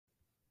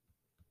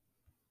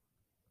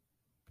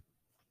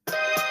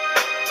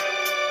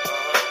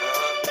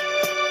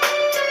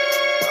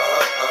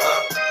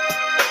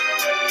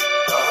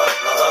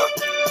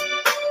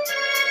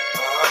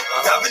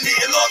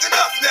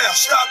now,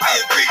 stop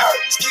being greedy.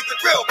 Let's keep it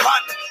real,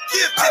 partner.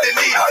 Give to the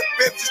needy.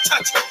 Ribs is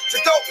touching, so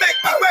don't make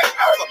me wait.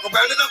 Fuck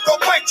around and I'm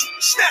gonna bite you.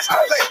 Snatch the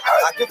plate.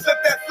 I can flip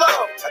that flow.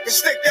 I can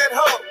stick that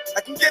hoe.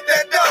 I can get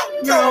that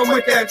dough. No, I'm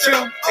with that,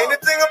 Joe. Ain't a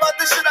thing about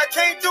this shit I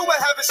can't do, I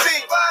haven't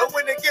seen. But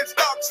when it gets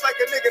dark, it's like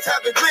a nigga's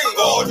having dreams.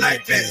 All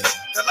night, bitch.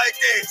 The light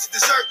games,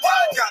 dessert.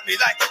 Got me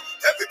like it.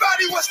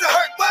 Everybody wants to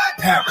hurt, what?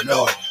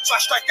 Paranoid. So I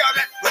strike out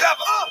at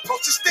whatever.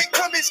 Closest thing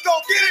to me's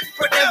gon' get it,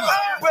 but never.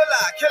 Will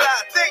I? Can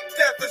I think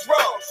death is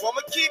wrong? So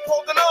I'ma keep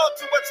holding on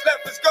to what's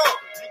left is gone.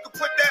 You can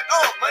put that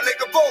on, my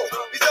nigga, boom.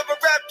 These other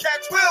rap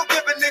cats will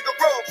give a nigga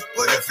room.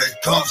 But if it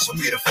comes for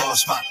me to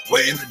force my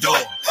way in the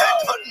door,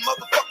 hunting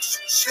motherfuckers,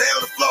 stay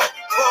on the floor.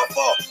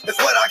 Fall, that's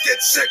what I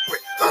get sick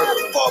with.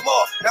 Fall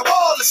off, now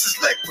all this is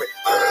liquid.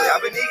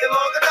 I've been eating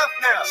long enough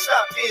now,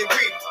 stop being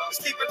greedy.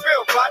 Let's keep it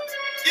real, bud.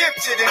 Give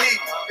to the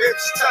needy.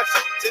 Ribs touch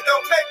it, so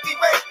don't make me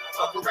wait.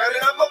 Fuck around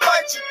and I'ma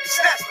bite you,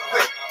 snatch the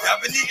plate. I've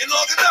been eating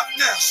long enough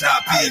now,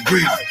 stop being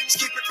greedy. Let's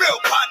keep it real,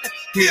 partner.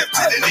 Give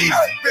to the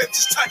needy. Ribs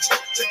is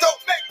touching, so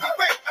don't make me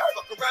wait.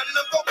 Fuck around and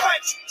I'm gonna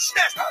bite you,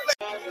 snatch the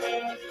plate.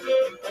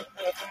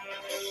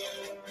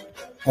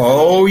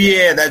 Oh,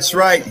 yeah, that's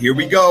right. Here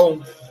we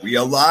go. We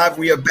are live.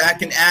 We are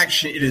back in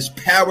action. It is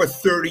Power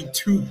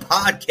 32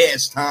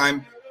 podcast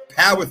time.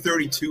 Power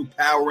 32,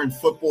 Power in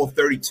Football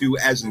 32,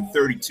 as in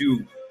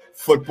 32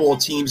 football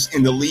teams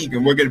in the league.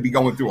 And we're going to be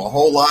going through a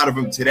whole lot of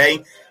them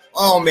today.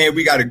 Oh, man,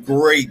 we got a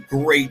great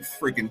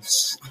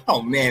freaking –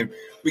 oh, man,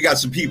 we got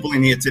some people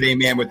in here today,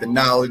 man, with the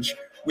knowledge.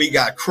 We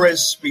got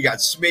Chris. We got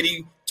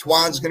Smitty.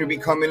 Twan's going to be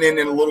coming in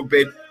a little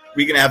bit.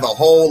 We're going to have a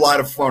whole lot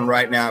of fun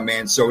right now,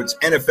 man. So it's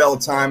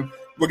NFL time.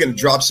 We're going to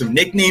drop some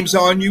nicknames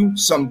on you,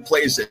 some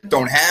players that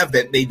don't have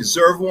that they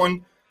deserve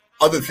one,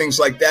 other things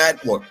like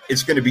that. Look,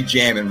 it's going to be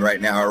jamming right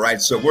now, all right?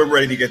 So we're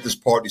ready to get this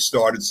party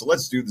started. So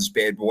let's do this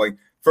bad boy.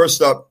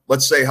 First up,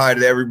 let's say hi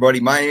to everybody.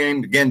 My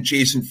name, again,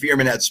 Jason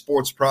Fearman at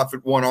Sports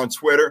Prophet 1 on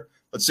Twitter.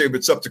 Let's say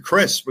what's up to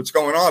Chris. What's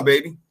going on,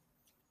 baby?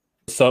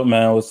 What's up,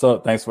 man? What's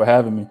up? Thanks for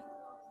having me.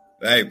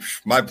 Hey,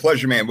 my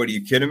pleasure, man. What, are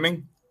you kidding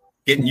me?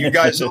 Getting you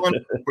guys on? What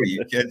are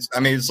you kids? I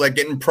mean, it's like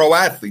getting pro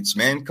athletes,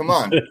 man. Come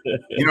on.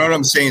 You know what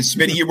I'm saying?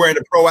 Smitty, you're wearing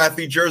a pro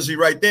athlete jersey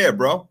right there,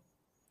 bro.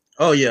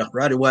 Oh, yeah.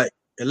 Roddy White,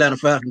 Atlanta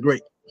Falcon,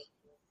 great.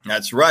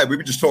 That's right. We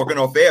were just talking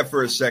off air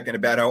for a second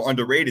about how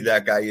underrated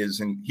that guy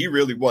is. And he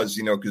really was,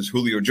 you know, because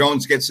Julio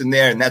Jones gets in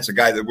there. And that's a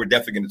guy that we're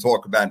definitely going to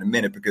talk about in a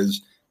minute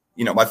because,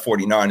 you know, my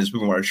 49ers,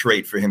 we want to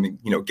trade for him and,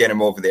 you know, get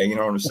him over there. You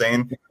know what I'm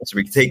saying? So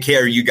we can take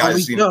care of you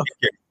guys. You know,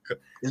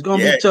 it's going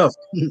to be tough.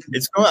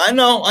 It's going. I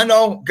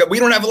know. We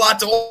don't have a lot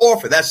to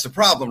offer. That's the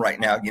problem right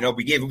now. You know,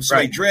 we gave him so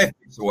many draft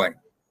picks away.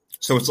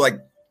 So it's like,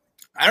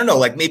 I don't know,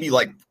 like maybe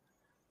like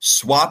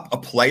swap a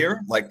player.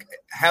 Like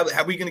how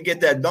are we going to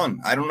get that done?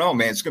 I don't know,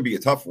 man. It's going to be a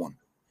tough one.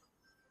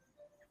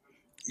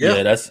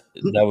 Yeah, that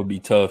would be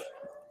tough.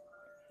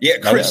 Yeah,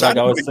 Chris, I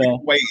don't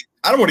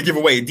want to give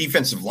away a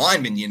defensive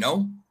lineman, you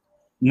know?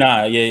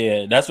 Nah,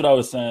 yeah. That's what I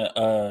was saying.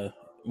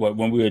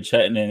 When we were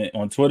chatting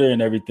on Twitter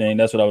and everything,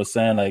 that's what I was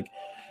saying. Like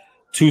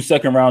 2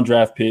 second-round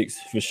draft picks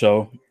for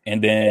sure.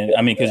 And then,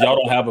 I mean, because y'all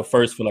don't have a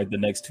first for like the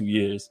next 2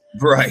 years.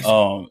 Right.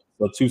 So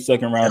 2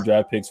 second-round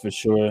draft picks for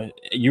sure.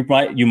 You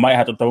might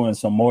have to throw in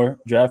some more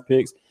draft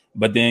picks,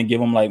 but then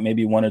give them like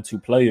maybe 1 or 2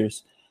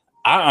 players.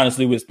 I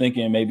honestly was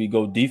thinking maybe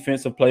go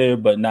defensive player,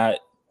 but not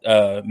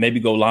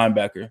maybe go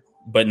linebacker,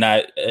 but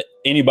not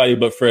anybody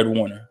but Fred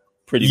Warner.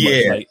 Pretty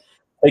much, like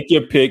take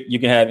your pick. You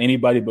can have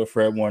anybody but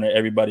Fred Warner.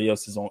 Everybody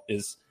else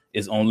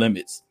is on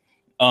limits.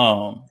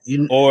 Or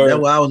that's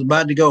where I was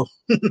about to go.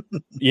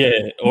 Yeah,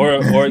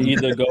 or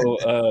either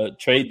go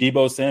trade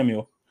Deebo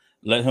Samuel,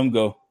 let him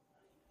go.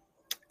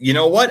 You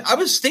know what? I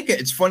was thinking,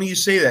 it's funny you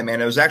say that,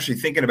 man. I was actually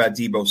thinking about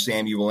Deebo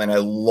Samuel, and I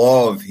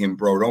love him,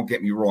 bro. Don't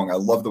get me wrong. I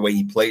love the way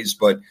he plays,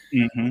 but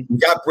we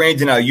got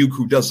Brandon Ayuk,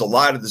 who does a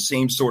lot of the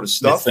same sort of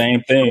stuff. The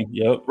same thing,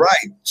 yep.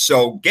 Right.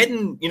 So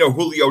getting, you know,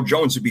 Julio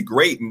Jones would be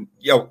great. And,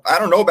 I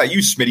don't know about you,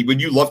 Smitty.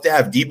 Would you love to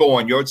have Deebo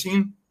on your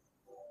team?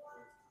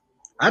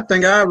 I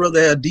think I'd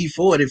rather have D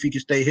Ford if he can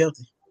stay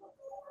healthy.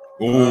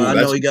 I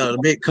know he got a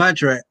big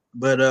contract,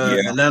 but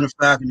Atlanta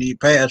Falcons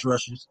need pass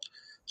rushers.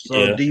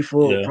 So D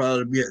Ford would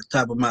probably be at the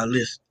top of my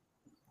list.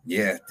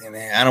 Yeah,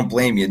 man, I don't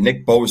blame you.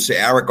 Nick Bosa,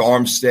 Eric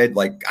Armstead.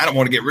 Like, I don't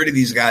want to get rid of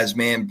these guys,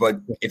 man, but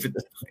if it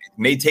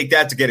may take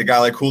that to get a guy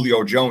like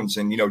Julio Jones.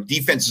 And,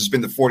 defense has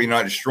been the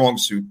 49ers' strong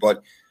suit,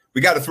 but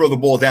we got to throw the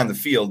ball down the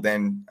field.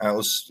 And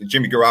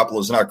Jimmy Garoppolo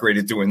is not great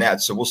at doing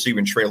that. So we'll see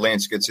when Trey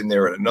Lance gets in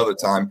there at another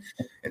time.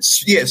 And,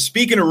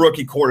 speaking of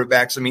rookie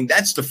quarterbacks, I mean,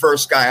 that's the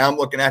first guy I'm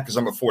looking at because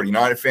I'm a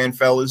 49er fan,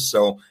 fellas.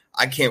 So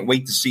I can't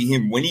wait to see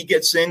him when he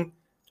gets in.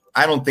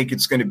 I don't think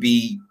it's going to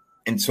be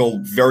until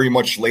very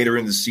much later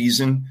in the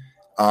season.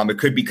 It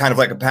could be kind of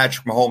like a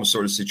Patrick Mahomes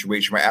sort of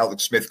situation where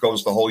Alex Smith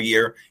goes the whole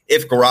year.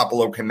 If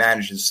Garoppolo can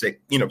manage to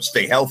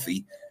stay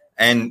healthy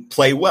and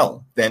play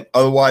well, then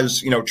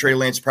otherwise, Trey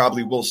Lance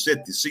probably will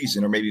sit this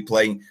season or maybe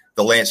play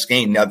the last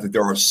game now that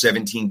there are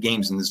 17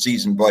 games in the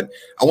season. But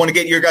I want to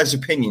get your guys'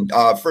 opinion.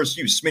 First,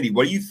 you, Smitty,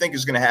 what do you think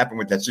is going to happen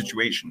with that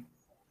situation?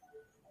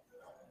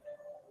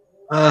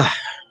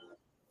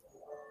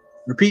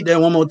 Repeat that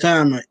one more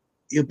time.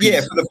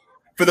 Yeah,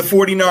 for the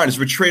 49ers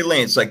with Trey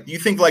Lance, like, do you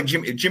think like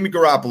Jimmy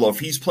Garoppolo, if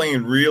he's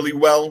playing really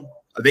well,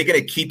 are they going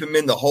to keep him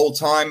in the whole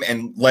time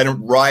and let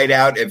him ride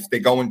out if they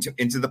go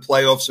into the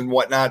playoffs and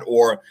whatnot?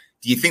 Or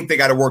do you think they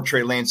got to work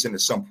Trey Lance in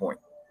at some point?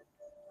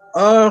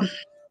 I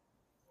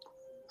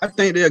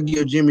think they'll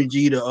give Jimmy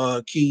G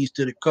the keys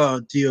to the car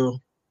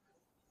until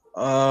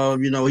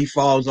he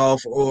falls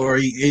off or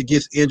he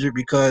gets injured,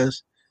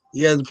 because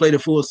he hasn't played a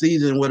full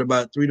season in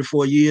about 3 to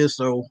 4 years.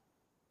 So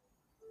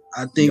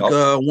I think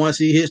once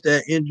he hits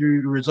that injury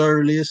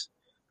reserve list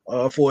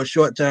for a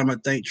short time, I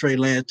think Trey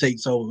Lance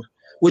takes over,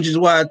 which is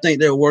why I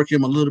think they'll work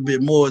him a little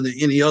bit more than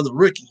any other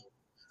rookie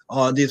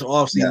this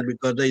offseason,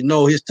 because they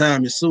know his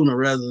time is sooner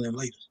rather than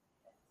later.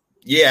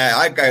 Yeah,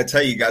 I got to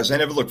tell you guys, I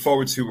never look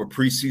forward to a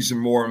preseason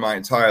more in my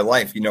entire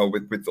life,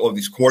 with all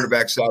these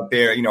quarterbacks out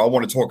there. I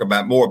want to talk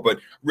about more. But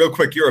real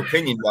quick, your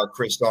opinion,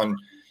 Chris, on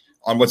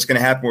what's going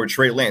to happen with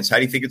Trey Lance. How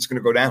do you think it's going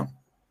to go down?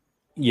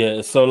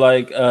 Yeah, so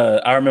like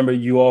I remember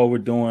you all were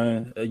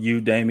doing, you,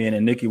 Damian,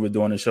 and Nikki were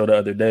doing a show the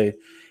other day.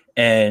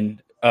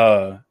 And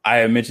I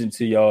had mentioned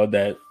to y'all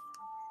that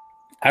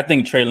I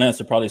think Trey Lance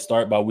will probably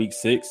start by week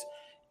 6,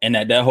 and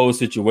that whole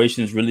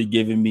situation is really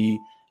giving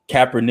me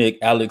Kaepernick,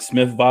 Alex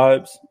Smith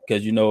vibes,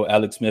 because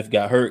Alex Smith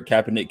got hurt,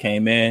 Kaepernick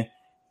came in,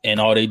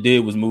 and all they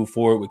did was move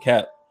forward with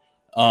Cap.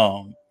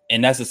 And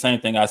that's the same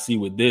thing I see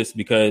with this,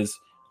 because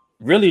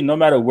really no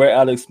matter where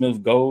Alex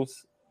Smith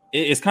goes,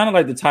 it's kind of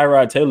like the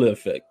Tyrod Taylor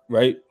effect,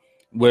 right?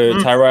 Where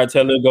Tyrod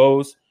Taylor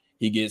goes,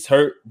 he gets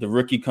hurt, the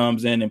rookie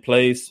comes in and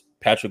plays.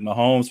 Patrick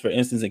Mahomes, for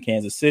instance, in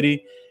Kansas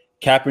City.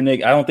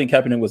 Kaepernick, I don't think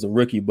Kaepernick was a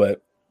rookie,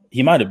 but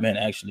he might have been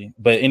actually.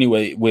 But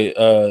anyway,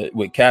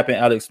 with Cap and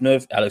Alex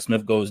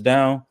Smith goes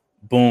down,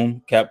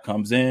 boom, Cap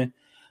comes in.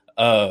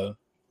 And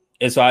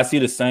so I see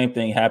the same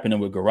thing happening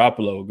with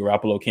Garoppolo.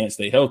 Garoppolo can't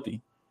stay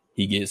healthy.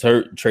 He gets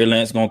hurt. Trey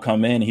Lance going to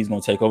come in and he's going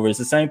to take over. It's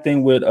the same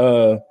thing with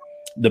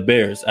the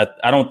Bears.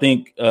 I don't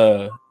think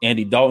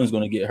Andy Dalton's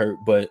going to get hurt,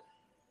 but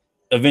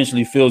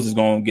eventually Fields is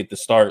going to get the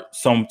start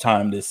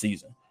sometime this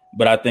season.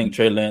 But I think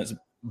Trey Lance,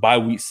 by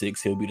week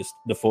 6, he'll be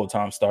the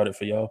full-time starter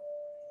for y'all.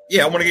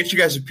 Yeah, I want to get you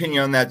guys'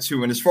 opinion on that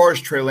too. And as far as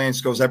Trey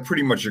Lance goes, I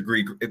pretty much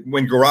agree.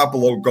 When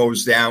Garoppolo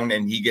goes down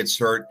and he gets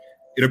hurt,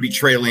 it'll be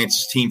Trey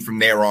Lance's team from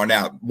there on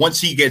out.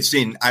 Once he gets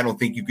in, I don't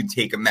think you can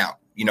take him out.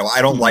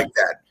 I don't like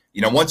that.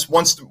 Once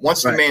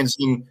the man's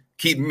in,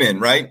 keep him in,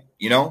 right?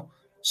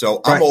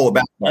 So I'm all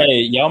about that. Hey,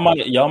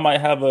 y'all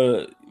might have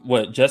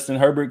Justin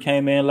Herbert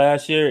came in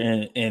last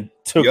year and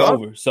took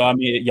over. So I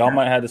mean, y'all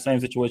might have the same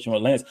situation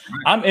with Lance.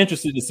 I'm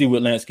interested to see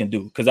what Lance can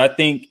do, because I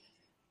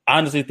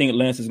honestly think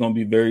Lance is going to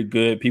be very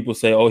good. People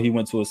say, he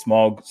went to a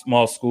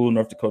small school,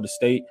 North Dakota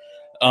State.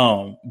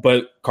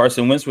 But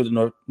Carson Wentz was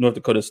North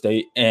Dakota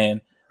State,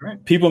 and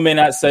people may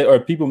not say, or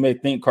people may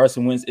think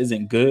Carson Wentz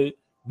isn't good.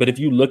 But if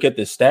you look at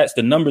the stats,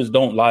 the numbers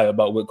don't lie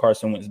about what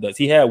Carson Wentz does.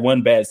 He had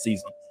one bad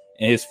season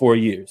in his 4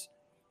 years.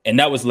 And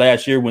that was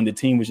last year when the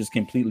team was just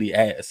completely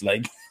ass.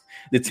 Like,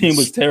 the team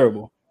was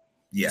terrible.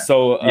 Yeah.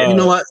 So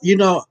you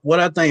know what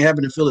I think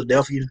happened in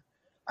Philadelphia?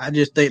 I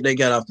just think they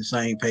got off the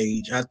same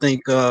page. I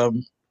think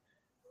the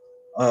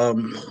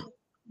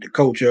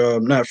coach,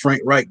 not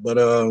Frank Reich, but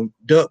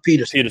Doug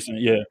Peterson.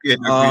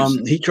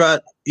 He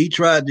tried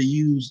to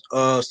use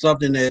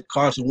something that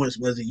Carson Wentz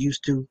wasn't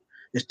used to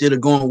instead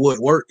of going what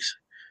works.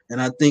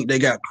 And I think they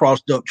got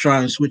crossed up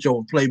trying to switch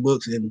over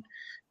playbooks and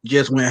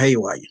just went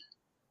haywire.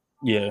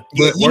 Yeah,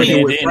 but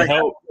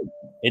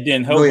it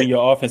didn't help when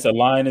your offensive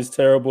line is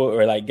terrible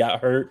or like got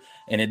hurt,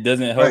 and it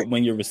doesn't help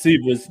when your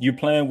receivers, you're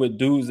playing with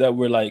dudes that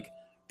were like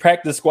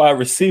practice squad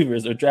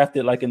receivers or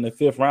drafted like in the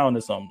 5th round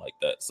or something like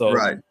that. So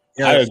the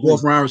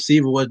 4th round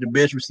receiver was the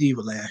best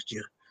receiver last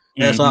year.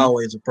 That's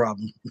always a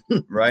problem.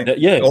 Right?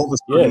 All of a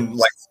sudden,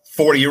 like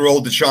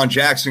 40-year-old Deshaun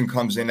Jackson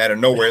comes in out of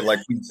nowhere, like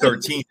week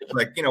 13.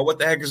 Like, what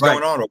the heck is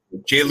going on?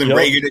 Jalen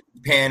Reagor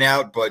didn't pan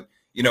out, but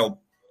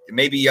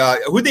maybe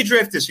who'd they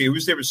draft this year?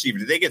 Who's their receiver?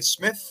 Did they get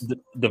Smith?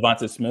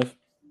 Devonta Smith.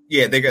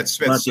 Yeah, they got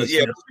Smith. So,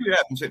 yeah, let's see what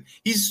happens.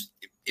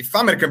 If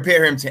I'm going to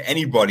compare him to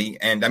anybody,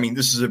 and I mean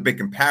this is a big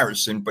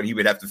comparison, but he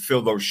would have to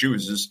fill those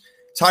shoes, is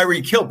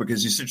Tyreek Hill,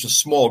 because he's such a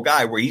small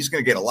guy where he's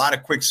going to get a lot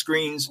of quick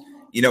screens.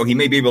 He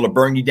may be able to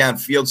burn you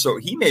downfield, so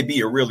he may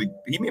be a really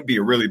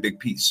big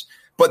piece.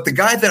 But the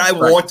guy that I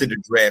wanted to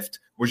draft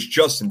was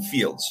Justin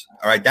Fields.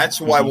 All right, that's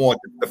who I wanted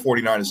the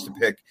 49ers to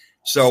pick.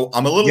 So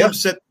I'm a little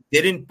upset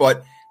they didn't,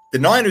 but the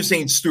Niners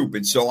ain't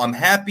stupid, so I'm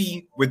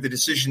happy with the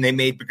decision they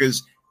made,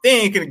 because they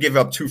ain't going to give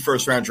up 2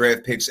 first-round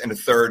draft picks and a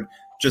 3rd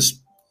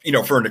just,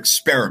 for an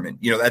experiment.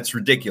 That's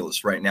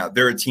ridiculous right now.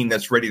 They're a team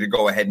that's ready to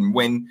go ahead and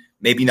win.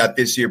 Maybe not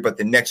this year, but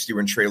the next year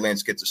when Trey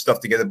Lance gets his stuff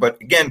together. But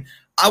again,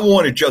 I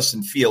wanted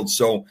Justin Fields,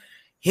 so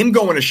him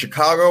going to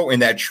Chicago in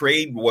that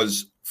trade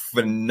was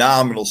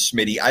phenomenal,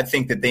 Smitty. I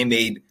think that they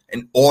made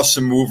an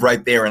awesome move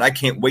right there, and I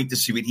can't wait to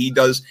see what he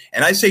does.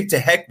 And I say to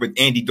heck with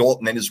Andy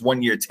Dalton and his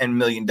 1-year, $10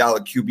 million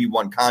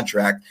QB1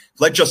 contract.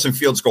 Let Justin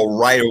Fields go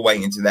right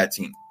away into that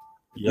team.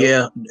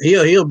 Yeah,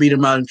 he'll beat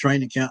him out in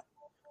training camp.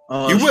 He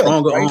will.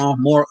 Stronger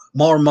arm,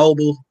 more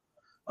mobile.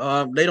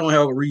 They don't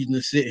have a reason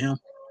to sit him.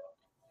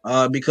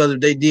 Because if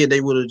they did,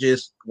 they would have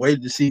just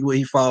waited to see where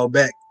he fall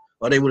back,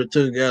 or they would have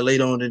took a guy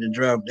later on in the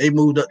draft. They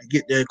moved up to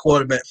get their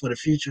quarterback for the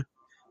future.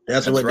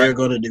 That's what they're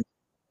going to do.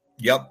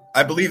 Yep,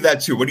 I believe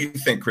that too. What do you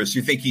think, Chris?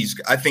 You think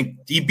I think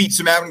he beats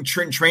him out in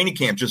training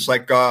camp, just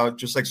like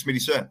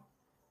Smitty said.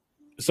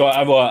 So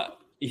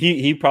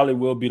he probably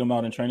will beat him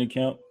out in training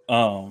camp.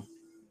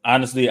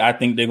 Honestly, I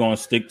think they're going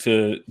to stick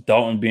to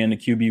Dalton being the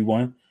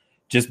QB1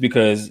 just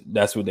because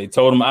that's what they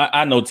told him.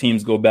 I know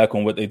teams go back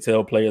on what they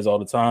tell players all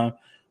the time,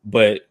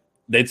 but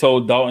they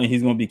told Dalton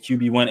he's going to be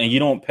QB1, and you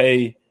don't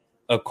pay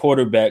a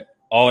quarterback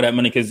all that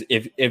money because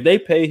if they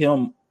pay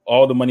him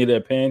all the money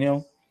they're paying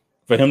him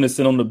for him to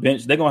sit on the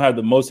bench, they're going to have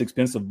the most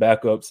expensive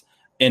backups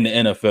in the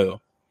NFL.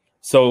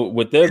 So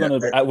what they're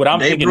going to – what I'm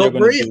thinking they're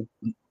going to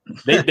do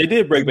 – They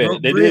did break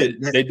bad. They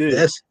did.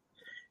 That's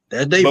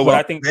but what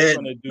I think they're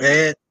going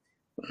to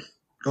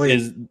do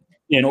is,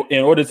 in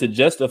order to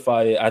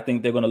justify it, I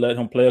think they're going to let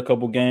him play a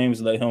couple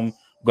games, let him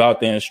go out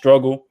there and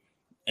struggle,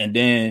 and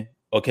then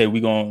okay,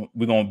 we're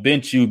gonna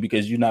bench you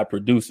because you're not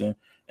producing,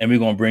 and we're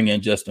gonna bring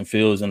in Justin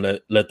Fields and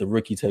let the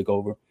rookie take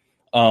over.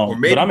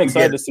 But I'm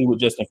excited to see what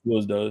Justin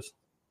Fields does.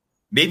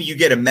 Maybe you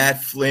get a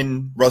Matt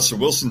Flynn, Russell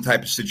Wilson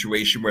type of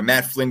situation where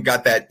Matt Flynn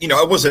got that,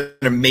 it wasn't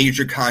a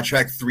major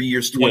contract, 3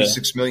 years,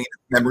 $26 million,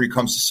 if memory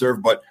comes to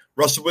serve, but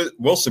Russell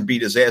Wilson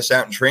beat his ass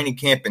out in training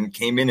camp and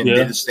came in and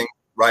did his thing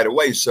right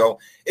away. So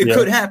it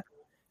could happen.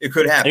 It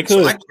could happen.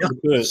 So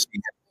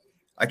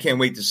I can't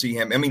wait to see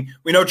him. I mean,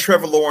 we know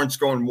Trevor Lawrence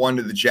going 1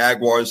 to the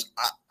Jaguars.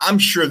 I'm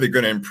sure they're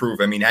going to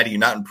improve. I mean, how do you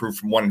not improve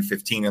from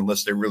 1-15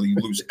 unless they really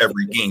lose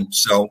every game?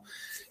 So,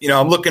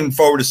 I'm looking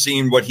forward to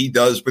seeing what he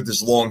does with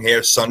his long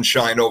hair,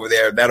 sunshine over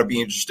there. That'll be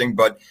interesting.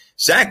 But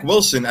Zach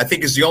Wilson, I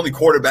think, is the only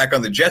quarterback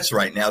on the Jets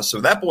right now. So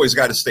that boy's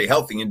got to stay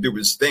healthy and do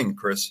his thing,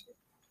 Chris.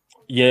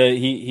 Yeah,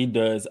 he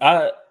does.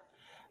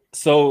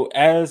 So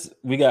as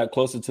we got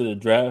closer to the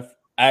draft,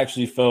 I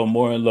actually fell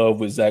more in love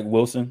with Zach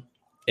Wilson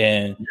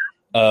and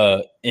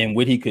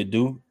what he could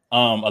do. A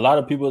lot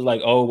of people was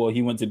like, oh, well,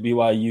 he went to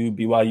BYU.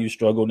 BYU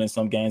struggled in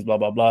some games, blah,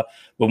 blah, blah.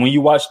 But when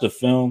you watch the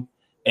film,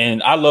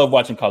 and I love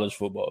watching college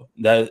football.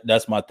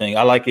 That's my thing.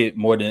 I like it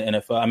more than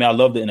NFL. I mean, I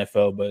love the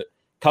NFL, but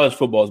college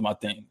football is my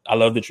thing. I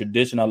love the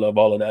tradition. I love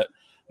all of that.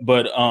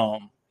 But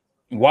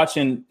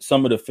watching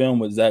some of the film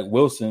with Zach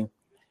Wilson,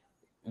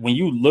 when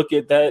you look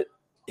at that,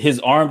 his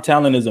arm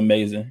talent is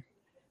amazing.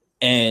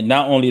 And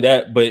not only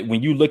that, but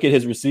when you look at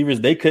his receivers,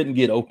 they couldn't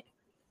get open.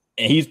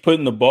 And he's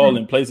putting the ball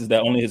in places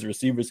that only his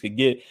receivers could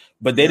get,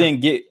 but they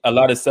didn't get a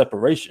lot of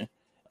separation.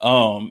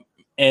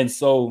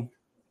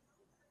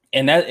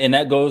 And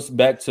that goes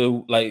back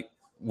to like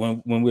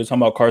when we were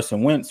talking about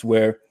Carson Wentz,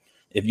 where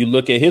if you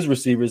look at his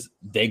receivers,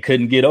 they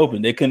couldn't get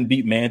open. They couldn't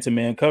beat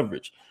man-to-man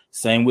coverage.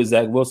 Same with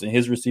Zach Wilson.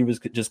 His receivers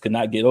could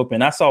not get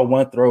open. I saw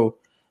one throw.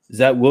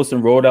 Zach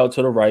Wilson rolled out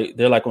to the right.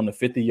 They're like on the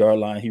 50-yard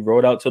line. He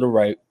rolled out to the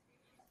right.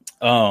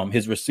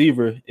 His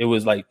receiver, it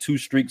was like 2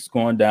 streaks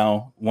going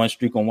down, 1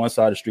 streak on one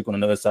side, a streak on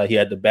another side. He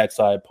had the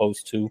backside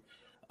post too.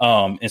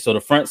 And so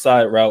the front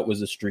side route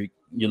was a streak.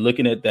 You're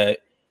looking at that.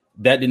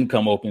 That didn't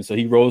come open. So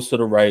he rolls to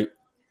the right.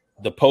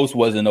 The post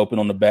wasn't open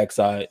on the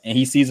backside. And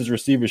he sees his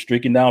receiver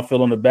streaking downfield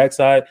on the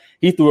backside.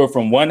 He threw it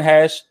from one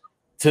hash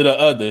to the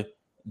other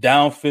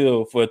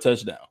downfield for a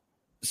touchdown.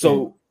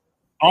 So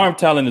arm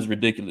talent is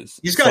ridiculous.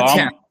 He's got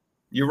talent.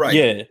 You're right.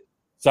 Yeah.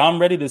 So I'm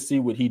ready to see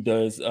what he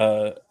does.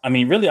 I'm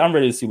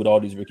ready to see what all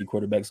these rookie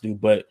quarterbacks do.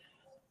 But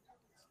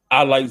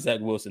I like Zach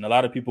Wilson. A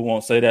lot of people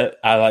won't say that.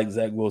 I like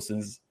Zach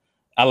Wilson's.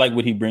 I like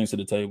what he brings to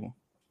the table.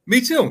 Me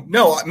too.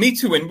 No, me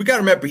too. And we got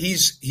to remember,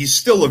 he's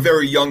still a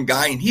very young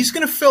guy, and he's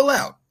going to fill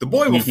out. The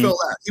boy will fill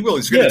out. He will.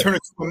 He's going to turn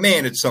into a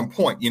man at some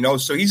point,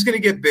 So he's going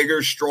to get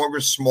bigger, stronger,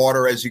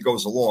 smarter as he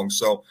goes along.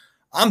 So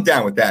I'm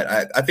down with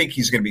that. I think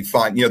he's going to be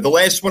fine. The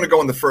last one to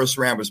go in the first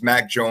round was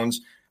Mac Jones.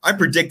 I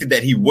predicted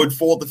that he would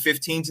fall to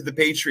 15 to the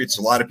Patriots.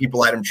 A lot of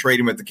people had him trade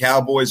him with the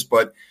Cowboys,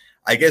 but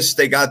I guess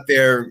they got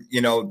their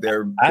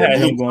I had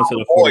him going to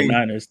the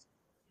 49ers.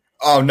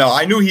 Oh no,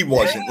 I knew he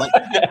wasn't. Like,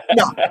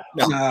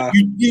 no.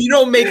 You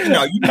don't make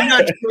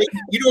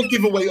you don't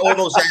give away all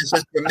those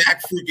assets to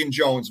Mac freaking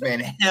Jones, man.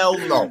 Hell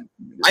no.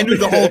 I knew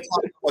the whole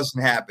time it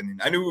wasn't happening.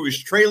 I knew it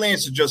was Trey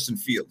Lance and Justin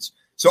Fields.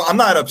 So I'm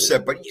not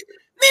upset, but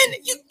man,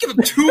 you give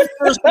him 2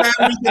 first rounders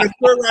and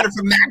a 3rd rounder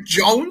for Mac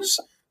Jones?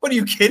 What are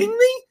you kidding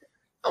me?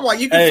 I'm like,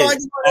 you can find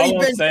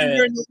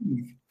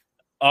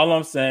all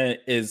I'm saying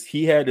is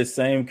he had the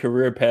same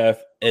career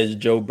path as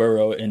Joe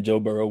Burrow, and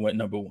Joe Burrow went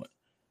number 1.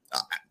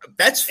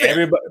 That's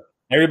fair.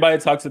 Everybody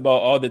talks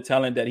about all the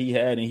talent that he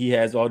had, and he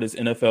has all this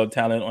NFL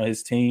talent on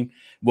his team.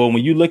 Well,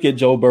 when you look at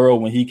Joe Burrow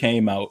when he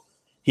came out,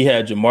 he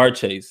had Jamar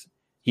Chase.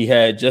 He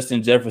had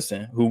Justin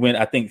Jefferson, who went,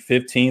 I think,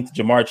 15th.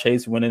 Jamar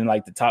Chase went in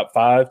like the top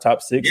 5,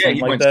 top 6,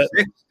 something like that.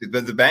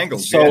 6th, the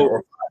Bengals.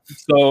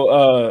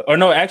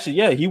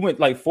 He went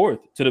like 4th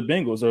to the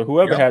Bengals, or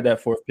whoever had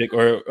that 4th pick,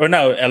 or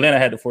no, Atlanta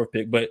had the 4th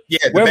pick, but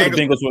wherever the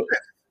Bengals were,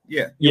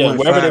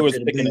 wherever they was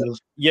picking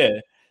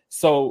it.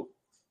 So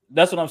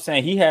that's what I'm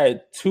saying. He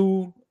had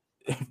 2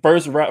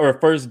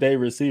 first day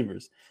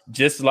receivers,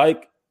 just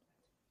like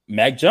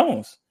Mac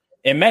Jones.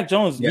 And Mac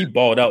Jones, he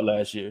balled out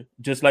last year,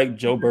 just like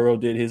Joe Burrow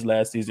did his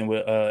last season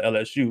with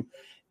LSU.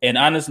 And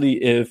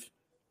honestly, if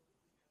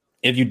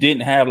you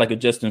didn't have like a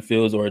Justin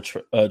Fields or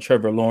a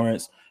Trevor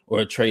Lawrence or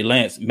a Trey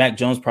Lance, Mac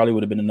Jones probably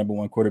would have been the number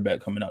one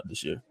quarterback coming out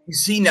this year. You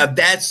see, now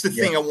that's the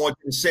thing I wanted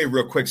to say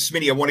real quick.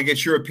 Smitty, I want to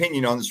get your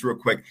opinion on this real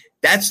quick.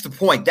 That's the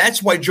point.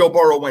 That's why Joe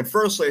Burrow went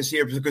first last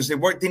year, because they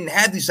didn't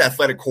have these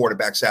athletic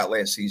quarterbacks out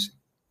last season.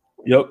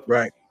 Yep.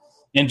 Right.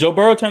 And Joe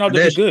Burrow turned out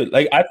to be good.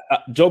 Like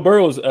Joe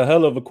Burrow is a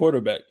hell of a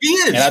quarterback. He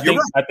is. And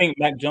I think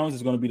Mac Jones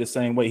is going to be the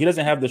same way. He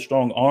doesn't have the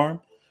strong arm,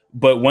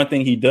 but one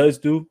thing he does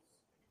do,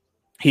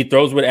 he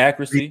throws with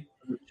accuracy.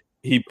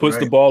 He puts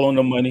the ball on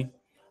the money.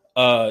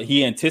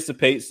 He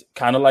anticipates,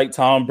 kind of like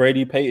Tom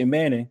Brady, Peyton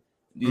Manning.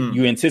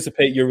 You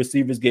anticipate your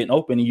receivers getting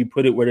open and you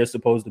put it where they're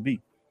supposed to be.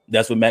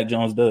 That's what Mac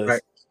Jones does.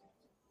 Right.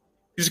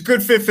 He's a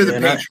good fit for the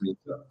Patriots.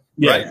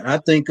 Right.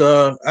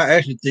 I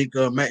actually think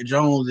Mac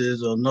Jones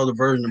is another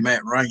version of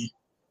Matt Ryan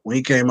when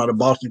he came out of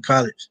Boston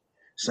College.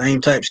 Same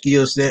type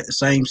skill set,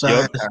 same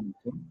size.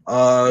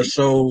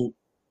 So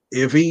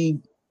if he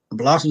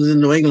blossoms in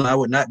New England, I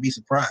would not be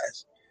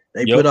surprised.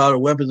 They put all the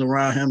weapons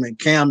around him, and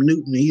Cam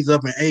Newton, he's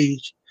up in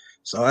age.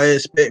 So I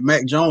expect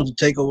Mac Jones to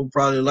take over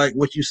probably like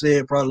what you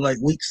said, probably like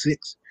week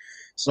 6,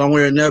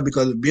 somewhere in there,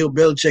 because if Bill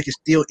Belichick is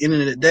still in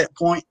it at that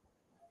point,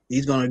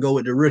 he's going to go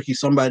with the rookie,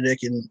 somebody that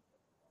can,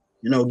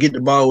 get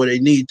the ball where they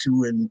need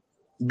to and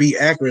be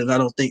accurate. And I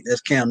don't think that's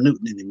Cam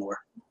Newton anymore.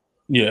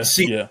 Yeah.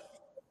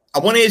 I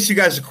want to ask you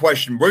guys a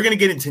question. We're going to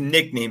get into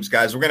nicknames,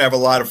 guys. We're going to have a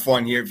lot of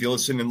fun here. If you're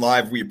listening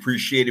live, we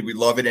appreciate it. We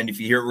love it. And if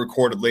you hear it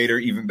recorded later,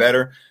 even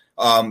better.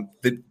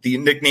 The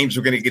nicknames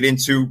we're going to get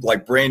into,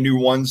 like brand new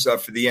ones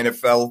for the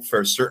NFL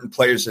for certain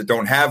players that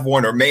don't have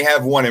one or may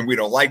have one and we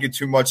don't like it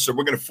too much. So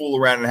we're going to fool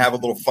around and have a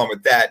little fun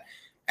with that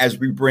as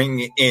we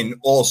bring in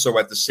also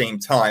at the same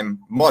time,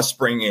 must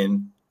bring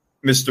in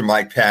Mr.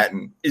 Mike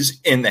Patton is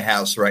in the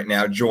house right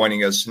now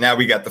joining us. Now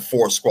we got the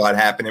 4 squad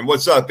happening.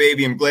 What's up,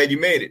 baby? I'm glad you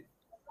made it.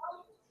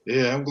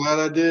 Yeah, I'm glad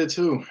I did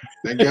too.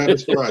 Thank God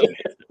it's Friday.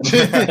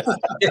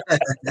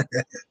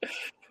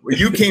 Well,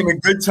 you came in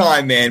good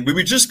time, man. We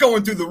were just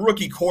going through the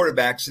rookie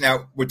quarterbacks.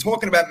 Now, we're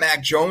talking about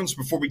Mac Jones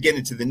before we get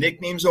into the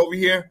nicknames over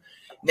here.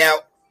 Now,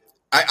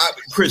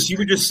 Chris, you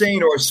were just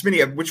saying, or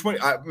Smitty, which one?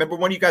 I remember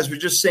one of you guys were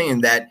just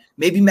saying that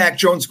maybe Mac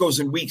Jones goes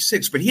in week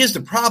 6, but here's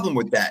the problem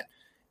with that.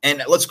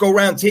 And let's go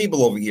round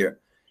table over here.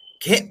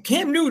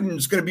 Cam Newton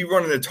is going to be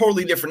running a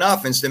totally different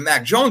offense than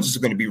Mac Jones is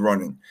going to be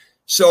running.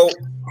 So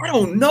I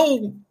don't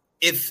know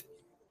if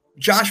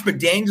Josh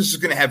McDaniels is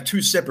going to have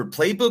 2 separate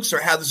playbooks or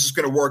how this is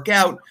going to work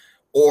out.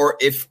 Or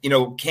if,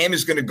 Cam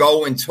is going to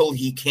go until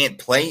he can't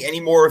play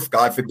anymore, if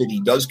God forbid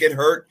he does get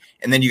hurt,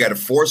 and then you got to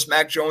force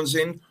Mac Jones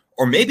in,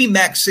 or maybe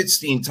Mac sits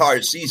the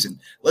entire season.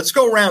 Let's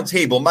go round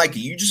table. Mikey,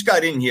 you just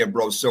got in here,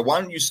 bro, so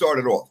why don't you start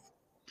it off?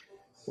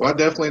 Well, I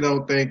definitely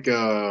don't think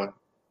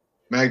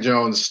Mac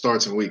Jones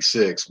starts in week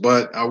 6,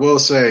 but I will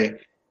say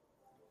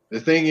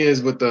the thing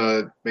is with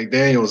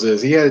McDaniels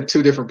is he had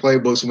 2 different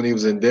playbooks when he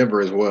was in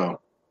Denver as well.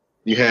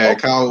 You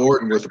had Kyle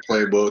Orton with the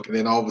playbook, and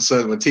then all of a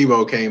sudden when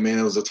Tebow came in,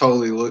 it was a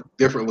totally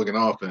different looking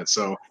offense.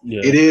 So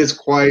it is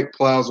quite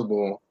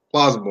plausible,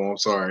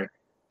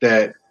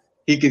 that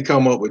he could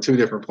come up with 2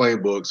 different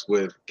playbooks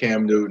with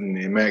Cam Newton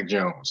and Mac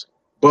Jones.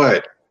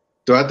 But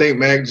do I think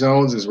Mac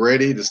Jones is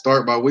ready to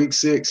start by week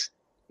 6?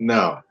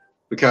 No,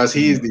 because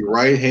he's the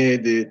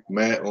right-handed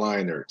Matt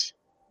Leinart.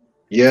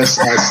 Yes,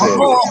 I said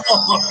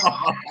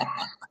it.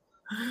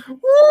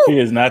 He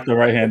is not the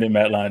right-handed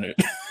Matt Leinart.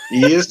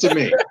 He is to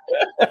me.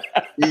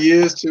 He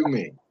is to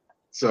me.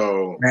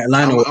 So Matt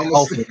Leinart was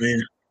awful,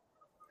 man.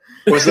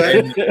 What's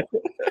that?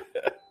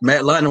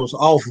 Matt Leinart was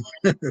awful.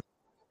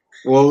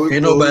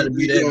 Ain't nobody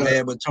be that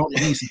bad but Tony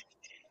Easy.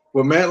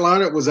 Well, Matt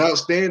Leinart was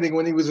outstanding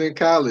when he was in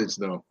college,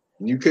 though.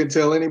 And you couldn't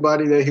tell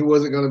anybody that he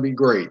wasn't going to be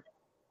great.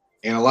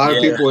 And a lot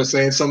of people are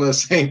saying some of the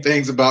same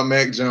things about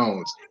Mac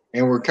Jones.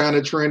 And we're kind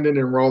of trending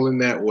and rolling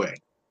that way.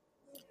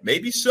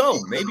 Maybe so.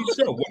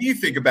 What do you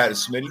think about it,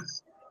 Smitty?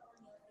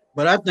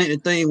 But I think the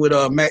thing with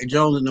Mac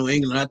Jones in New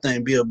England, I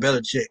think Bill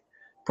Belichick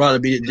probably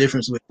be the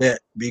difference with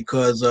that,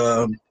 because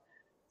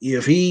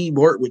if he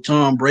worked with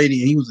Tom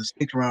Brady and he was a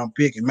 6th-round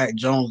pick and Mac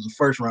Jones was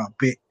a 1st-round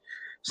pick,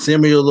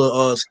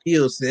 similar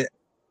skill set,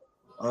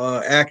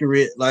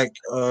 accurate, like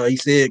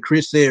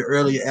Chris said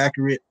earlier,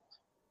 accurate,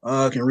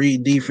 can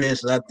read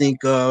defense. I think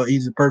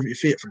he's a perfect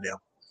fit for them.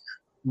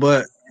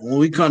 But when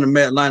we come to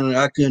Matt Leinart,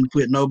 I couldn't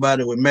put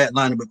nobody with Matt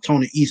Leinart but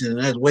Tony Eason,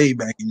 and that's way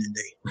back in the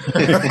day.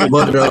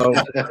 But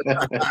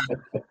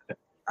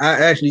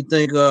I actually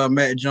think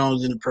Matt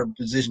Jones in the perfect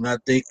position. I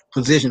think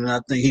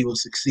he will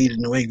succeed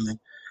in New England.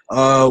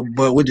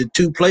 But with the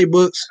 2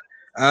 playbooks,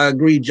 I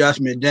agree. Josh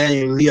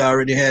McDaniels, he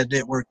already had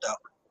that worked out.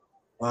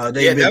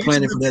 They've been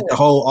planning for that the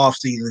whole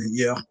offseason.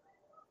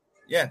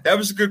 Yeah, that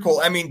was a good call.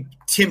 I mean,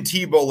 Tim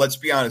Tebow, let's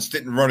be honest,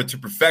 didn't run it to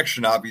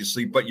perfection,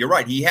 obviously, but you're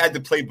right. He had the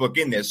playbook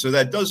in there, so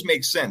that does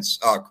make sense,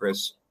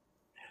 Chris.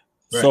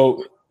 Right.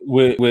 So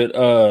with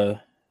the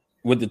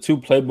 2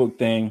 playbook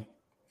thing,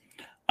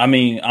 I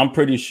mean, I'm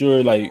pretty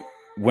sure like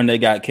when they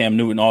got Cam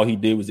Newton, all he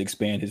did was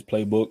expand his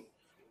playbook.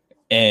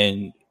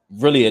 And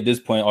really, at this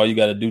point, all you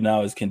got to do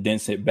now is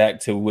condense it back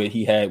to what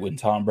he had when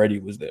Tom Brady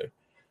was there.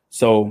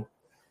 So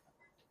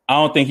I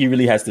don't think he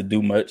really has to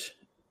do much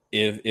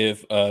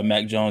if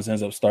Mac Jones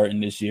ends up starting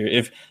this year.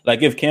 If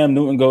Cam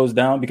Newton goes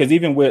down, because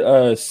even with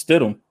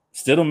Stidham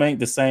ain't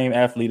the same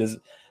athlete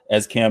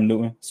as Cam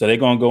Newton, so they're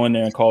gonna go in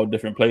there and call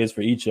different plays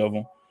for each of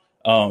them.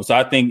 So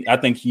I think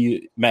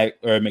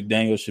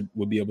McDaniel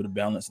would be able to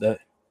balance that.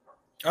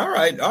 All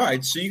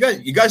right. So you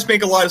guys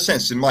make a lot of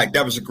sense. And Mike,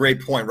 that was a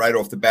great point right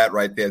off the bat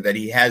right there, that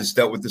he has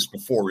dealt with this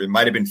before. It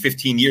might have been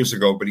 15 years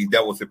ago, but he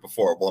dealt with it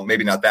before. Well,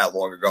 maybe not that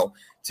long ago.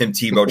 Tim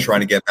Tebow trying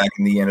to get back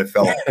in the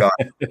NFL.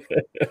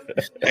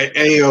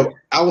 Hey,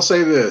 I will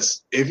say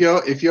this: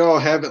 if y'all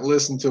haven't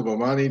listened to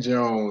Bomani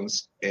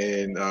Jones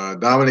and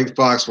Dominic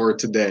Foxworth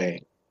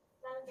today,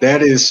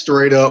 that is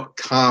straight up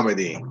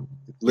comedy.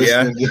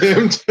 Listening to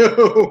him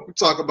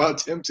talk about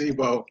Tim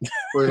Tebow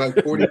for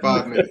like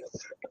 45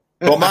 minutes.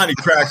 Bomani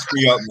cracks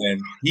me up, man.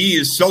 He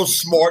is so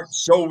smart,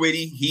 so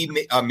witty.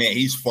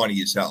 He's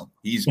funny as hell.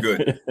 He's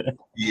good.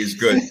 He is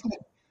good.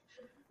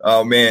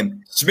 Oh,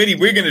 man. Smitty,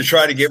 we're going to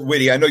try to get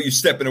witty. I know you're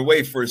stepping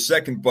away for a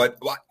second, but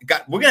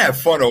we're going to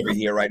have fun over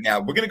here right now.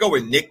 We're going to go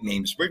with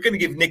nicknames. We're going to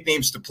give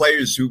nicknames to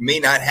players who may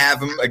not have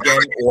them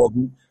again, or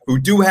who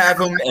do have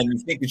them and we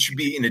think it should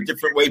be in a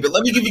different way. But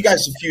let me give you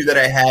guys a few that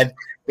I had.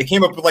 They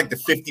came up with like the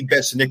 50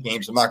 best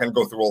nicknames. I'm not going to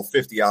go through all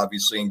 50,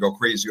 obviously, and go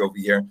crazy over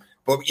here.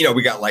 But,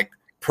 we got like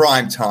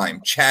Prime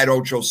Time, Chad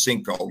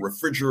Ochocinco,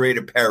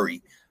 Refrigerator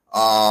Perry.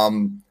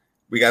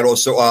 We got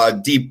also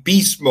Deep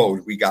Beast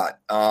Mode. We got,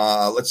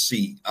 let's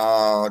see,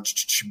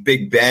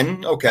 Big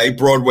Ben. Okay,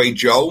 Broadway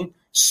Joe,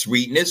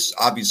 Sweetness,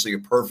 obviously a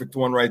perfect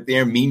one right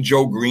there. Mean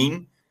Joe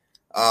Green.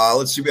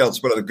 Let's see what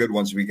else. What other good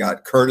ones we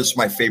got? Curtis,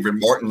 my favorite.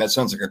 Martin, that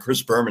sounds like a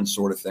Chris Berman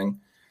sort of thing.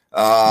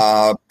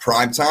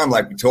 Prime Time,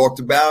 like we talked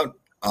about.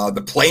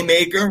 The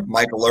Playmaker,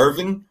 Michael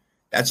Irvin.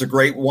 That's a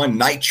great one.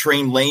 Night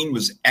Train Lane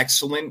was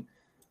excellent.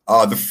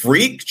 The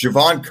Freak,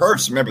 Javon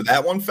Curse. Remember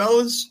that one,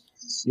 fellas?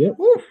 Yep.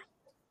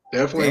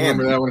 Definitely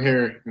remember that one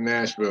here in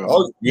Nashville.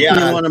 Oh,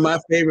 yeah. One of my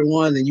favorite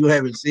ones, and you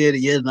haven't said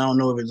it yet, and I don't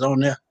know if it's on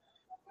there.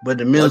 But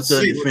the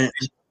Minnesota defense.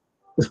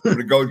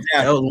 To go down.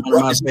 That was one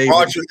of my favorites.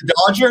 Roger the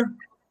Dodger?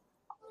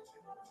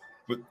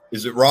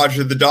 Is it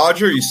Roger the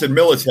Dodger? You said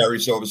military,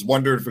 so I was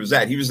wondering if it was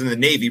that. He was in the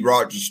Navy,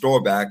 Roger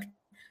Staubach.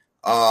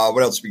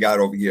 What else we got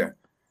over here?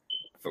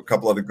 A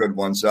couple other good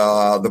ones.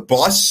 The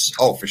Bus.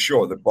 Oh, for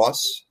sure, the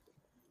Bus.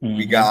 Mm-hmm.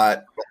 We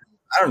got,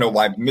 I don't know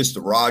why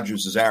Mr.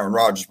 Rogers is Aaron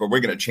Rodgers, but we're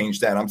going to change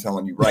that. I'm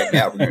telling you right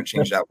now, we're going to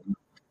change that one.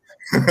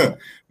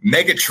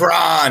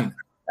 Megatron.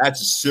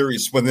 That's a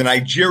serious one. The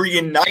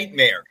Nigerian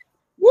Nightmare.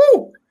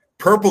 Woo!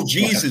 Purple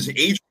Jesus,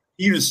 Adrian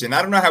Peterson.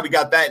 I don't know how we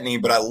got that name,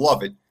 but I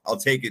love it. I'll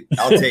take it.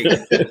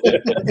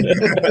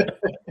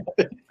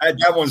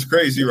 That one's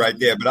crazy right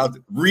there. But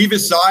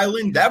Revis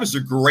Island, that was a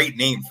great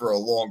name for a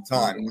long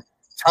time.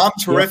 Tom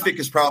Terrific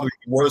is probably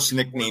the worst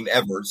nickname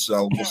ever,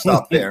 so we'll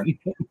stop there.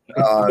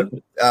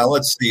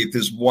 Let's see if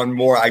there's one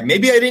more.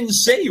 Maybe I didn't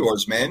say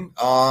yours, man.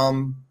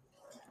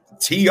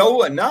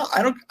 T.O. No,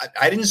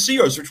 I didn't see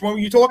yours. Which one were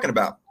you talking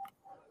about?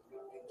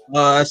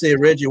 I said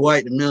Reggie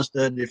White, the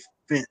Minister of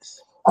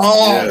Defense.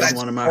 Oh, that's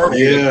one of my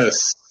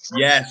favorites.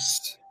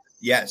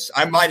 Yes.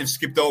 I might have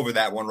skipped over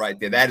that one right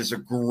there. That is a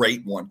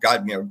great one.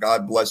 God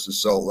bless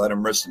his soul. Let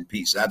him rest in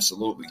peace.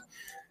 Absolutely.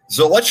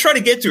 So let's try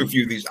to get to a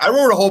few of these. I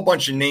wrote a whole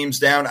bunch of names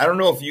down. I don't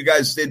know if you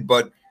guys did,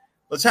 but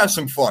let's have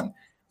some fun.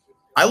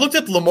 I looked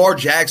up Lamar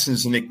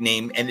Jackson's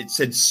nickname, and it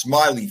said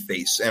Smiley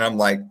Face, and I'm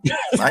like,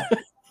 what?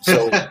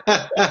 So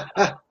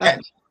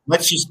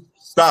let's just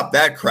stop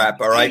that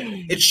crap, all right?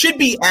 It should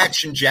be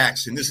Action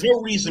Jackson. There's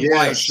no reason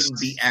why it shouldn't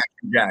be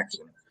Action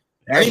Jackson.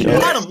 I mean,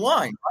 bottom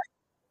line, right?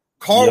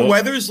 Carl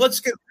Weathers, let's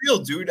get real,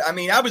 dude. I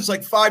mean, I was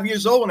like 5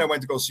 years old when I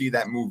went to go see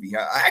that movie.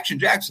 Action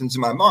Jackson's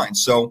in my mind,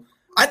 so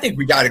I think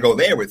we got to go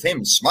there with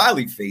him.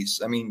 Smiley Face.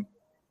 I mean,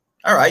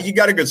 all right, you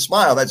got a good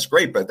smile. That's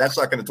great, but that's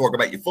not going to talk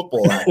about your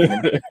football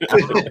acumen.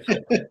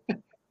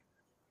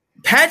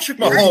 Patrick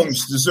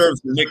Mahomes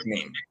deserves the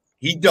nickname.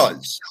 He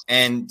does,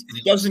 and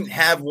he doesn't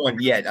have one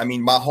yet. I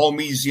mean,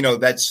 Mahomes,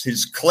 that's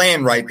his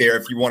clan right there,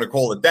 if you want to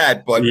call it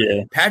that. But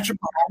Patrick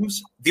Mahomes,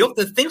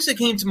 the things that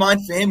came to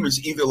mind for him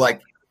was either like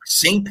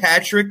St.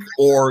 Patrick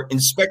or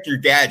Inspector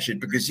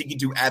Gadget, because he can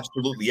do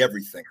absolutely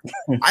everything.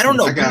 I don't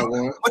know. I got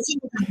one.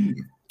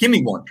 Give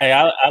me one. Hey,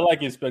 I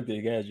like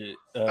Inspector Gadget.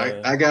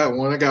 I got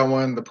one.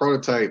 The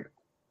prototype.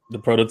 The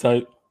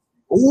prototype.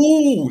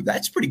 Ooh,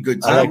 that's pretty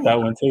good too. I like that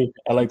one too.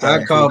 I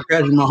call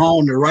Patrick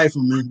Mahomes the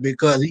rifleman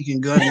because he can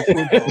gun the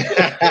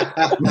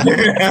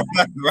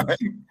football. Right.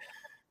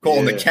 Call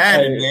him the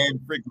cannon, man.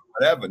 Freaking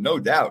whatever, no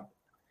doubt.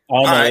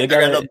 Oh no, it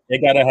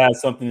gotta have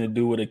something to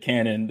do with a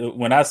cannon.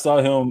 When I saw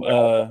him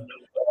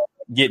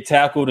get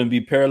tackled and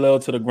be parallel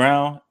to the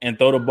ground and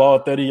throw the ball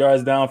 30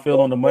 yards downfield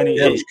on the money,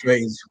 that was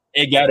crazy.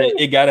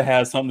 It gotta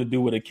have something to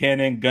do with a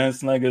cannon,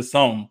 gunslinger,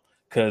 something.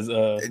 Because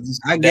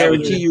I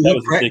guarantee he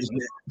practiced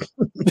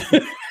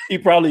that. He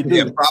probably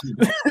did. Yeah,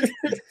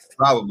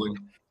 probably.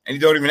 And you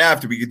don't even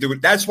have to. We could do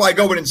it. That's why I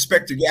go with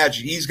Inspector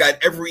Gadget. He's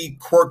got every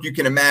quirk you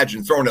can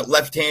imagine, throwing it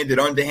left-handed,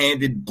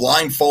 underhanded,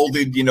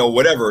 blindfolded,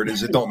 whatever it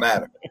is. It don't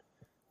matter.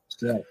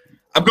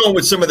 I'm going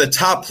with some of the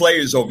top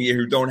players over here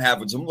who don't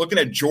have it. So I'm looking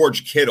at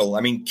George Kittle.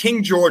 I mean,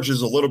 King George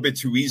is a little bit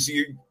too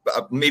easy.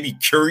 Maybe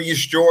Curious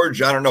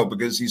George. I don't know,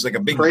 because he's like a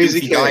big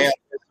crazy guy.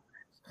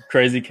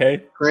 Crazy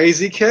K.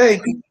 Crazy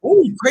K.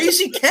 Oh,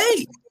 Crazy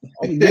K.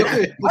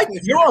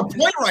 You're on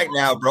point right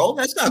now, bro.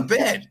 That's not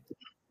bad.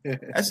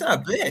 That's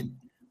not bad.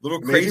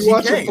 Little Crazy K.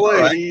 Watch K. him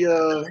play. Right.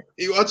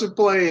 He watch him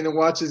play and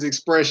watch his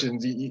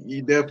expressions.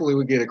 You definitely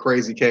would get a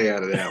Crazy K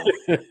out of that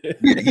one.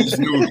 Yeah, he's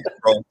new,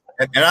 bro.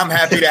 And I'm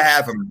happy to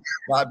have him.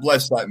 God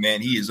bless that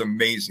man. He is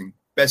amazing.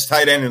 Best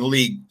tight end in the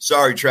league.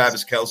 Sorry,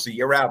 Travis Kelce.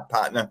 You're out,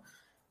 partner.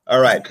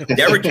 All right.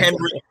 Derrick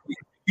Henry.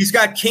 He's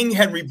got King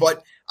Henry,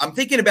 but I'm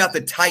thinking about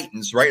the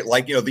Titans, right?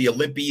 Like, the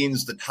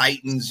Olympians, the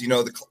Titans,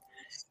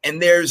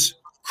 and there's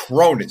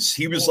Cronus.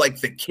 He was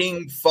like the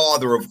king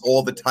father of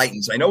all the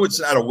Titans. I know it's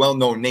not a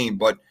well-known name,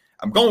 but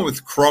I'm going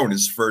with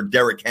Cronus for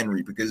Derrick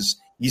Henry because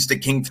he's the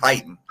King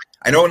Titan.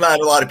 I know not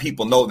a lot of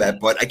people know that,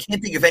 but I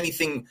can't think of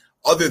anything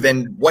other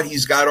than what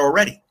he's got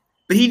already.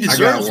 But he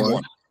deserves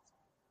one.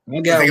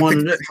 I got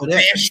one for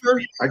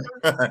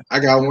that. I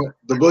got one.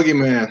 The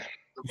Boogeyman.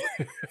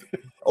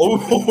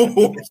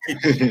 Oh,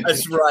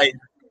 that's right.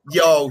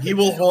 Yo, he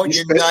will haunt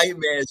your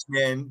nightmares,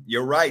 man.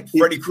 You're right.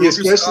 Freddy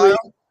Krueger style.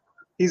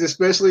 He's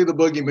especially the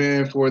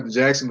boogeyman for the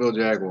Jacksonville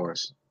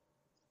Jaguars.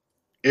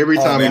 Every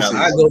time he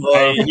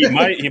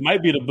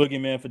might be the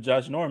boogeyman for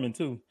Josh Norman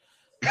too.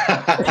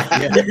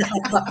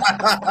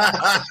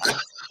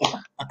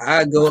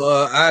 I go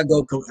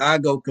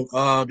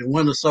the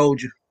Winter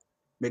Soldier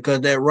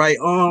because that right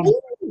arm.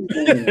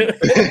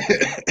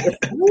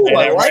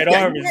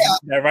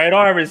 That right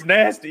arm is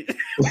nasty.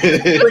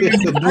 Play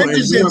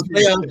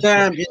on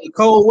time in the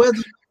cold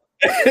weather.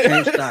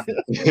 Can't stop it.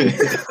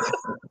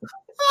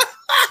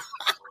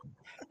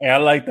 Hey, I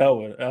like that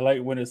one. I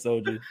like Winter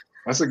Soldier.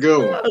 That's a good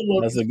one.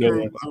 That's a good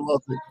one.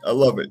 I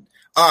love it.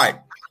 All right.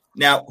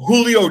 Now,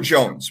 Julio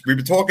Jones. We've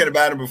been talking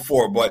about him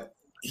before, but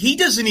he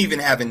doesn't even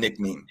have a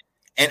nickname.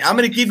 And I'm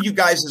going to give you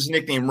guys his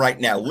nickname right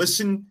now.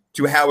 Listen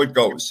to how it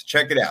goes.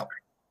 Check it out.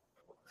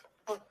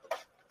 Ladies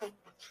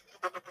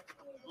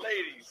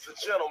and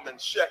gentlemen,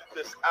 check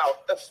this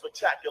out. A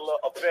spectacular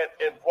event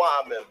in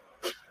Wyman.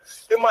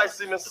 It might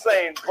seem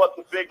insane, but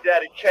the Big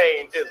Daddy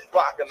Kane is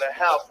rocking the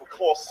house with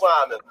Paul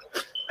Simon.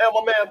 And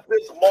my man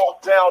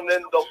Bismarck down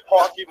in the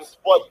park, even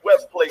Spud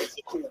West plays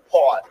a cool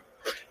part.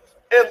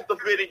 In the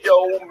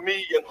video,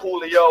 me and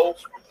Julio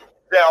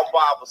down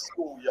by the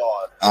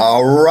schoolyard.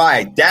 All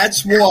right.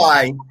 That's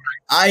why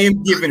I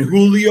am giving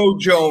Julio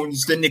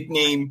Jones the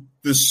nickname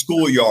the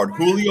schoolyard.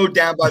 Julio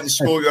down by the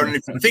schoolyard. And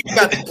if you think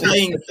about the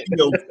playing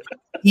field,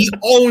 he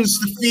owns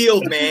the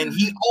field, man.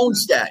 He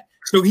owns that.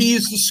 So he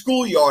is the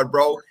schoolyard,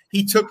 bro.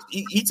 He took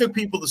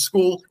people to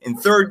school in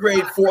 3rd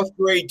grade, 4th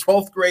grade,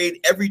 12th grade,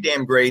 every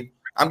damn grade.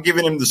 I'm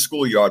giving him the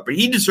schoolyard, but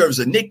he deserves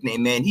a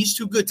nickname, man. He's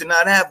too good to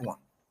not have one.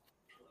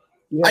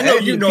 Yeah, I know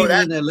you know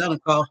that.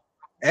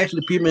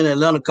 People in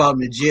Atlanta call him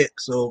the Jet,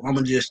 so I'm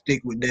gonna just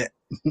stick with that.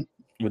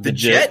 With the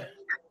Jet?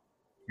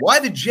 Why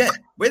the Jet?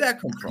 Where'd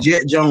that come from?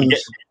 Jet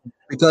Jones,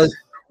 because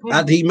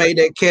after he made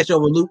that catch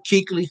over Luke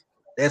Kuechly,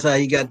 that's how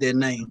he got that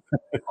name.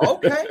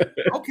 Okay, I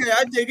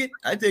dig it.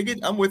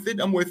 I'm with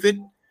it.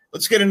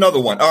 Let's get another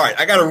one. All right,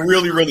 I got a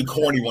really, really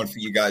corny one for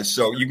you guys,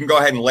 so you can go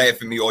ahead and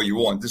laugh at me all you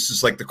want. This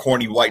is like the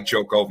corny white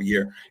joke over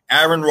here.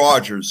 Aaron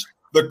Rodgers,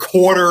 the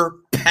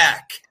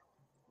quarterback.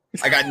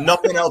 I got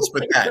nothing else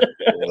but that.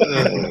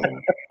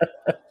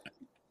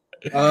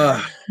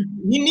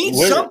 You need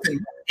something.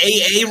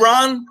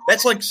 Ron?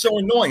 That's like so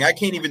annoying. I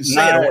can't even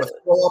say it. I want to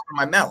throw up in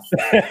my mouth.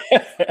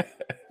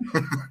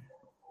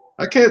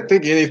 I can't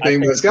think of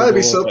anything, but it's got to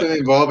be something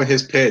involving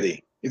his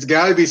petty. It's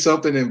got to be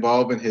something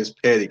involving his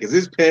petty because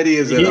his petty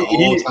is at an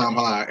all-time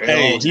high.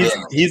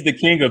 He's the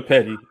king of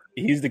petty.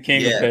 He's the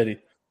king of petty.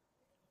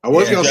 I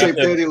was going to say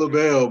Petty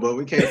LaBelle, but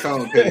we can't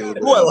call him Petty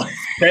LaBelle.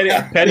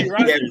 Petty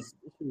Rogers.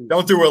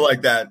 Don't do it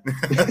like that.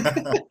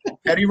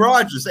 Petty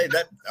Rogers. Hey,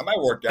 that might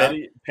work out.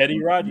 Petty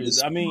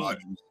Rogers. I mean,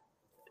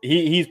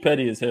 he's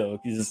petty as hell.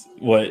 He's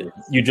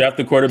you draft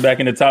the quarterback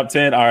in the top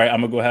 10. All right,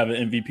 I'm gonna go have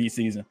an MVP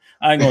season.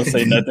 I ain't gonna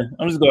say nothing.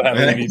 I'm just gonna have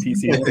an MVP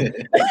season. Go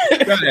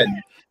ahead.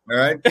 All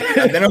right.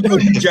 And then I'll go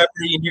to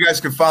Jeopardy, and you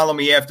guys can follow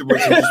me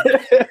afterwards.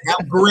 How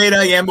great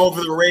I am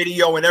over the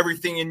radio and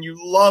everything, and you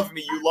love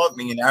me.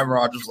 And Aaron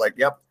Rodgers like,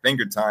 yep,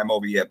 finger time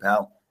over here,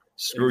 pal.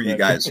 Screw you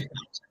guys.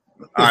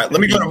 All right,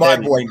 let me go to my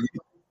boy,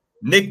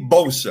 Nick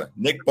Bosa.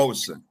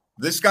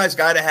 This guy's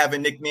got to have a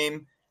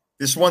nickname.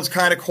 This one's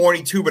kind of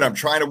corny too, but I'm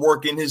trying to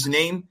work in his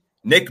name.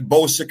 Nick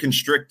Bosa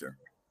Constrictor.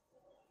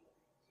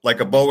 Like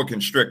a boa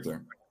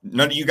constrictor.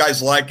 None of you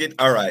guys like it?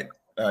 All right.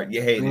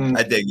 You hate it.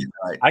 I dig it.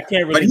 All right. I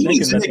can't really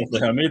think of nothing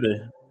for him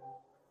either.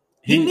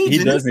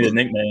 He does need a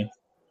nickname.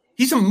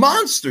 He's a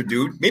monster,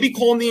 dude. Maybe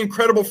call him the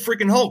Incredible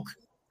Freaking Hulk.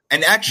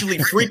 And actually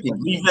freaking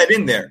leave that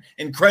in there.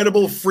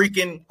 Incredible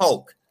Freaking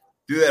Hulk.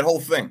 Do that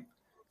whole thing.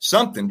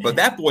 Something. But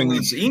that boy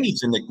needs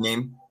a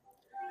nickname.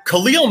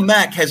 Khalil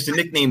Mack has the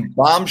nickname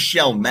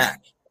Bombshell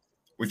Mack,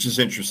 which is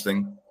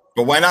interesting.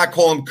 But why not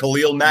call him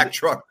Khalil Mack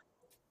Truck?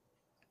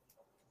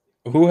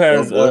 Who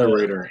has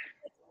obliterator?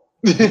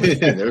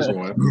 There's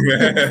one.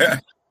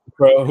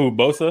 Bro, who,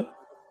 Bosa?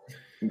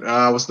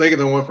 I was thinking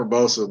the one for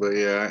Bosa, but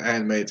yeah, I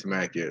hadn't made it to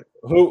Mack yet.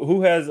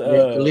 Who has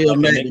Khalil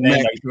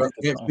Mack Truck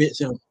fits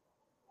him?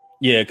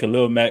 Yeah,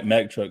 Khalil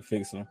Mack Truck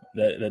fix him.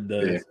 That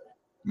does. Yeah.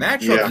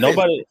 Mack Truck. Yeah.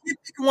 Nobody.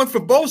 One for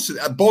Bosa.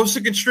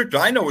 Bosa Constrictor.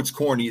 I know it's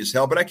corny as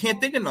hell, but I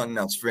can't think of nothing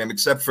else for him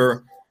except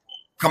for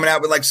coming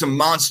out with like some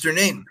monster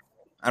name.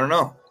 I don't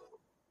know.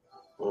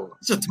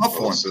 It's a tough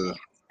Bosa. one.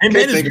 Him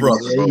and his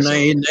brother.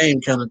 His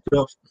name kind of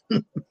tough.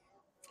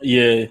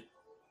 Yeah.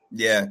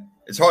 Yeah.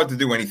 It's hard to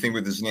do anything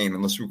with his name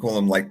unless we call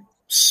him like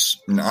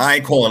I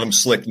ain't calling him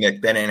Slick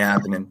Nick. That ain't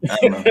happening. I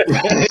don't know.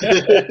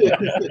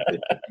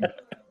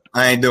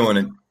 I ain't doing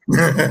it.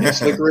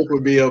 Slick Rick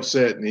would be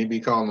upset and he'd be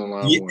calling him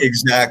line one.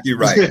 Exactly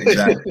right.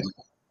 Exactly.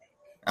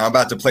 I'm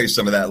about to play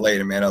some of that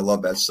later, man. I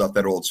love that stuff,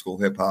 that old school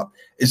hip hop.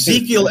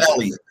 Ezekiel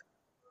Elliott.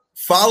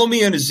 Follow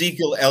me on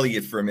Ezekiel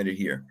Elliott for a minute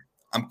here.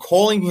 I'm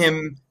calling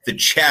him the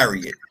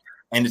Chariot.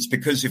 And it's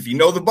because if you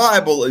know the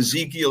Bible,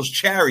 Ezekiel's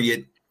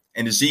chariot,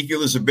 and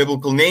Ezekiel is a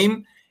biblical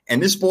name.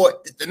 And this boy,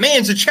 the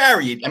man's a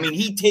chariot. I mean,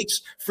 he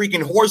takes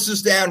freaking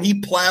horses down. He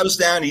plows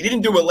down. He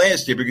didn't do it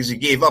last year because he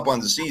gave up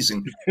on the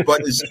season.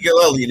 But Ezekiel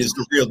Elliott is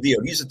the real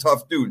deal. He's a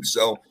tough dude.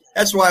 So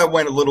that's why I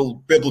went a little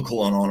biblical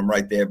on him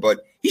right there. But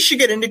he should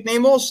get a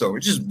nickname also.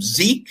 It's just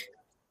Zeke.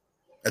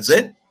 That's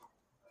it.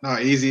 No,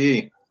 Easy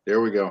E.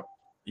 There we go.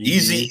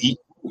 Easy E.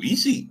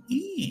 Easy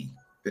E.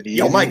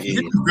 Yo, Mike,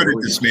 you're too good at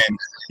this, man.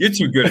 You're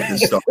too good at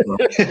this stuff, bro.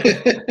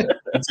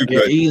 Too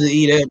good. Easy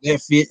E, that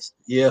fits.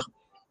 Yeah.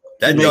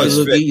 That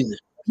does fit. Easy.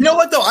 You know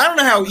what, though? I don't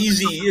know how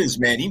easy he is,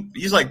 man.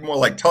 He's like more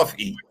like tough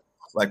E.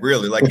 Like,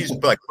 really. Like, he's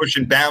like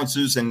pushing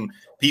bouncers and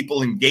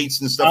people and gates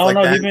and stuff like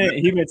that.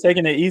 He's been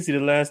taking it easy the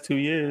last 2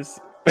 years.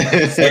 You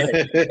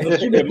think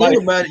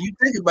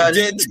about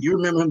it. You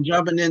remember him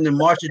jumping in the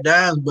Marsha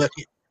Dines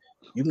bucket.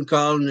 You can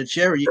call him the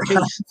Chariot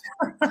Case.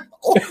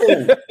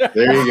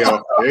 There you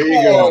go. There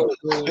you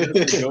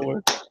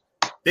go.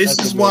 This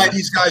is why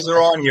these guys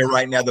are on here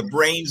right now. The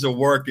brains are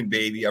working,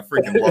 baby. I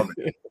freaking love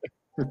it.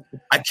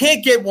 I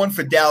can't get one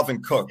for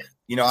Dalvin Cook.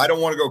 You know, I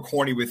don't want to go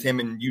corny with him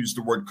and use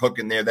the word Cook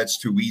in there. That's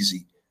too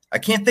easy. I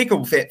can't think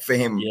of it for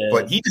him,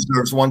 but he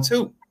deserves one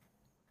too.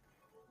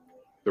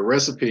 The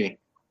recipe.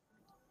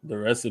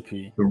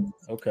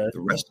 Okay. The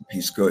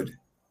recipe's good.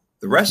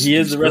 The recipe. He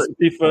is the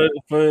recipe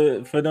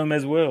for them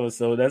as well.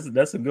 So that's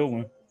a good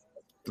one.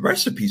 The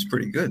recipe's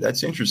pretty good.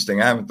 That's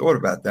interesting. I haven't thought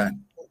about that.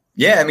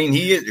 Yeah, I mean,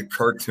 he is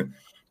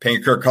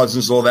paying Kirk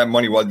Cousins all that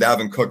money while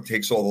Dalvin Cook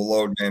takes all the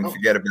load, man.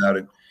 Forget about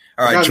it.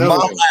 All right,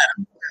 Jamal Adams.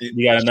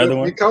 You got another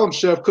one? You call him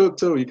Chef Cook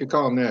too. You can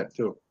call him that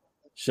too.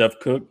 Chef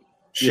Cook.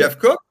 Chef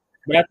Cook.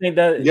 But I think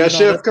that you got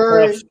Chef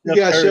Curry. You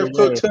got Chef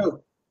Cook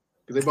too.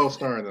 Because they both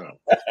starring up.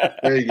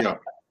 There you go.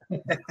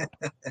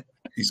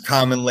 These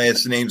common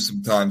last names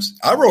sometimes.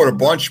 I wrote a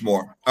bunch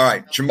more. All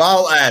right,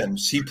 Jamal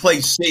Adams. He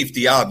plays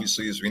safety,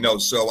 obviously, as we know.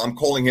 So I'm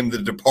calling him the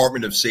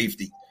Department of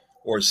Safety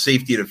or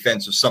Safety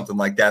Defense or something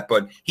like that.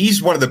 But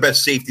he's one of the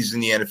best safeties in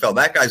the NFL.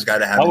 That guy's got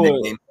to have a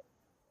nickname.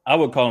 I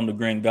would call him the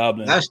Green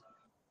Goblin. I stick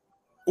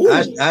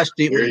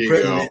with the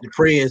president, the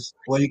Prez,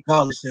 what he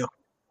calls himself.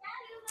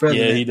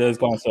 President. Yeah, he does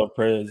call himself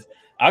Prez.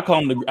 I'll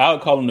call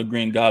him the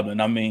Green Goblin.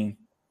 I mean,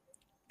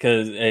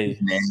 because hey,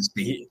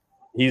 nasty.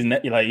 He's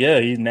nasty. Like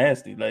he's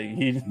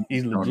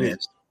legit.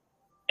 Nasty.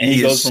 And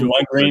he goes from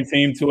one green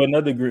team to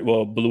another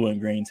blue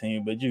and green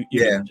team. But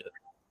yeah,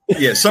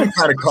 some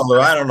kind of color.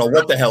 I don't know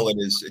what the hell it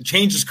is. It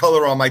changes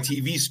color on my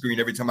TV screen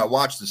every time I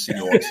watch the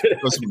Seahawks.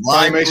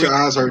 It makes your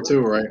eyes hurt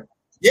too, right?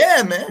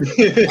 Yeah, man.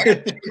 I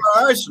got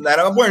my eyes from that.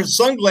 I'm wearing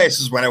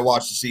sunglasses when I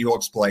watch the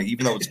Seahawks play,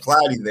 even though it's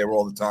cloudy there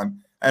all the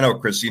time. I know,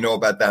 Chris, you know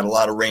about that. A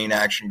lot of rain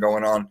action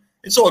going on.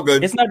 It's all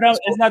good. It's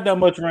not that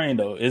much rain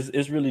though.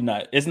 It's really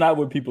not. It's not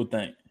what people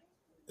think.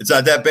 It's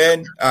not that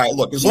bad. All right,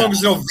 look. As long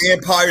as no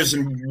vampires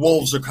and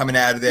wolves are coming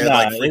out of there,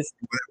 all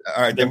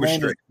right, then we're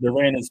straight. The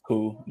rain is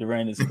cool.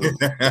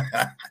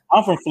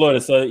 I'm from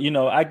Florida, so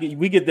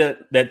we get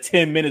that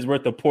 10 minutes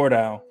worth of pour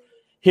down.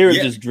 Here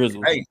it just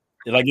drizzles. Hey,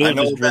 like it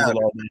just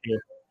drizzle all day here.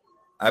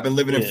 I've been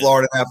living in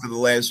Florida now for the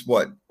last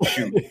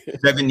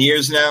 7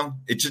 years now.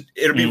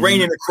 It'll be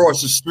raining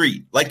across the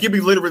street. Like you'll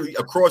be literally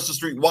across the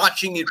street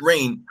watching it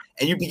rain,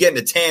 and you'll be getting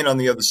a tan on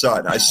the other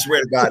side. I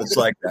swear to God, it's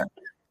like that.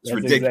 It's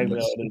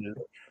ridiculous.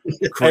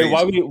 Exactly hey,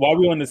 while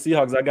we on the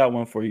Seahawks, I got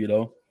one for you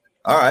though.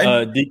 All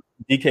right,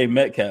 DK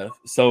Metcalf.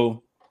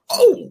 So,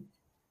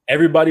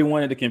 everybody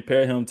wanted to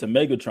compare him to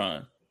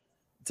Megatron,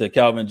 to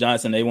Calvin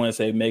Johnson. They want to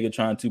say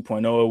Megatron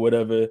 2.0 or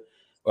whatever,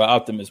 or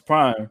Optimus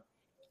Prime.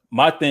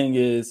 My thing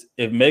is,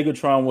 if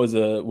Megatron was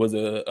a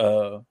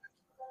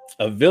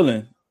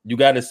villain, you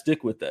got to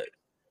stick with that.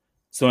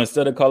 So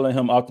instead of calling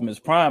him Optimus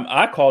Prime,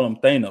 I call him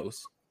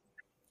Thanos.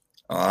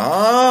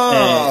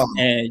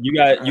 And you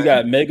got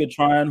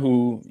Megatron,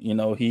 who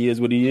he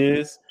is what he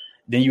is.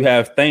 Then you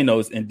have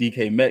Thanos and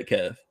DK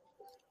Metcalf,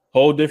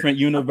 whole different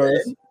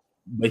universe,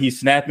 but he's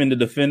snapping the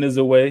defenders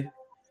away.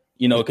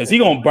 you know, because he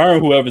gonna burn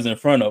whoever's in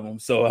front of him.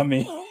 So I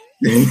mean,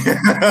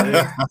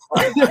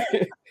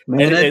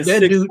 man,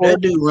 that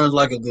dude runs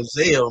like a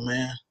gazelle,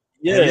 man.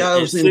 Yeah, have y'all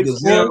ever seen a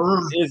gazelle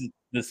run? It's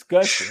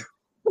disgusting.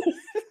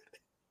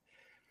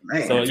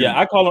 Man, so yeah,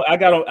 I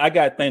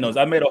got Thanos.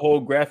 I made a whole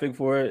graphic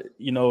for it,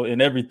 you know,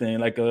 and everything.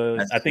 Like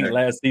I think sick.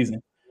 Last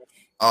season.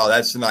 Oh,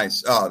 that's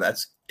nice. Oh, now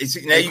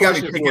you got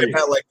me thinking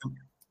about like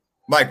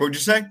Mike. What'd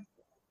you say?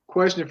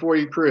 Question for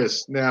you,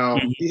 Chris. Now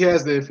he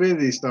has the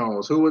Infinity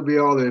Stones. Who would be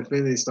all the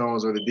Infinity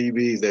Stones or the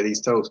DBs that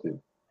he's toasted?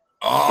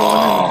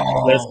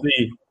 Oh, let's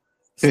see.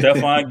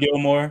 Stephon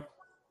Gilmore.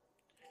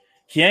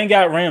 He ain't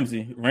got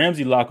Ramsey.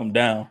 Ramsey lock him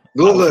down.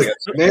 Look,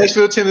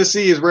 Nashville,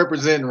 Tennessee is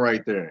representing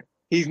right there.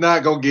 He's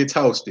not gonna get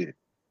toasted.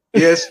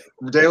 Yes,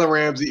 Jalen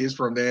Ramsey is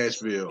from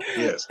Nashville.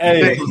 Yes.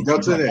 Hey,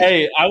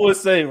 hey, I would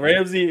say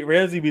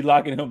Ramsey be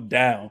locking him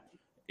down.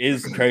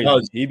 It's crazy.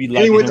 He be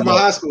locking he went to my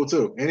high school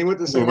too. And he went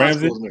to some high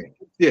schools, man.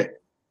 Yeah.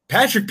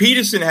 Patrick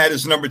Peterson had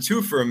his number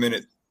 2 for a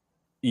minute.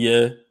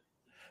 Yeah.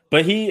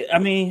 But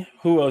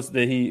who else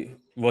did he?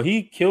 Well,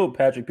 he killed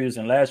Patrick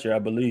Peterson last year, I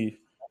believe.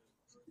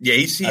 Yeah,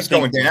 he's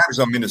going down. That was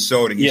on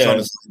Minnesota. He's on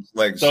his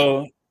legs.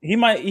 So he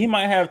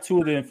might have 2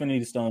 of the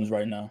Infinity Stones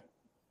right now.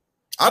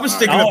 I was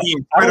thinking of the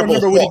Incredible I don't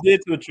remember Hulk. what he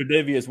did to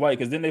Tre'Davious White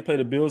because didn't they play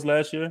the Bills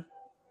last year?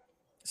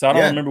 So I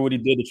don't remember what he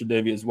did to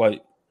Tre'Davious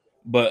White.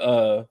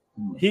 But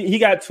he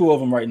got 2 of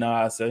them right now,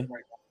 I say.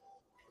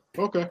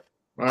 Okay.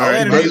 All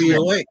right.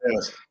 Tre'Davious White.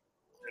 Yes.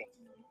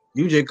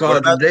 You just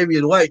called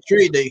Tre'Davious White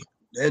trade day.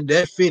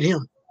 That fit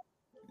him.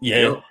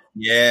 Yeah.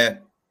 Yeah.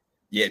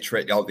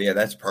 Oh, yeah,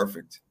 that's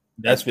perfect.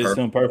 That's fits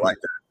him perfect. Like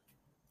that.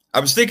 I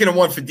was thinking of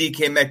one for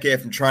DK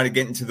Metcalf and trying to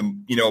get into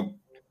the,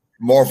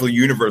 Marvel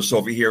Universe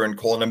over here and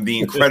calling him the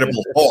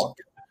Incredible Hulk.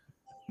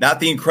 Not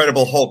the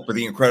Incredible Hulk, but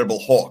the Incredible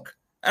Hawk.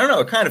 I don't know.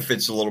 It kind of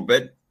fits a little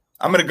bit.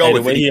 I'm going to go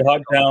with the way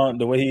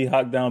he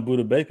hocked down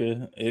Buda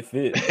Baker. It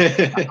fit.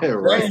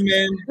 Right,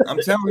 man.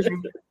 I'm telling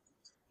you.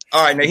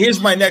 All right, now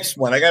here's my next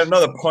one. I got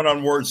another pun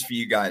on words for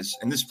you guys.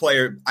 And this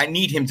player, I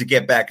need him to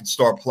get back and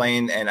start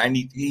playing. And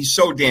he's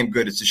so damn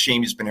good. It's a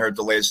shame he's been hurt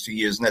the last 2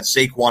 years. And that's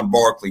Saquon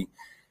Barkley.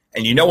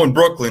 And in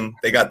Brooklyn,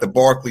 they got the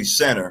Barclays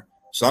Center.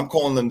 So I'm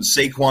calling them the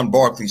Saquon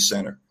Barkley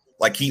Center.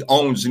 Like he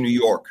owns New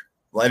York.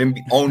 Let him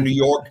own New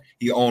York.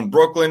 He owns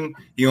Brooklyn.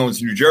 He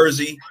owns New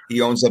Jersey.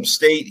 He owns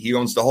upstate. He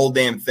owns the whole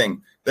damn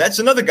thing. But that's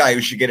another guy who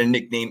should get a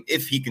nickname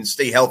if he can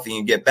stay healthy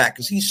and get back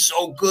because he's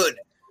so good.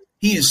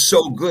 He is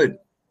so good.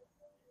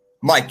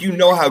 Mike, you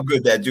know how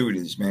good that dude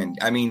is, man.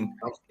 I mean,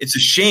 it's a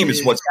shame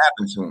it's what's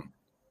happened to him.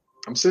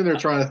 I'm sitting there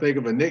trying to think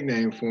of a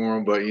nickname for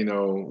him, but,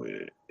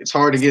 it's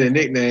hard to get a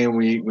nickname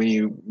when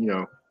you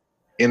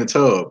in a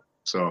tub.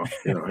 So,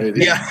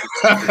 yeah.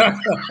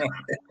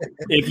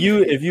 if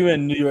you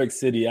in New York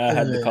City, I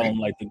had to call him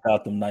like the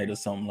Gotham Knight or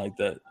something like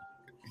that.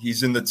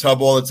 He's in the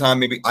tub all the time.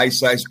 Maybe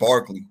Ice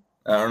Barkley.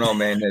 I don't know,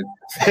 man.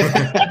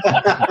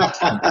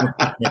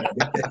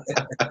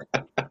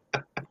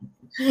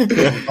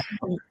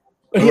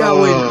 He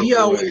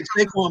always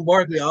Saquon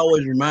Barkley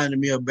always reminded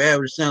me of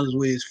Barry Sanders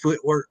with his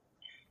footwork.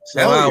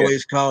 So I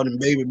always called him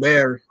Baby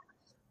Barry.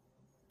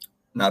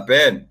 Not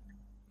bad.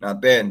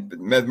 But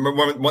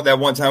remember that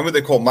one time, what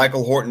they called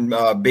Michael Horton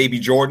Baby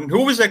Jordan?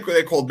 Who was that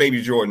they called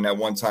Baby Jordan that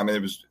one time? And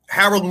it was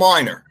Harold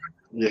Miner.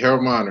 Yeah,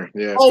 Harold Miner.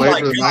 Yeah. Oh,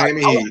 my God.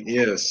 Miami Heat.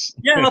 Yes.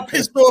 Yeah, how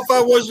pissed off I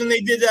was when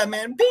they did that,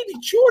 man. Baby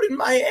Jordan,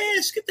 my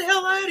ass. Get the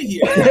hell out of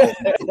here.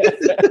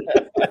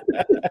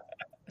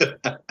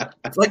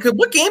 Like,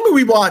 what game are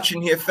we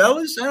watching here,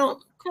 fellas? Come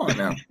on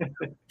now.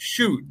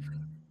 Shoot.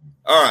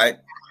 All right.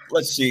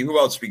 Let's see. Who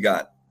else we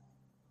got?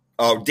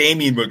 Oh,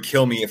 Damien would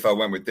kill me if I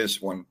went with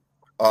this one.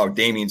 Oh,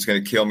 Damien's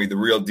going to kill me. The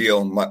real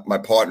deal. My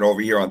partner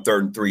over here on 3rd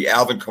and 3,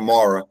 Alvin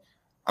Kamara.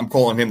 I'm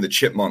calling him the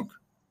chipmunk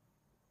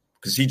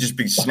because he just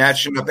be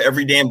snatching up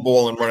every damn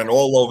ball and running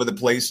all over the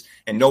place,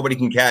 and nobody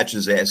can catch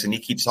his ass. And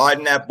he keeps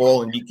hiding that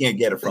ball, and you can't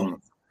get it from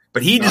him.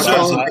 But he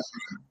deserves it.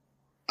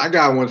 I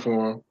got one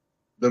for him.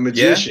 The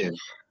Magician.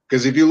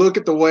 Because if you look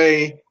at the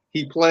way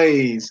he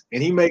plays,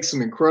 and he makes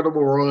some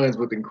incredible runs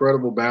with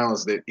incredible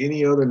balance that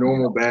any other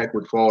normal back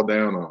would fall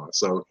down on.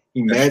 So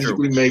he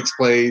magically makes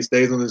plays,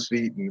 stays on his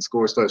feet, and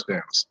scores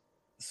touchdowns.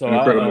 So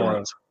incredible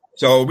runs.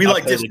 So we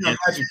like this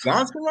Magic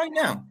Johnson right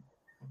now.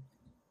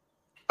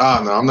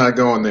 No, I'm not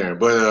going there.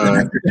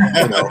 But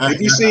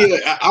if you see,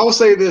 I will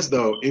say this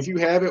though: if you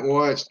haven't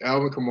watched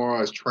Alvin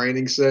Kamara's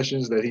training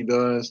sessions that he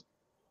does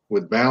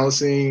with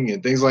balancing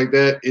and things like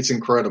that, it's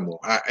incredible.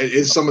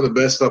 It's some of the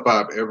best stuff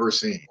I've ever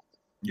seen.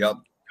 Yep.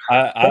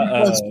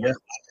 I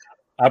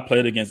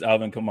played against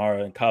Alvin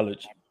Kamara in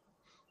college.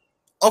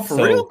 Oh, for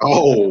real?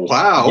 Oh,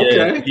 wow.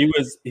 Okay. Yeah,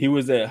 he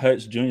was at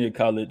Hutch Junior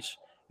College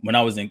when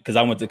I was because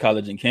I went to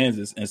college in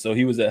Kansas, and so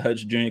he was at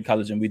Hutch Junior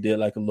College, and we did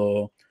like a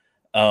little.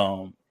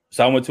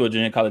 So I went to a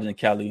junior college in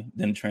Cali,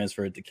 then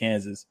transferred to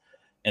Kansas,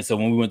 and so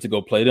when we went to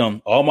go play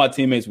them, all my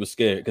teammates were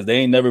scared because they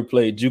ain't never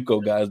played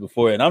JUCO guys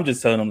before, and I'm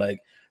just telling them like,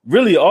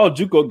 really, all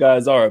JUCO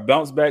guys are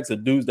bounce backs or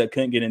dudes that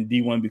couldn't get in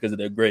D1 because of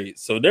their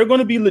grades, so they're going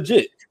to be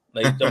legit.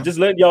 Like, I'm just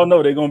letting y'all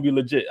know they're going to be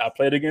legit. I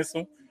played against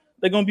them.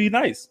 They're going to be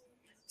nice.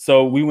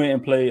 So we went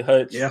and played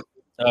Hutch. Yeah.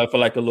 for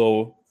like a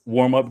little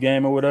warm-up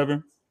game or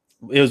whatever.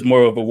 It was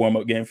more of a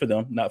warm-up game for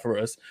them, not for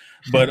us.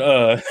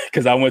 But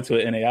because I went to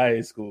an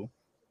NAIA school.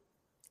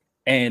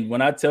 And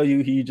when I tell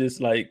you he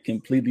just like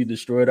completely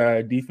destroyed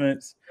our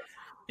defense,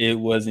 it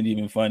wasn't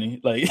even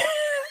funny. Like,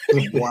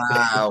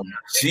 wow.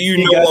 So you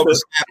know what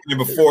was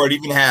happening before it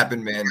even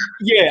happened, man.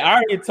 Yeah, I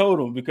already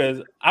told him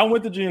because I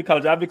went to junior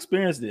college. I've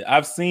experienced it.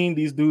 I've seen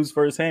these dudes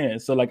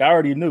firsthand. So like I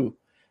already knew.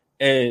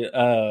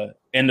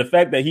 And the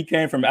fact that he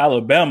came from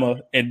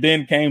Alabama and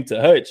then came to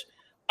Hutch,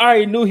 I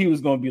already knew he was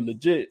going to be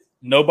legit.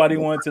 Nobody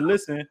wanted to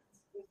listen.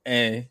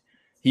 And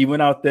he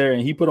went out there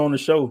and he put on the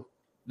show.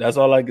 That's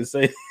all I can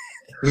say.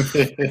 Same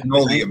thing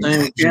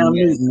with Cam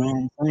Newton,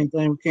 man. Same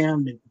thing with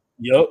Cam Newton.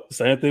 Yep,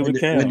 same thing with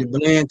Cam. With the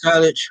Bland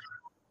College.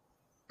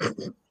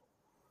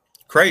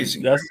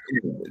 Crazy.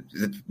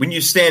 When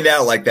you stand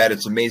out like that,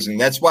 it's amazing.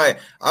 That's why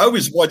I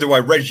always wonder why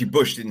Reggie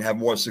Bush didn't have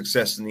more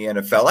success in the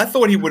NFL. I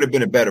thought he would have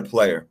been a better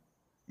player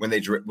when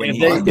they would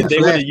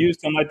have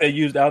used him like they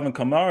used Alvin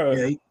Kamara.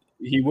 Yeah,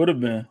 he would have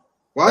been.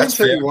 Well, I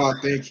tell you why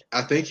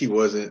I think he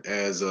wasn't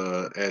as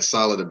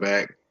solid a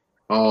back.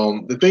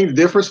 The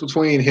difference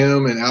between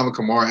him and Alvin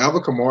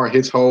Kamara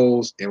hits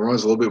holes and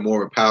runs a little bit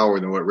more with power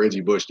than what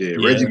Reggie Bush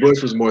did. Yeah. Reggie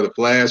Bush was more the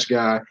flash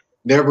guy,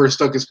 never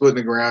stuck his foot in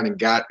the ground and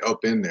got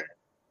up in there.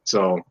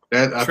 So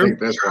I think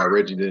that's why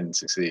Reggie didn't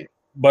succeed.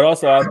 But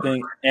also I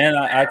think, and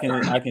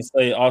I can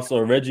say also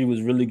Reggie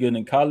was really good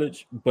in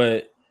college,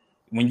 but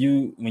when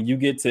you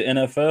get to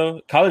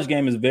NFL, college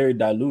game is very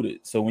diluted.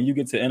 So when you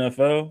get to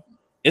NFL,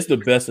 it's the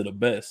best of the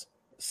best.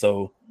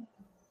 So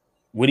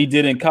what he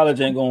did in college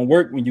ain't gonna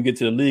work when you get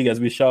to the league, as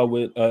we saw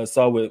with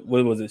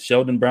what was it,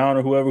 Sheldon Brown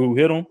or whoever who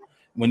hit him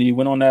when he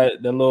went on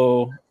that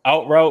little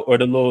out route or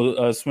the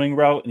little swing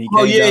route and he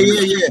came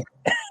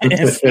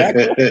and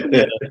smacked him.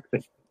 Yeah.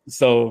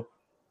 So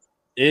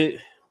it's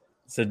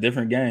a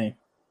different game.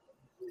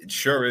 It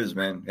sure is,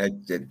 man.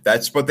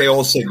 That's what they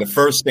all say. The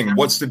first thing,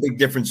 what's the big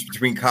difference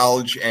between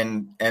college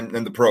and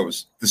the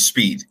pros? The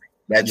speed.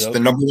 That's the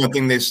number one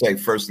thing they say.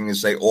 First thing they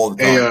say all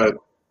the time.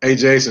 Hey,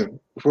 Jason,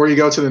 before you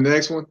go to the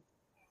next one,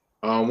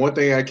 one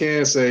thing I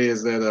can say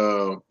is that,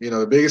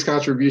 the biggest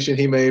contribution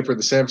he made for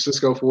the San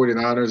Francisco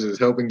 49ers is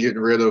helping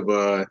getting rid of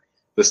the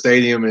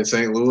stadium in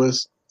St.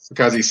 Louis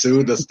because he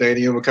sued the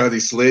stadium because he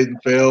slid and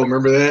fell.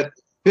 Remember that?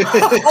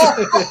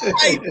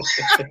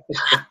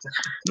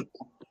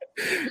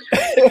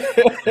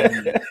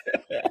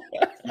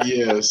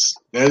 Yes,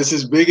 that is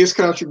his biggest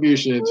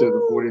contribution to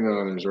the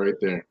 49ers right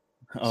there.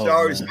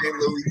 Sorry, St.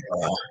 Louis.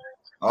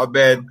 I'll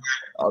bet.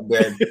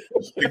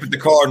 Stick with the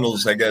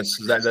Cardinals, I guess.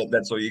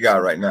 That's all you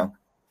got right now.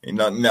 Ain't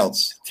nothing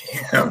else.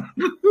 Damn.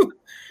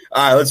 All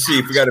right, let's see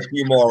if we got a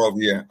few more over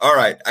here. All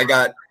right, I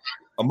got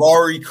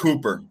Amari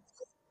Cooper.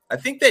 I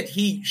think that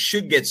he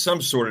should get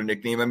some sort of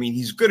nickname. I mean,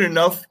 he's good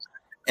enough,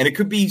 and it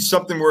could be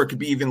something where it could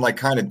be even like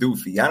kind of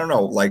doofy. I don't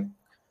know, like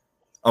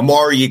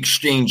Amari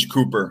Exchange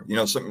Cooper,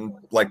 something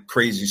like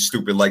crazy,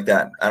 stupid like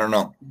that. I don't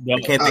know. I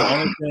can't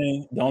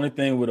think. The only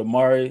thing with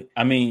Amari,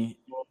 I mean,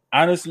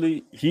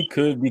 honestly, he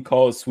could be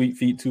called Sweet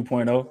Feet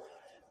 2.0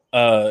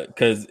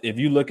 because if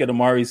you look at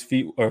Amari's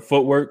feet or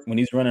footwork when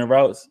he's running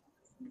routes,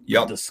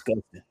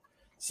 disgusting.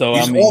 So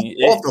he's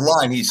off the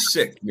line, he's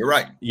sick. You're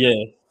right. Yeah,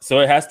 so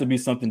it has to be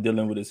something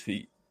dealing with his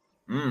feet.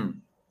 Well,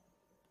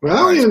 I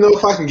don't even know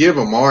if I can give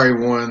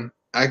Amari one.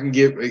 I can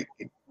give.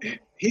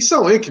 He's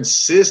so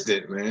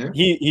inconsistent, man.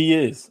 He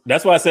is.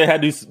 That's why I said I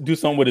had to do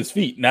something with his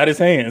feet, not his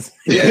hands.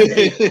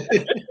 Yeah.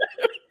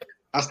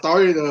 I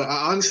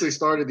honestly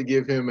started to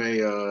give him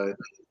the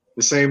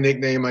same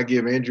nickname I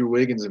give Andrew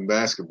Wiggins in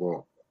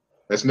basketball.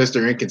 That's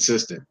Mr.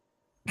 Inconsistent.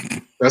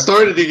 I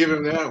started to give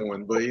him that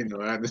one, but it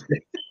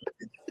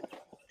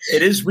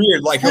is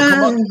weird. Like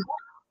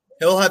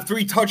he'll have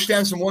 3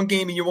 touchdowns in one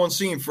game, and you won't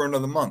see him for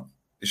another month.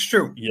 It's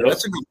true. Yep.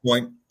 That's a good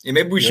point. Yeah,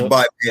 maybe we should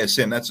bypass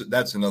him.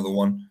 That's another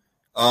one.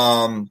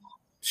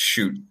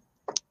 Shoot.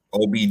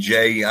 OBJ.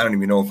 I don't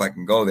even know if I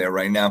can go there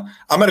right now.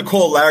 I'm going to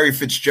call Larry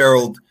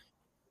Fitzgerald.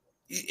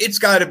 It's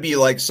got to be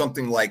like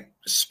something like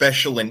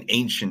special and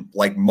ancient,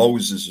 like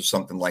Moses or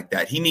something like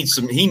that. He needs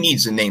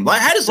a name.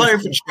 How does Larry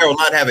Fitzgerald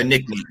not have a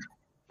nickname?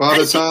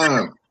 Father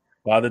Time.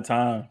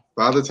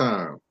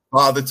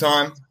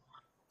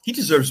 He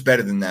deserves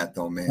better than that,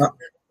 though, man.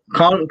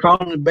 Call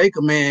him the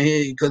Baker Man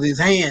here because his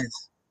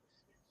hands.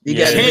 He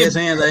got the best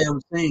hands I ever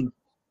seen.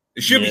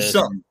 It should be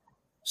something.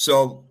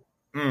 So,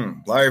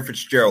 Larry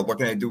Fitzgerald, what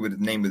can I do with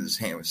the name of his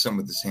hand? With some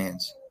of his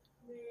hands.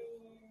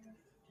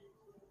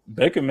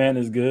 Baker Man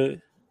is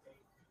good.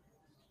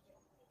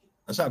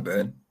 That's not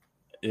bad.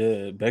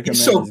 Yeah, Baker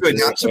He's Man so is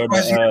good. I'm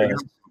surprised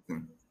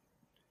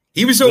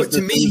he was so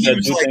to me. He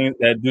was like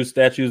that do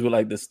statues with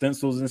like the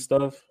stencils and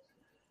stuff.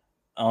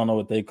 I don't know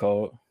what they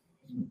call it.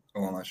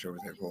 Oh, I'm not sure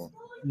what they're called.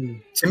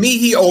 To me,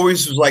 he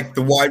always was like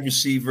the wide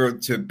receiver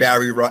to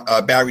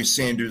Barry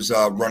Sanders'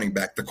 running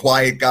back. The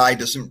quiet guy,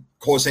 doesn't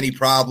cause any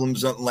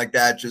problems, nothing like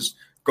that. Just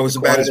goes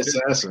about his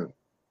assassin.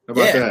 How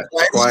about that?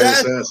 Quiet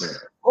assassin.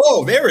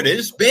 Oh, there it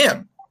is.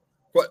 Bam.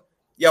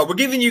 Yeah, we're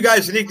giving you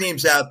guys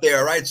nicknames out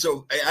there, right?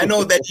 So I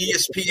know that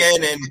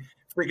ESPN and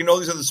freaking all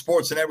these other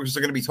sports networks are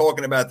going to be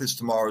talking about this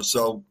tomorrow.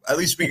 So at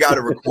least we got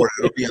it recorded.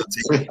 It'll be on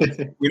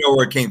TV. We know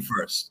where it came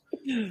first.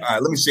 All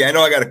right, let me see. I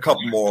know I got a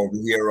couple more over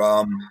here.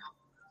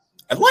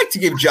 I'd like to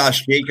give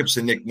Josh Jacobs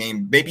a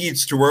nickname. Maybe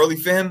it's too early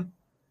for him.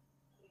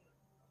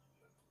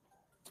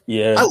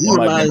 Yeah, he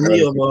reminds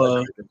me of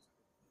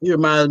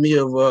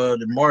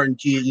the Martin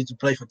kid used to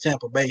play for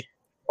Tampa Bay.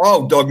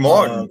 Oh, Doug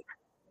Martin.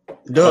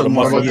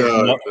 Muscle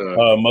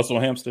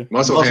Hamster.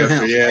 Muscle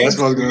Hamster. Yeah, that's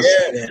what I was going to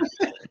say.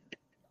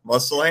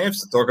 Muscle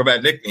Hamster. Talk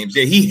about nicknames.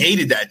 Yeah, he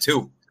hated that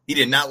too. He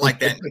did not like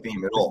that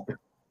nickname at all.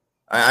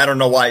 I don't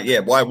know why. Yeah,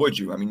 why would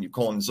you? I mean, you're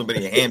calling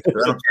somebody a hamster.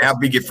 I don't care how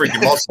big your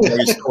freaking muscle is.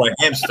 You're still a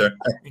hamster.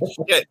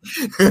 Shit.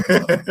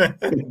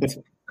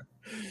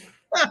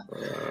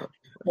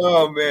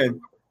 Oh man.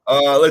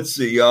 Let's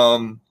see.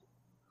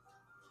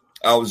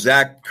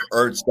 Zach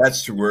Ertz.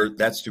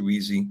 That's too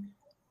easy.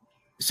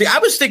 See, I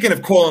was thinking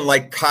of calling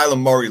like Kyler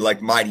Murray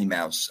like Mighty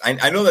Mouse.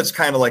 I know that's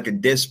kind of like a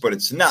diss, but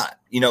it's not.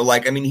 You know,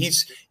 like I mean,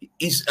 he's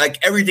like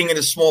everything in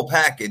a small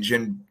package,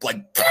 and like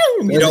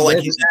you know, like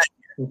he's.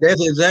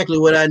 That's exactly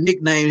what I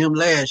nicknamed him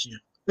last year.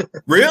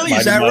 Really?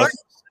 Is that right?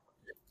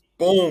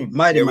 Boom.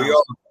 Mighty Mouse. We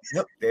are.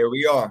 Yep. There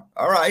we are.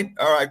 All right,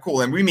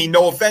 cool. And we mean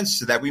no offense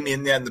to that. We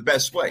mean that in the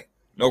best way.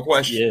 No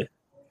question.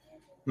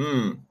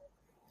 Yeah.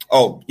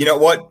 Oh, you know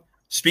what?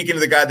 Speaking of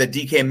the guy that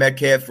DK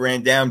Metcalf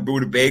ran down,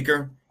 Buda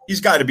Baker,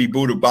 he's got to be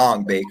Buda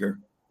Bong Baker,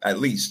 at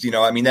least. You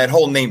know, I mean, that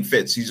whole name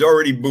fits. He's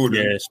already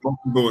Buda,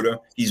 smoking Buda.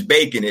 He's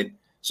baking it.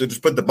 So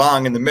just put the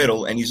bong in the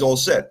middle, and he's all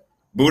set.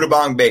 Buda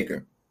Bong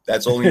Baker.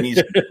 That's all he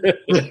needs.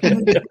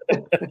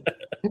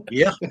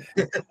 Yeah.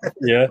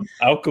 Yeah,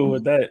 I'm cool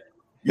with that.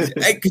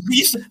 Hey,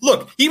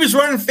 look, he was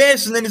running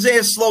fast, and then his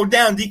ass slowed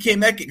down. DK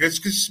Metcalf because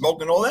he's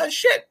smoking all that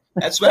shit.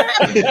 That's what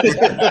happened.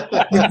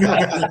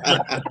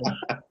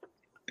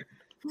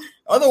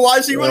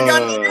 Otherwise, he would have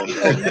gotten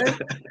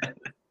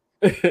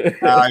the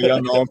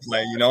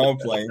you know I'm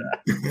playing.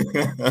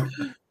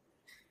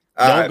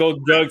 Don't go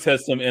drug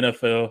test them,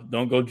 NFL.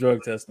 Don't go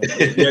drug test them.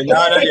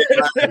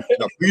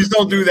 No, please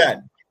don't do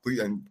that. Please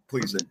don't.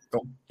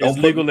 It's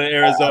legal in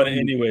Arizona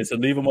anyway, so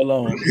leave them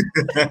alone.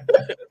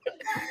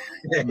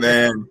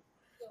 Man,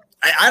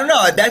 I don't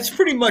know. That's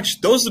pretty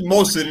much those are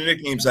most of the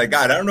nicknames I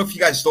got. I don't know if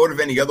you guys thought of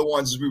any other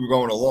ones as we were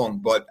going along,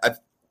 but I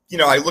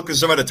look at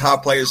some of the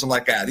top players. I'm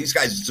like, these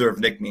guys deserve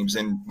nicknames.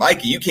 And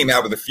Mikey, you came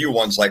out with a few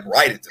ones like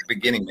right at the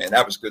beginning, man.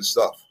 That was good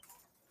stuff.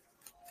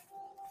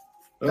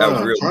 I'm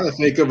trying to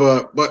think of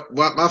but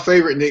my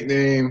favorite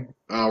nickname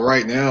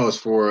right now is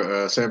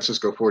for San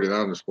Francisco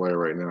 49ers player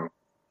right now.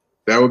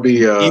 That would be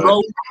Debo.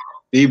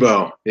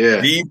 Debo, yeah.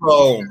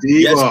 Debo.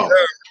 Yes, sir.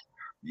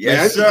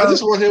 Yes, I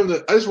just want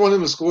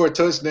him to score a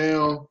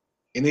touchdown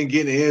and then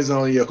get in the end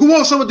zone. Yeah. Who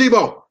wants some of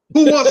Debo?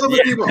 Who wants some of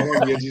Debo? I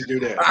want to just do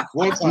that.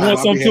 One time. You want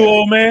some too,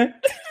 old man?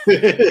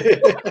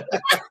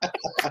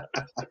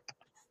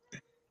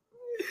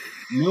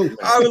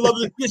 I would love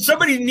it.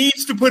 Somebody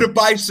needs to put a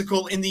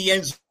bicycle in the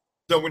end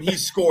zone when he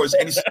scores,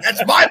 and he says,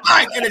 "That's my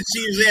bike," and then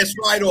see his ass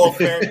right off,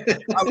 man.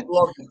 I would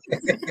love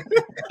it.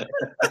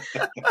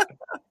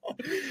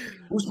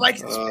 Whose bike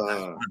is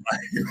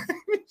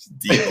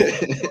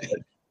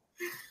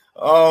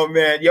Oh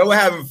man, we're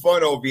having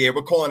fun over here.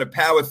 We're calling it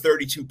Power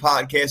 32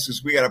 Podcast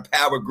because we got a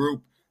power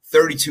group,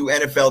 32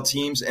 NFL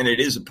teams, and it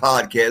is a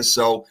podcast.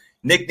 So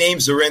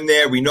nicknames are in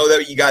there. We know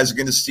that you guys are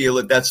going to steal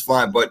it. That's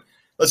fine. But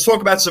let's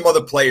talk about some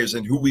other players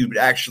and who we would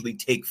actually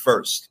take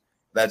first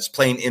that's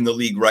playing in the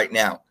league right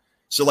now.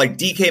 So like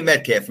DK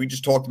Metcalf, we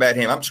just talked about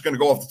him. I'm just going to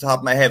go off the top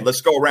of my head.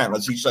 Let's go around.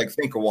 Let's each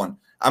think of one.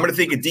 I'm going to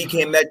think of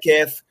DK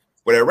Metcalf.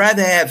 Would I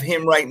rather have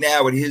him right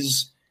now at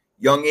his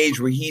young age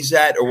where he's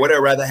at, or would I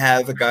rather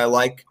have a guy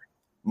like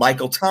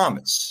Michael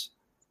Thomas?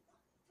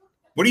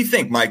 What do you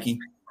think, Mikey?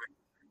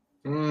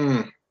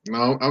 No,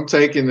 I'm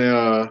taking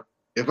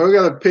if I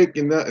got to pick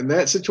in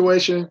that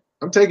situation,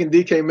 I'm taking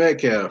DK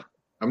Metcalf.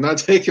 I'm not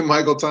taking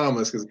Michael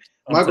Thomas because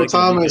Michael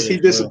Thomas he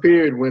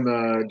disappeared when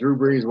Drew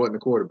Brees wasn't the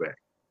quarterback.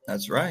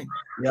 That's right.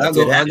 Yeah, I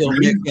go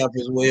Metcalf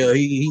as well.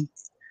 He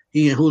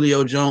in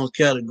Julio Jones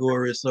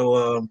category,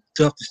 so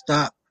tough to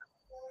stop.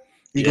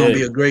 He's gonna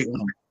be a great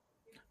one.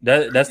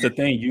 That's the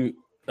thing. You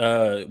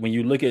when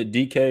you look at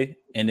DK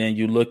and then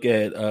you look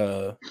at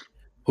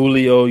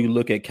Julio, you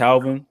look at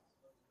Calvin.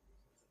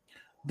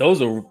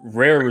 Those are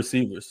rare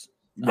receivers.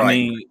 Right. I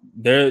mean,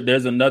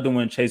 there's another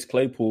one, Chase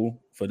Claypool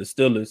for the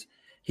Steelers.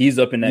 He's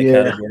up in that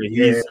category.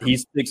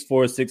 He's 6'4",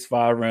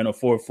 6'5", ran a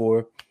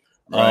 4.4.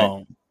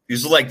 Right.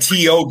 These are like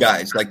TO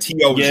guys. Like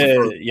TO.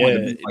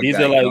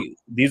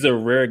 These are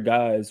rare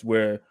guys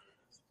where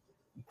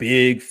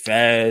big,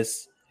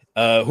 fast.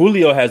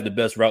 Julio has the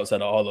best routes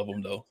out of all of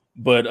them, though.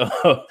 But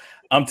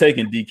I'm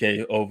taking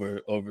DK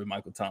over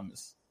Michael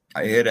Thomas.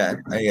 I hear that.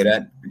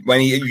 When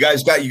you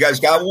guys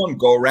got one,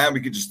 go around. We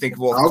could just think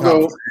of all.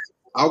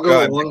 I'll go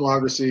with one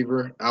wide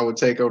receiver. I would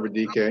take over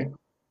DK.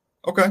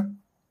 Okay.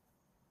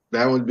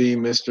 That would be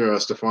Mr.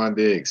 Stephon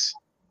Diggs.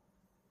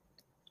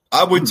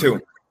 I would too.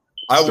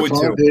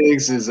 Stephon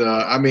Diggs is.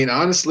 I mean,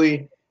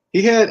 honestly,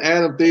 he had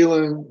Adam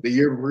Thielen the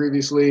year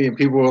previously, and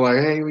people were like,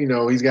 "Hey,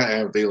 he's got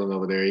Adam Thielen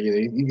over there.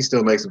 He can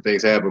still make some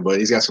things happen, but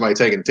he's got somebody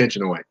taking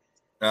attention away."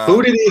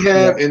 Who did he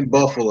have in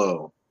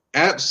Buffalo?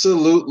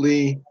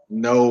 Absolutely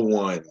no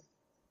one.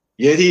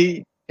 Yet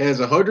he has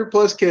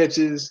 100+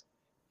 catches,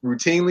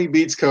 routinely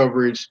beats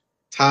coverage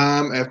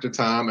time after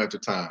time after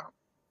time.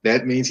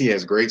 That means he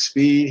has great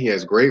speed, he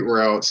has great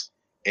routes,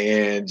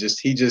 and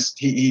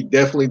he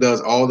definitely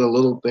does all the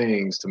little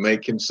things to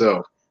make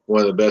himself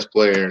one of the best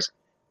players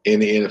in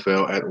the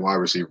NFL at the wide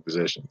receiver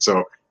position.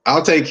 So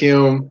I'll take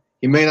him.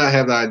 He may not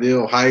have the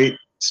ideal height,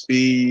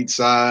 speed,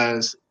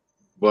 size,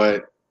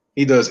 but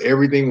he does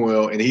everything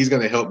well, and he's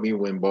going to help me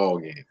win ball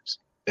games.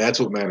 That's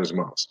what matters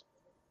most.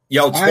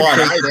 Yo, Twan,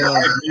 I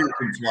agree with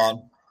him,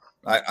 Twan.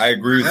 I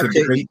agree with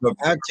him.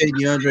 I'd take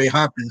DeAndre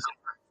Hopkins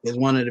as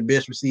one of the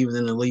best receivers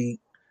in the league.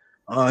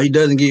 He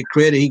doesn't get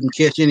credit. He can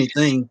catch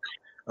anything.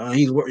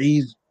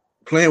 He's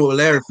playing with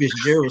Larry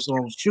Fitzgerald, so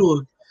I'm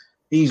sure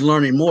he's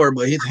learning more,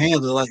 but his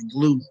hands are like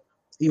glue.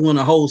 He won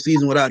a whole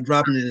season without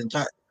dropping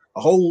a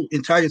whole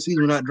entire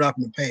season without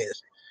dropping a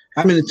pass.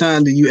 How many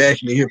times do you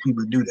actually hear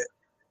people do that?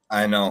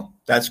 I know.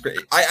 That's great.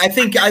 I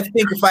think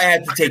if I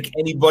had to take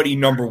anybody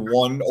number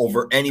one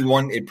over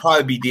anyone, it'd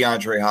probably be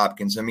DeAndre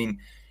Hopkins. I mean,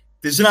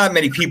 there's not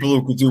many people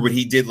who could do what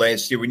he did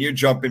last year. When you're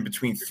jumping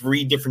between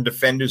 3 different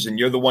defenders and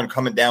you're the one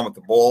coming down with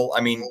the ball,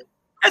 I mean,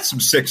 that's some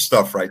sick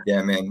stuff right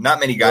there, man. Not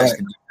many guys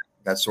can do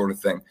that sort of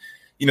thing.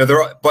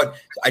 But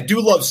I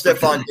do love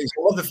Stephon Diggs.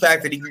 I love the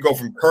fact that he can go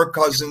from Kirk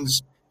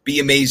Cousins,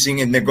 be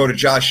amazing, and then go to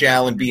Josh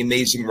Allen, be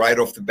amazing right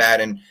off the bat.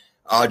 And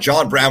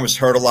John Brown was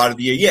hurt a lot of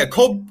the year. Yeah,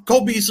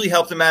 Cole Beasley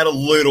helped him out a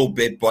little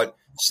bit, but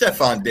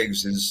Stephon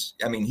Diggs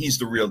he's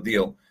the real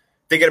deal.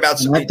 Thinking about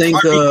something.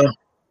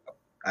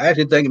 I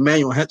actually think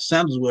Emmanuel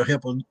Sanders will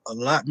help a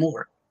lot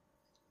more.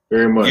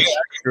 Very much. Yeah,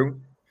 that's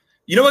true.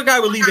 You know what guy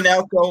we're leaving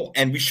out, though?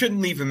 And we shouldn't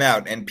leave him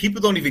out. And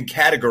people don't even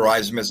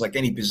categorize him as like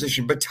any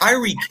position. But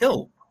Tyreek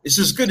Hill is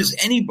as good as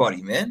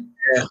anybody, man.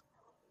 Yeah,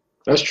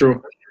 that's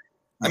true.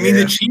 I mean,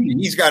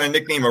 he's got a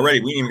nickname already.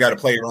 We ain't even got to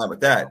play around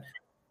with that.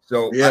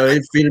 So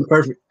he's feeling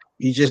perfect.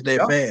 He's just that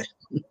fast.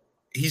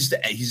 He's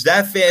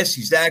that fast.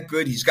 He's that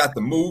good. He's got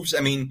the moves. I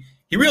mean,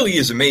 he really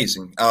is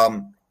amazing.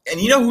 And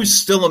you know who's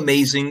still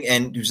amazing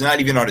and who's not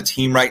even on a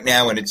team right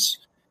now, and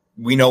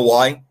we know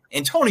why?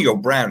 Antonio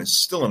Brown is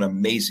still an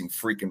amazing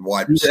freaking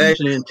wide receiver. He's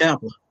actually in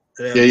Tampa.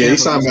 Yeah, he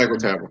signed back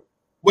with Tampa.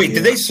 Wait,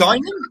 did they sign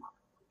him?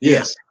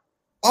 Yes.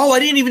 Oh, I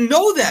didn't even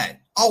know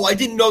that. Oh, I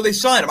didn't know they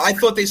signed him. I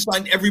thought they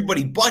signed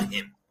everybody but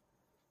him.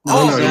 He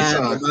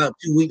signed about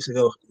 2 weeks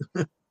ago.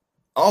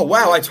 Oh,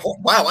 wow.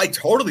 I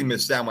totally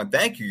missed that one.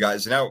 Thank you,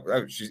 guys. Now,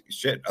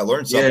 shit, I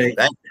learned something. Yeah.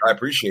 Thank you. I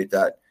appreciate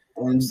that.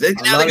 And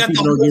a lot of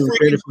people don't give him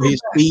credit for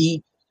his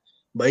speed,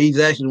 but he's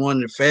actually one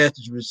of the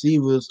fastest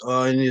receivers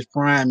in his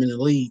prime in the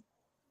league.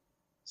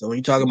 So when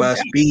you talk about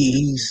speed,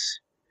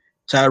 he's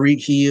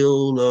Tyreek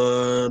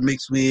Hill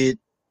mixed with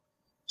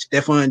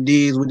Stephon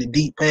Diggs with the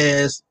deep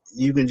pass.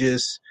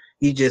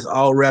 He's just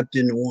all wrapped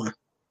into one.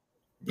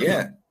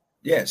 Yeah,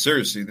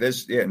 seriously.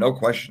 No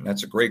question.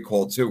 That's a great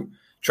call too.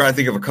 Trying to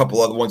think of a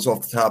couple other ones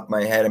off the top of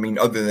my head. I mean,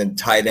 other than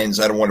tight ends,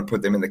 I don't want to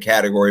put them in the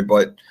category,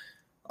 but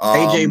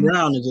AJ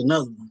Brown is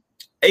another one.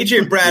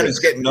 AJ Brown is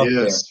getting up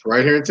there.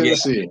 Right here in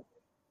Tennessee.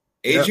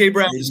 Yeah. AJ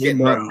Brown is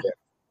getting up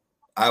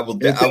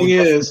there.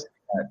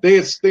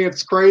 The thing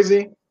it's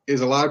crazy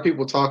is a lot of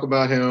people talk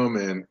about him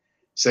and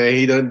say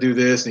he doesn't do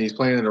this and he's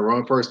playing in a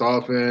run-first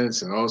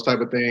offense and all those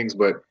type of things,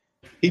 but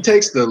he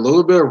takes the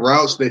little bit of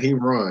routes that he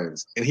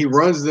runs and he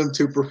runs them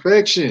to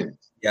perfection.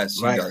 Yes,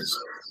 he does.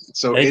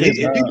 So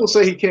and people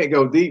say he can't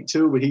go deep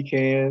too, but he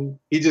can.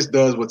 He just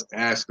does what's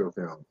asked of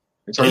him.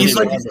 He's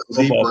like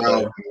deep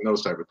route and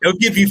those type of things. He'll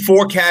give you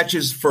 4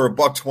 catches for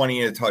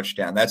 $120 and a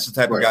touchdown. That's the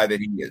type of guy that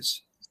he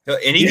is.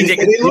 And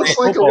he looks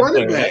like a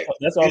running back.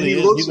 That's all he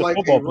is. He's a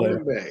football player.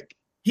 Back.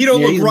 He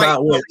don't look right.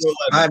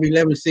 About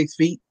 5'11", 6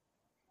 feet,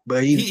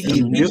 but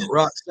he's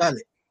rock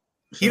solid.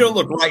 He don't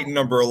look right in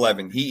number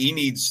 11. He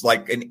needs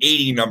like an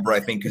 80 number, I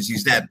think, because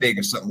he's that big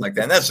or something like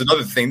that. And that's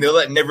another thing. They're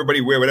letting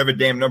everybody wear whatever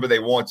damn number they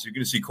want. So you're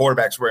going to see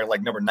quarterbacks wearing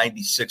like number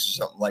 96 or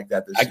something like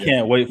that. I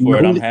can't wait for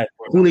it. I'm happy.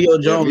 Julio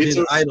Jones is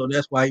an idol.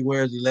 That's why he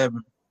wears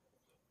 11.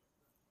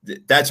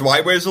 That's why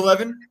he wears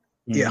 11?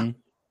 Yeah.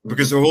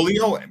 Because of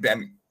Julio? I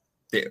mean,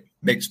 it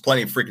makes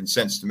plenty of freaking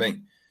sense to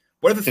me.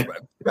 What are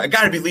I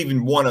got to be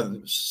leaving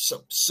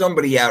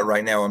somebody out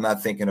right now. I'm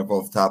not thinking of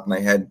off the top of my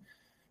head.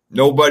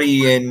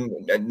 Nobody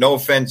no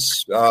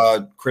offense,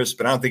 Chris,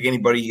 but I don't think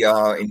anybody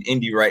in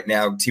Indy right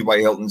now. T.Y.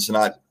 Hilton's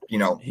not,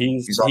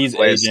 he's on the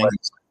last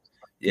legs.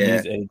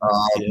 Yeah.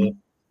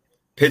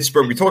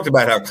 Pittsburgh, we talked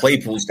about how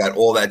Claypool's got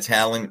all that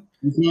talent.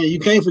 You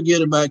can't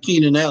forget about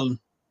Keenan Allen.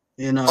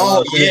 He's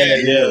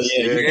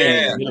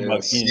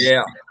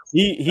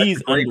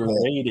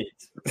underrated.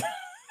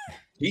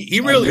 He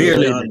really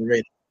is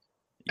underrated.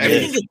 I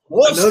mean,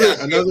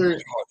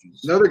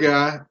 another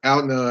guy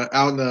out in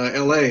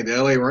LA, the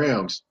LA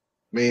Rams.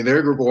 I mean,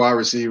 their group of wide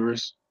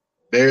receivers,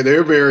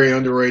 they're very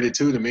underrated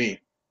too to me.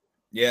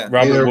 Yeah,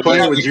 they're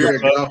playing with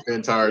Jared Goff the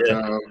entire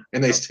time,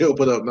 and they still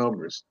put up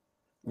numbers.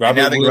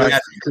 Robert Woods,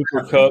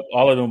 Cooper Kupp,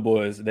 all of them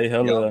boys, they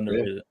hella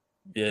underrated.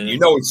 Yeah, you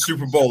know it's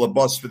Super Bowl or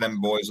bust for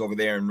them boys over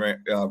there in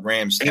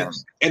Ramstown.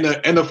 And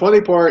the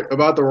funny part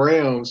about the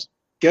Rams,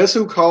 guess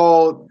who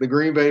called the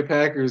Green Bay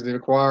Packers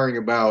inquiring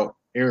about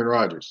Aaron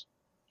Rodgers?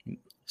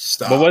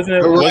 Stop. But wasn't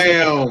it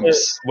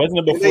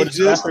before the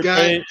Stafford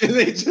trade?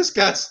 They just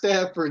got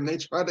Stafford, and they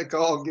tried to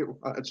call and get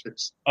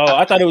Rodgers. Oh,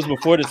 I thought it was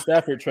before the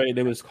Stafford trade.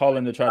 They was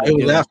calling to try to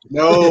get him.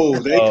 No,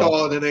 they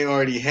called and they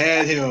already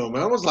had him.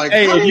 I was like,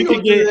 hey, how if you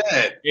could get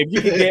that? If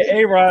you could get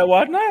A-Rod,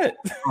 why not?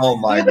 Oh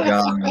my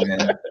God,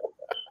 man!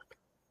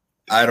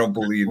 I don't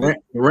believe it.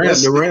 The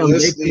Rams,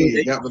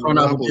 they got the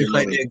monopoly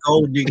like that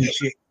gold digging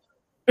shit.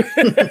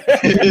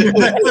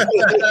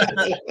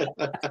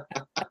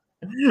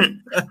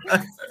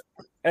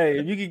 Hey,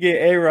 if you could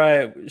get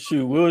A-Rod,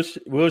 shoot,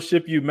 we'll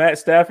ship you Matt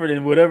Stafford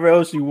and whatever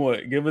else you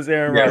want. Give us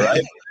Aaron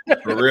Rodgers.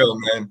 Right? For real,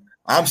 man.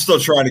 I'm still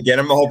trying to get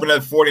him. I'm hoping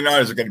that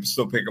 49ers are going to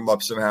still pick him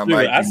up somehow.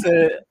 Dude,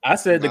 I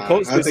said the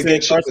Colts could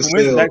send Carson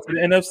Wentz back to the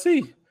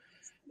NFC.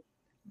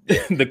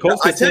 The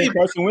Colts could send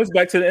Carson Wentz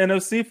back to the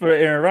NFC for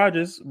Aaron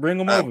Rodgers. Bring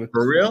him over.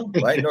 For real?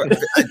 Right? No,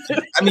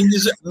 I mean,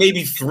 there's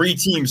maybe 3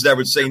 teams that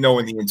would say no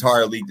in the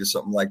entire league to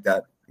something like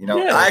that. You know,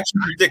 I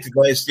actually predicted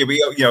last year.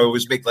 It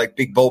was make like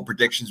big bold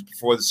predictions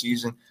before the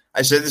season.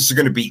 I said this is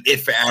going to be it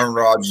for Aaron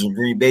Rodgers in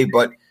Green Bay,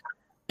 but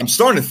I'm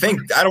starting to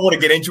think. I don't want to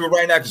get into it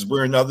right now because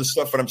we're in other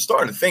stuff, but I'm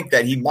starting to think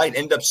that he might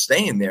end up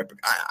staying there. But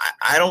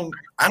I don't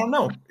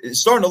know. It's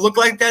starting to look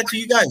like that to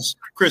you guys.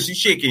 Chris, you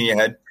shaking your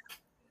head.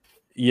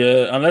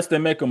 Yeah, unless they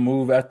make a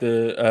move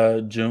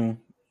after June.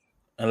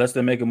 Unless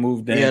they make a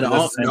move then. Yeah,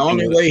 the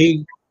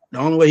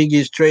only way he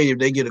gets traded if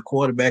they get a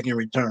quarterback in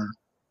return.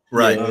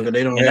 Right.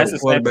 They don't have a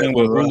quarterback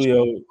with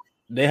Julio.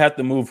 They have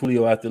to move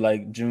Julio after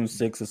like June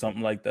 6th or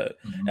something like that.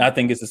 Mm-hmm. And I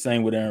think it's the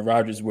same with Aaron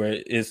Rodgers,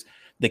 where it's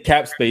the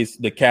cap space,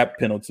 the cap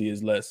penalty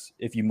is less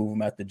if you move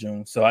him after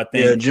June. So I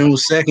think June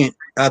 2nd,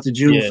 after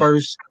June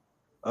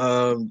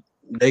 1st,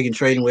 they can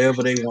trade him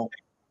wherever they want.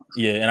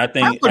 Yeah, and I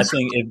think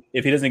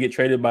if he doesn't get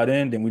traded by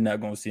then we're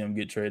not going to see him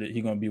get traded.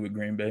 He's going to be with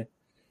Green Bay.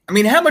 I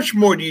mean, how much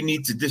more do you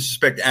need to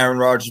disrespect Aaron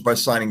Rodgers by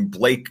signing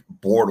Blake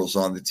Bortles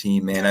on the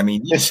team, man? I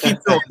mean, you just keep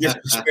throwing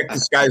disrespect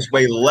this guy's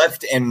way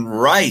left and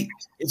right.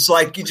 It's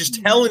like you're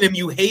just telling him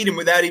you hate him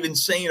without even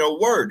saying a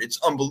word.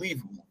 It's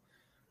unbelievable.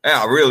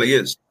 Yeah, it really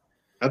is.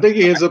 I think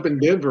he ends up in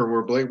Denver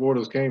where Blake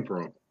Bortles came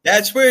from.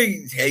 That's where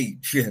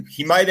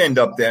he might end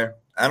up there.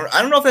 I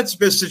don't know if that's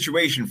the best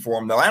situation for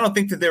him, though. I don't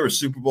think that they're a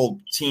Super Bowl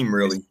team,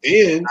 really.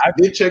 And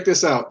then check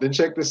this out. Then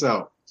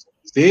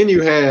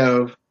you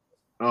have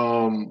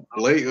not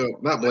Blake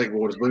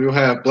Bortles, but you'll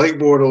have Blake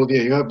Bortles.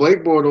 Yeah, you have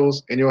Blake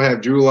Bortles, and you'll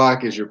have Drew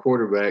Lock as your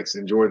quarterbacks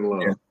and Jordan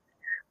Love. Yeah.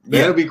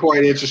 That'll be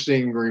quite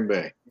interesting in Green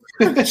Bay.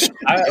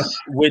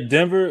 With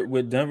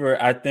Denver,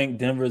 I think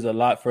Denver is a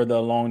lot further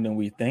along than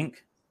we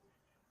think.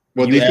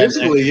 Well,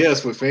 defensively,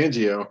 yes, with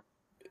Fangio.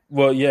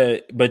 Well, yeah,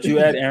 but you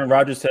add Aaron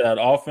Rodgers to that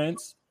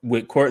offense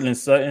with Cortland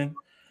Sutton,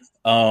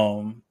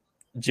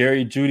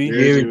 Jerry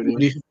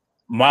Jeudy,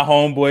 my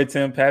homeboy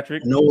Tim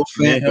Patrick, Noah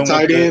Fant,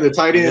 the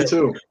tight end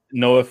too.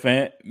 Noah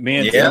Fant, me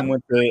and Tim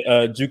went to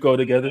JUCO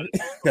together.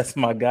 That's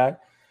my guy.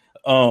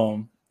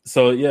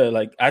 So yeah,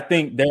 like I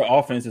think their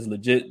offense is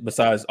legit.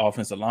 Besides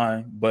offensive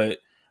line, but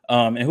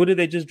and who did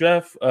they just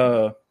draft?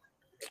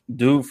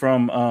 Dude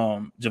from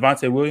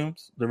Javonte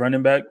Williams, the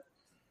running back.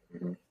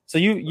 Mm-hmm. So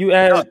you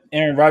add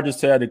Aaron Rodgers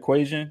to that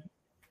equation,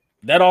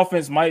 that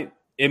offense might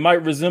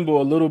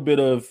resemble a little bit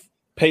of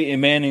Peyton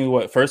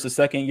Manning, first or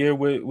second year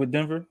with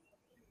Denver,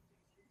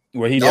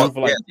 where he did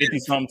for like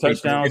 50-something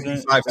touchdowns.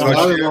 A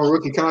lot of them on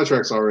rookie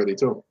contracts already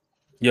too.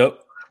 Yep.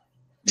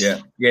 Yeah,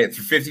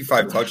 for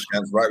 55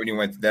 touchdowns right when he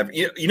went to Denver.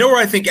 You know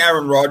where I think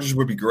Aaron Rodgers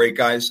would be great,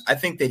 guys? I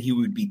think that he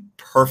would be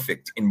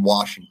perfect in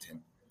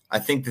Washington. I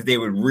think that they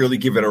would really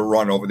give it a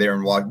run over there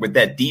in Washington. With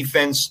that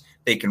defense,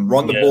 they can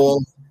run the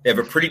ball. They have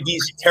a pretty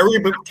decent –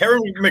 Terry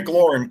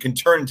McLaurin can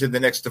turn into the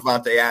next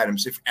Devontae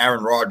Adams if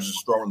Aaron Rodgers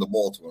is throwing the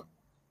ball to him.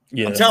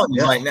 Yeah. I'm telling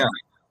you right now.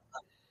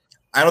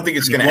 I don't think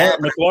it's going to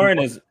happen.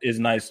 McLaurin is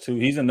nice too.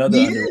 He's another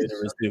underrated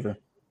receiver.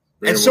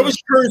 And so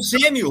is Curtis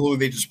Samuel, who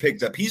they just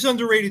picked up. He's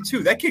underrated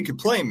too. That kid could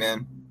play,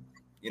 man.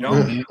 You know?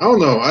 I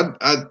don't know.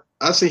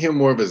 I see him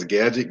more of as a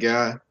gadget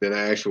guy than an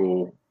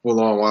actual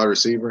full-on wide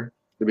receiver,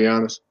 to be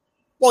honest.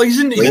 Well,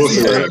 he's number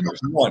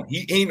one.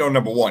 He ain't no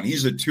number one.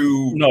 He's a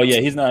 2. No,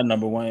 yeah, he's not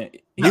number one.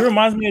 He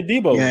reminds me of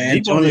Debo. Yeah,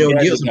 Antonio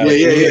Gibson.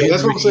 Yeah.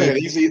 That's what I'm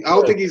saying. I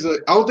don't think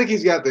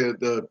he's got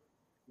the.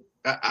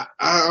 I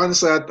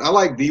honestly, I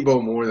like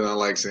Debo more than I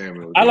like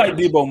Samuel. I like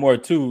Debo more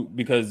too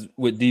because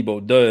what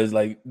Debo does,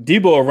 like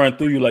Debo will run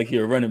through you like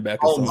he's a running back.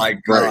 Oh my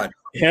God!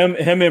 Him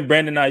and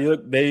Brandon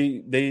Ayuk,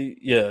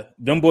 they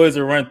them boys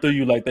will run through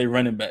you like they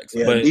running backs.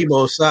 Yeah, but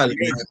Debo's solid.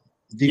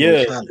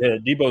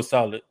 Debo's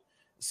solid.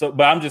 So,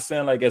 but I'm just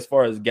saying, like, as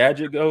far as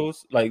gadget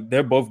goes, like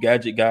they're both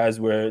gadget guys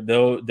where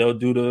they'll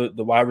do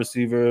the wide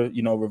receiver,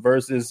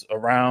 reverses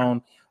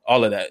around,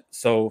 all of that.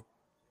 So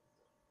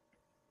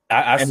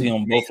I see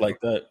them both like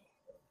that.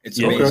 It's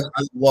amazing.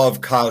 I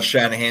love Kyle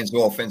Shanahan's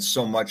offense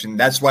so much, and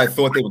that's why I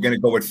thought they were going to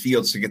go with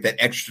Fields to get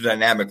that extra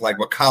dynamic, like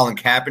what Colin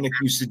Kaepernick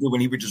used to do when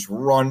he would just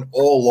run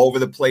all over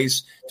the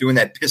place, doing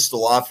that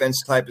pistol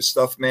offense type of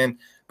stuff, man.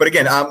 But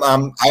again,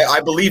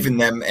 I believe in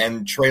them,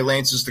 and Trey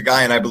Lance is the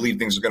guy, and I believe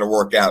things are going to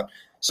work out.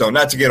 So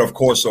not to get off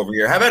course over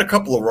here, I've had a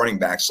couple of running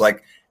backs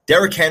like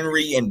Derrick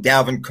Henry and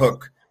Dalvin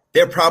Cook.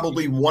 They're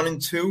probably 1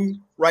 and 2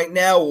 right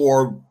now,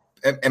 or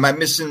am I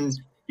missing? Do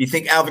you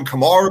think Alvin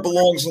Kamara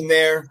belongs in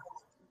there?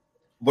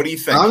 What do you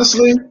think?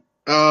 Honestly,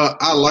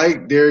 I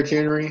like Derrick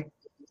Henry,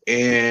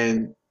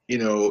 and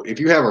if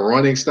you have a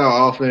running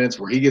style offense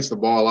where he gets the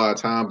ball a lot of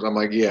times, I'm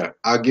like, yeah,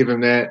 I'll give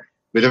him that.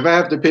 But if I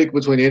have to pick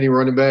between any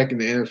running back in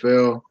the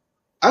NFL,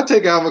 I'd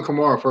take Alvin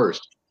Kamara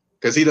first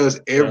because he does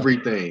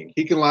everything.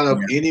 He can line up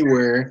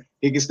anywhere.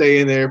 He can stay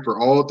in there for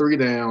all 3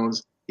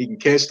 downs. He can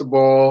catch the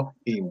ball.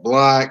 He can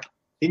block.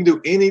 He can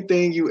do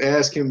anything you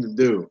ask him to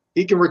do.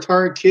 He can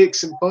return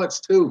kicks and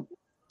punts too.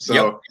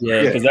 So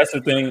because that's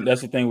the thing. That's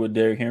the thing with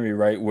Derrick Henry,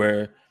 right?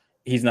 Where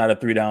he's not a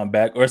 3-down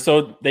back, or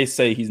so they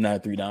say he's not a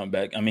 3-down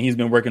back. I mean, he's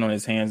been working on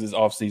his hands this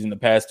offseason, the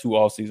past 2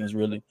 off seasons,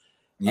 really.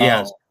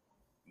 Yeah.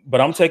 But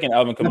I'm taking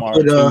Alvin Kamara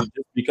too,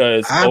 just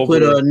because I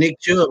put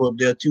Nick Chubb up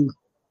there too.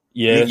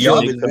 Yeah,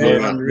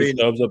 Nick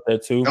Chubb's up there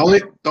too.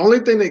 The only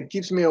thing that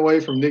keeps me away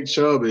from Nick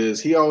Chubb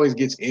is he always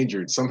gets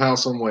injured somehow,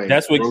 some way.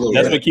 That's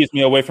what keeps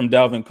me away from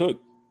Dalvin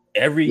Cook.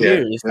 Every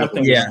year, it's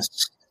something. Yes.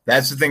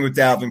 That's the thing with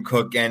Dalvin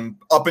Cook, and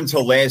up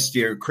until last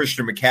year,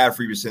 Christian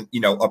McCaffrey was,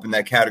 up in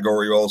that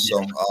category also.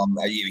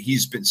 Yeah.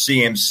 He's been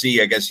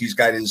CMC. I guess he's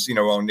got his,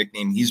 own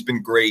nickname. He's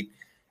been great.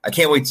 I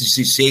can't wait to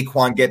see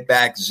Saquon get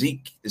back.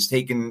 Zeke has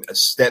taken a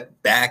step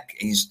back.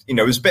 He's,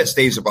 his best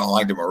days are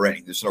behind him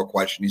already. There's no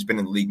question. He's been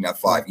in the league now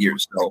 5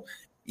 years, so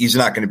he's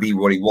not going to be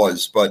what he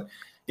was. But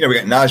we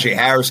got Najee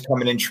Harris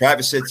coming in,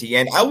 Travis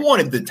Etienne. I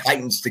wanted the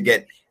Titans to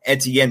get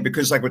Etienne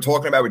because, like we're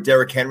talking about with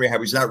Derrick Henry, how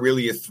he's not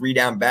really a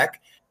 3-down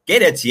back.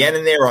 Get Etienne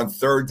in there on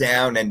 3rd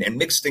down and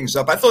mix things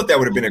up. I thought that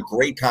would have been a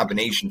great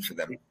combination for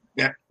them.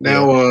 Yeah.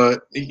 Now,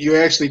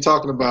 you're actually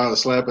talking about a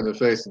slap in the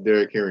face to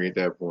Derrick Henry at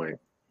that point.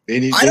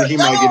 Then he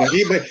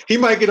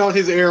might get on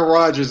his Aaron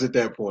Rodgers at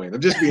that point. I'm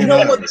just being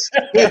honest.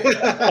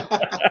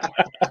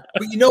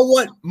 But you know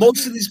what?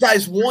 Most of these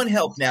guys want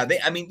help now.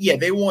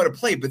 They want to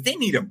play, but they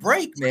need a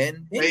break,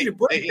 man. They need a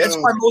break. That's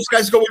why most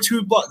guys go with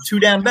 2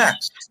 down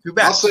backs. 2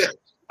 backs.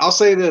 I'll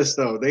say this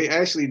though: they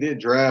actually did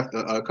draft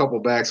a couple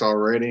backs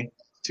already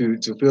to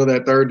fill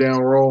that 3rd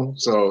down role.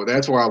 So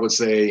that's why I would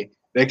say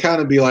they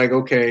kind of be like,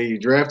 okay, you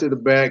drafted a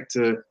back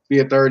to be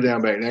a 3rd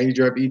down back. Now you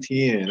draft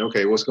ETN.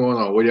 Okay, what's going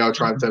on? What are y'all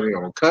trying to tell me? Y'all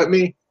gonna cut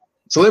me?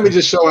 So let me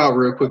just show out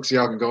real quick so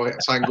y'all can go ahead,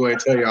 so I can go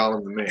ahead and tell y'all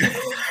I'm the man.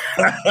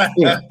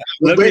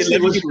 Let me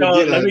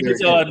get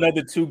y'all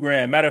another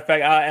 $2,000. Matter of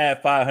fact, I'll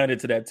add 500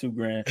 to that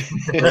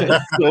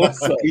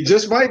 $2,000. He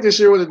just might this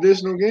year with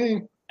additional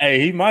game. Hey,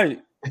 he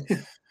might.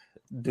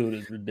 Dude,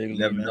 it's ridiculous.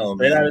 Never know,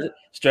 man.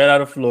 Straight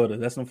out of Florida.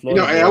 That's in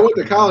Florida. I went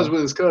to college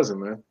with his cousin,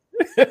 man.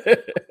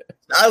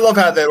 I love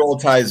how that all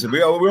ties in.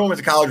 We all went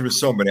to college with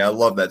somebody. I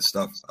love that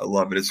stuff. I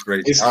love it. It's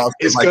great. His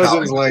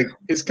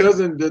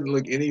cousin didn't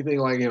look anything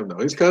like him though.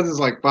 His cousin's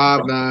like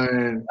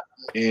 5'9"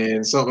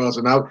 and something else.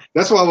 And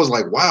that's why I was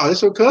like, wow,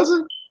 that's your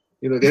cousin?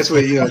 That's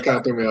what kind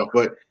of threw me off.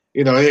 But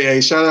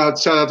hey, shout out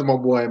to my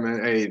boy,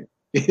 man. Hey,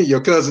 your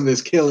cousin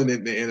is killing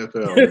it in the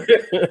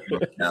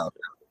NFL.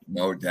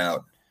 No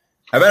doubt.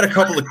 I've had a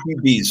couple of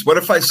QBs. What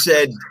if I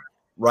said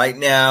right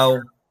now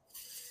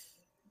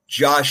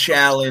Josh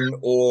Allen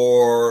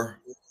or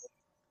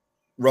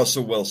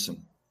Russell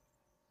Wilson?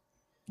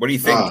 What do you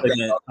think?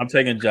 I'm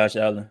taking Josh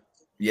Allen.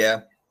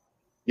 Yeah.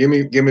 Give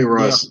me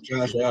Russ.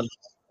 Josh Allen.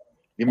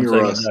 Give me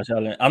Russ. Josh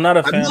Allen. I'm not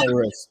a fan of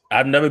Russ.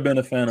 I've never been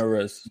a fan of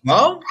Russ.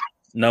 No?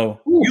 No.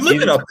 You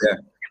live it up there.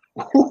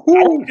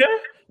 Okay.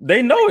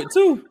 They know it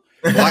too.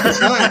 Like it's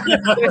hot.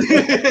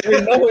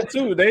 They know it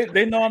too.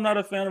 They know I'm not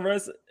a fan of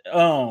Russ.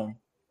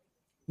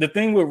 The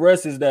thing with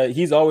Russ is that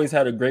he's always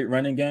had a great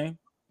running game.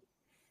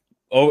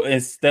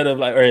 He's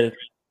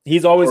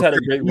always had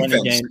a great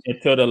running game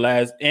until the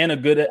last, and a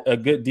good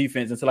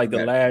defense until like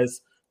the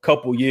last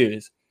couple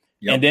years.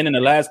 Yep. And then in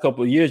the last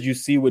couple of years, you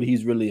see what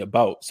he's really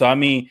about. So I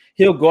mean,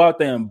 he'll go out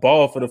there and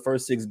ball for the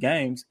first 6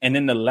 games, and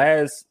then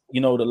first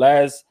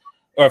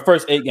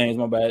 8 games,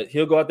 my bad.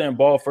 He'll go out there and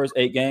ball first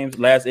 8 games.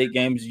 Last 8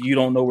 games, you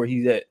don't know where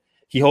he's at.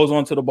 He holds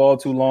on to the ball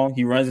too long.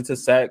 He runs into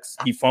sacks.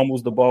 He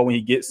fumbles the ball when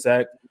he gets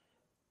sacked.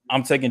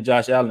 I'm taking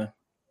Josh Allen.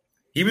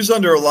 He was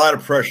under a lot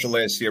of pressure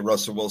last year,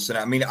 Russell Wilson.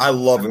 I mean, I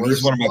love him.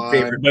 He's one of my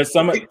favorites. But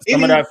some of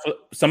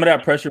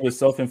that pressure was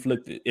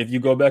self-inflicted. If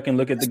you go back and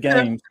look at the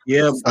games,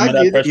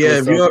 if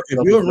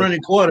you're a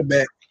running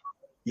quarterback,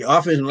 your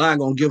offensive line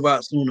gonna give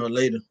out sooner or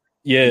later.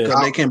 Yeah,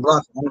 because they can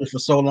block only for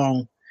so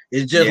long.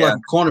 It's just like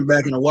a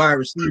cornerback and a wide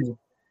receiver.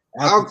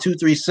 After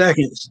 2-3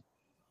 seconds,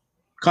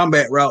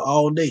 comeback route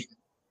all day.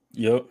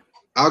 Yep.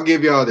 I'll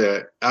give y'all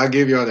that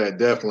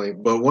definitely.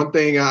 But one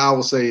thing I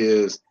will say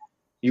is,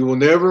 you will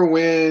never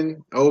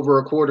win over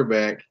a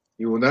quarterback.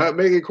 You will not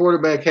make a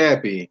quarterback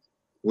happy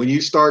when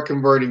you start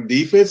converting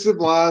defensive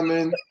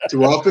linemen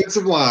to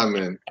offensive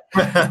linemen,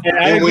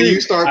 and when you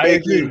start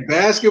making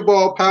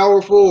basketball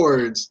power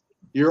forwards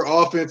your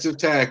offensive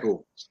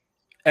tackle.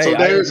 So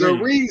there's a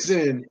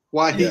reason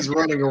why he's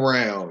running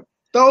around.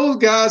 Those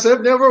guys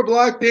have never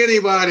blocked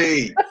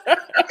anybody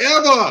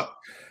ever.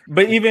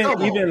 But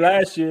even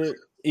last year,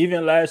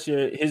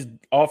 his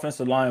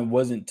offensive line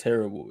wasn't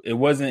terrible. It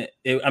wasn't.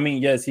 I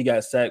mean, yes, he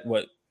got sacked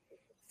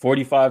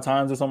 45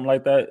 times or something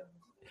like that.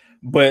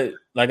 But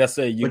like I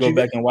said, you go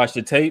back and watch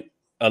the tape.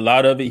 A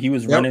lot of it, he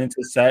was running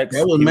into sacks.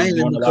 That was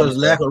mainly because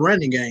lack of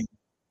running game.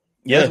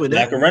 Yeah,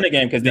 lack of running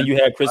game. Because then you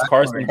had Chris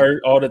Carson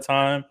hurt all the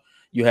time.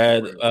 You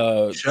had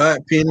Carlos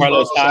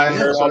Hyde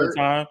hurt all the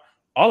time.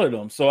 All of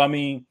them. So I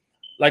mean,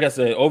 like I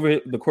said, over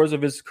the course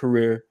of his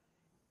career,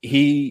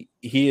 he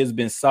has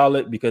been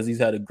solid because he's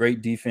had a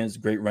great defense,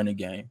 great running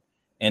game.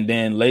 And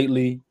then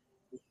lately,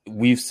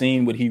 we've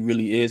seen what he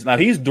really is. Now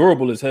he's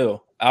durable as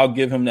hell. I'll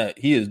give him that.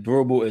 He is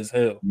durable as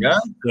hell. Yeah.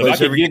 So if I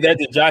could give that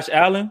to Josh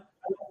Allen,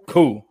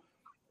 cool.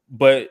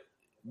 But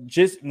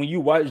just when you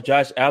watch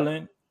Josh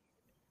Allen,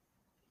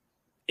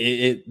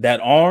 that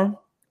arm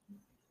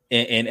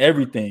and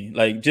everything,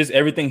 like just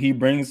everything he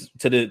brings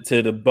to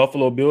the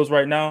Buffalo Bills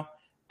right now,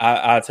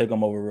 I'll take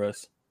him over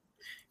Russ.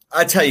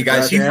 I tell you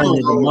guys, Josh Allen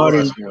is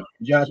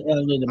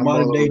the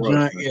modern day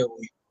John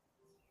Elway.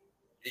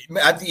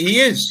 He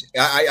is.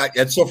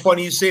 It's so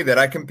funny you say that.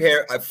 I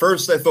compare. At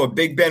first, I thought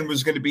Big Ben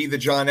was going to be the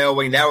John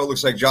Elway. Now it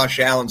looks like Josh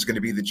Allen's going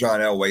to be the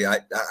John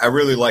Elway. I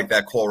really like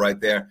that call right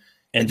there.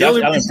 And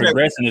Josh Allen's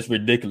progression is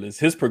ridiculous.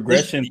 His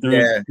progression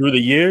through the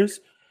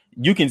years,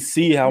 you can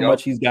see how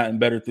much he's gotten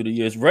better through the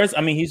years. Russ,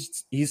 I mean,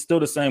 he's still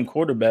the same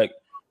quarterback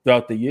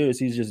throughout the years.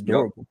 He's just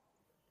durable.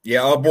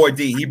 Yeah, oh boy,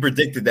 D, he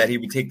predicted that he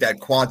would take that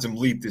quantum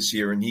leap this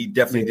year, and he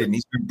definitely did. And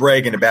he's been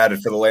bragging about it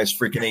for the last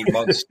freaking 8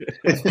 months.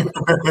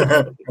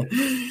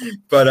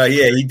 But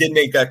he did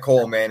make that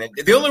call, man. And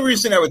the only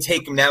reason I would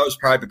take him now is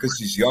probably because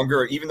he's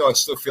younger, even though I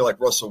still feel like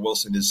Russell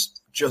Wilson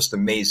is just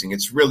amazing.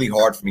 It's really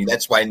hard for me.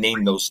 That's why I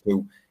named those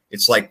two.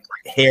 It's like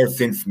hair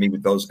thin for me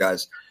with those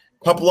guys.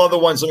 A couple other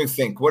ones, let me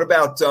think. What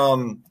about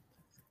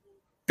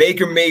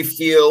Baker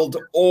Mayfield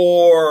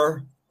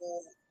or –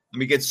 let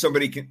me get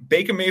somebody –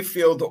 Baker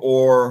Mayfield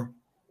or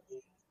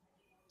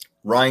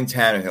Ryan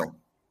Tannehill?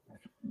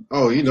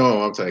 Oh, you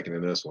know I'm taking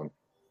in this one.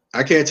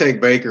 I can't take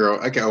Baker.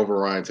 I can't over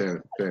Ryan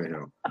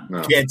Tannehill.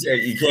 No.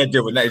 You can't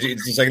do it.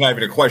 It's just like not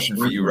even a question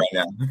for you right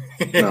now.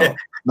 No,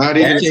 not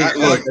even.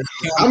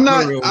 I'm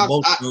not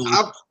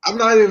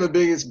even the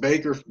biggest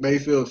Baker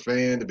Mayfield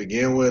fan to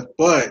begin with,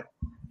 but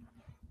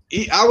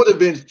I would have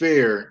been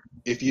fair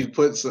if you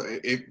put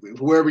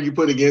whoever you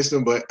put against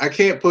him. But I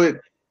can't put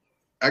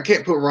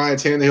Ryan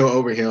Tannehill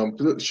over him.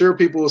 Sure,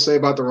 people will say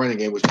about the running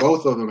game, which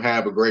both of them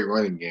have a great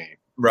running game.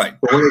 Right.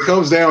 But when it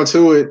comes down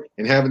to it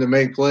and having to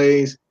make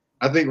plays,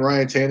 I think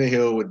Ryan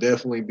Tannehill would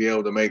definitely be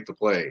able to make the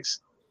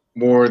plays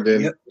more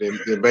than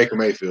Baker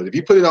Mayfield. If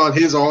you put it on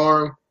his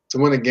arm to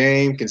win a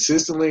game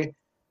consistently,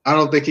 I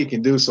don't think he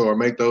can do so or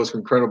make those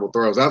incredible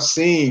throws. I've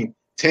seen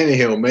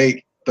Tannehill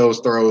make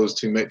those throws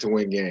to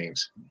win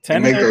games.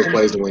 And make those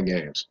plays to win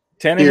games.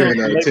 Tannehill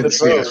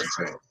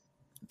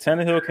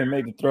can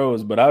make the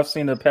throws, but I've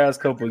seen the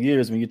past couple of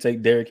years when you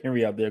take Derrick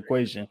Henry out of the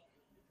equation,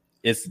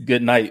 it's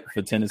good night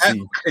for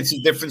Tennessee. It's a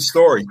different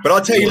story. But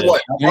I'll tell you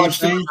what, I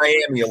watched him in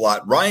Miami a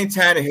lot. Ryan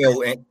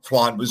Tannehill,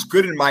 Antoine, was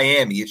good in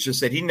Miami. It's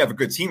just that he didn't have a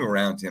good team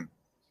around him.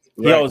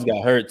 He always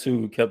got hurt,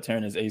 too. Kept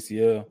tearing his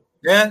ACL.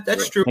 Yeah,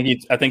 that's true.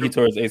 I think he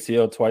tore his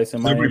ACL twice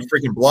in Miami. Nobody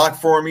freaking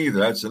blocked for him either.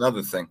 That's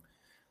another thing.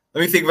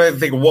 Let me think if I can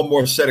think of one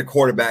more set of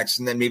quarterbacks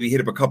and then maybe hit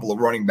up a couple of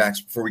running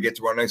backs before we get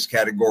to our next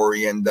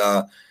category and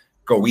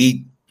go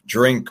eat,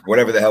 drink,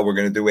 whatever the hell we're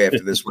going to do after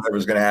this,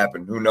 whatever's going to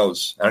happen. Who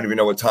knows? I don't even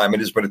know what time it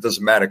is, but it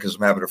doesn't matter because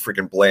I'm having a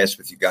freaking blast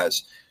with you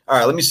guys. All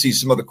right, let me see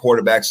some other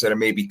quarterbacks that are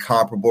maybe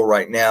comparable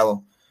right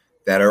now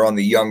that are on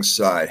the young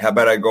side. How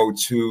about I go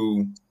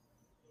to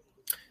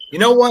 – you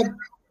know what?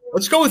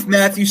 Let's go with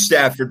Matthew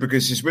Stafford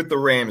because he's with the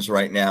Rams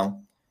right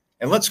now.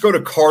 And let's go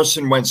to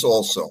Carson Wentz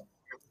also.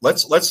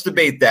 Let's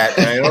debate that.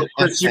 And I know,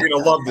 Chris, you're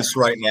going to love this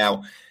right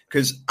now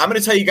because I'm going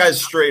to tell you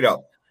guys straight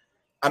up.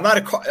 I'm not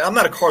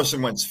a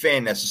Carson Wentz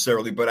fan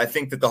necessarily, but I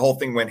think that the whole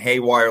thing went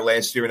haywire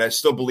last year, and I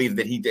still believe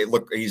that he did.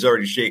 Look, he's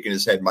already shaking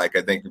his head, Mike.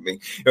 I think of me.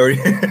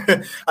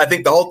 I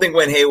think the whole thing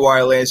went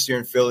haywire last year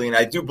in Philly, and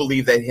I do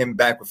believe that him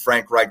back with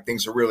Frank Reich,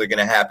 things are really going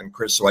to happen,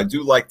 Chris. So I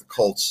do like the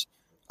Colts.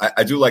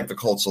 I do like the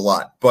Colts a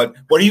lot. But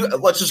what do you?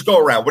 Let's just go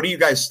around. What do you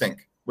guys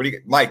think? What do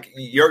you, Mike?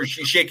 You're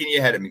shaking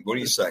your head at me. What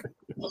do you say?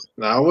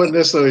 No, I wasn't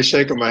necessarily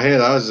shaking my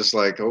head. I was just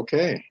like,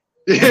 okay.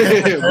 But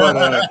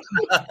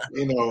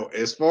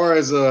as far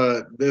as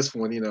this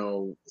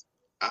one,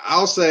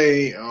 I'll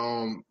say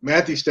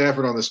Matthew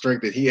Stafford on the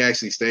strength that he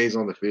actually stays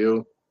on the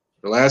field.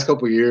 The last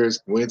couple of years,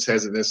 Wentz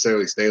hasn't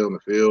necessarily stayed on the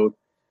field.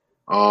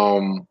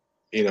 And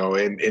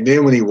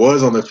then when he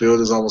was on the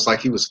field, it's almost like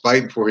he was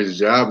fighting for his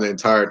job the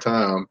entire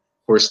time.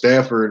 Of course,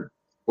 Stafford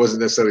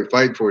wasn't necessarily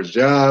fighting for his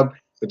job,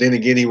 but then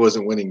again, he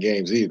wasn't winning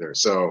games either.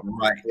 So,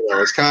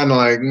 it's kind of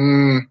like,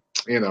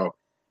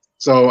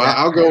 So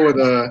I'll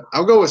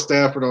go with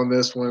Stafford on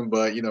this one,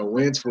 but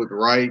Wentz with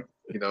Wright,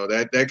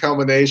 that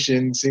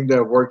combination seemed to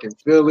have worked in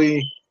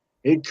Philly.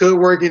 It could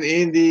work in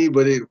Indy,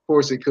 but of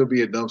course it could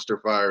be a dumpster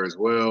fire as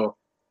well.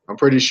 I'm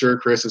pretty sure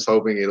Chris is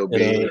hoping it'll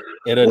never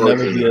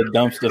be a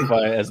dumpster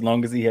fire as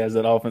long as he has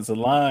that offensive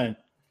line.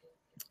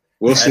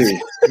 We'll see.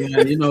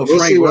 Yeah, we'll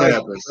Frank see what Wright,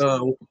 happens.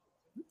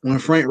 When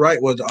Frank Wright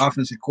was the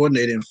offensive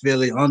coordinator in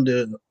Philly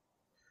under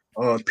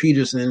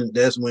Peterson,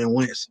 that's when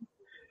Wentz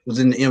was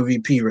in the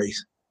MVP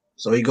race.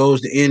 So he goes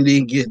to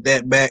Indy, gets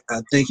that back. I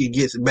think he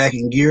gets it back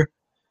in gear.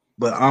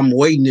 But I'm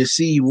waiting to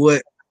see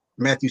what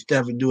Matthew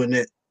Stafford doing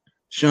that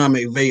Sean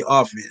McVay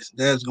offense.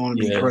 That's going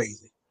to be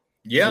crazy.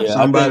 Yeah.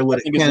 Somebody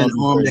with a cannon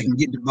arm that can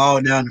get the ball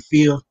down the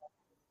field.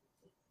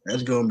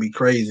 That's going to be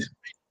crazy.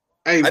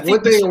 Hey,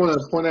 one thing I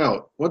want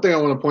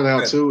to point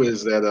out too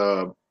is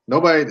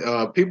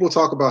that people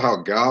talk about how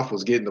Goff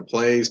was getting the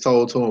plays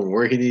told to him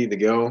where he needed to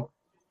go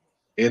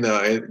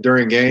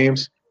during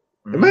games.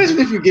 Imagine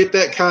if you give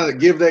that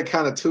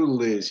kind of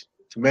tutelage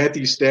to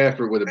Matthew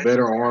Stafford with a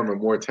better arm and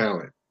more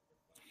talent.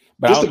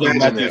 But I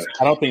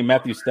don't think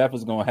Matthew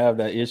Stafford's going to have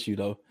that issue,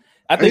 though.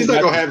 I think he's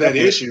not going to have that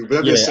issue, but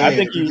I'm just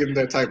saying if you give him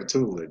that type of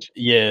tutelage.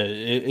 Yeah,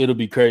 it'll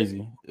be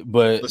crazy.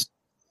 But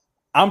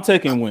I'm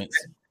taking Wentz.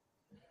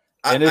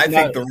 I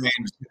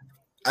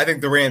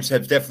think the Rams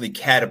have definitely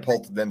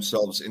catapulted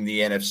themselves in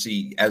the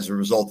NFC as a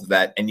result of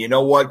that. And you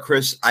know what,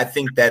 Chris? I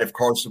think that if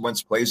Carson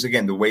Wentz plays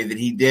again the way that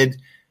he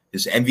did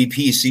his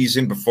MVP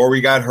season before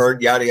he got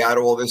hurt, yada, yada,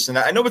 all this. And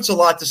I know it's a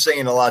lot to say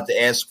and a lot to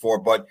ask for,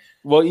 but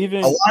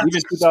even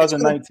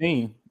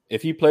 2019,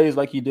 if he plays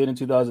like he did in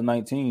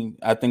 2019,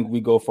 I think we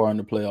go far in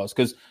the playoffs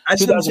because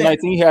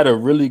 2019 had a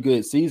really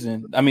good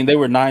season. I mean, they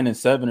were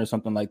 9-7 or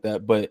something like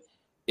that. But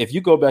if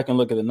you go back and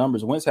look at the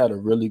numbers, Wentz had a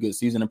really good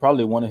season and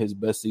probably one of his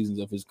best seasons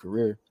of his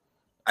career.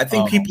 I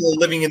think people are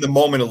living in the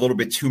moment a little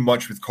bit too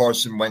much with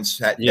Carson Wentz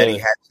that he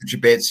had such a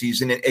bad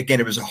season. And again,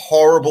 it was a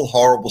horrible,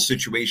 horrible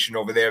situation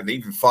over there. They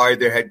even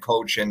fired their head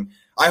coach. And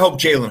I hope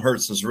Jalen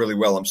Hurts does really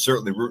well. I'm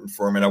certainly rooting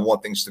for him, and I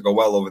want things to go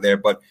well over there.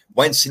 But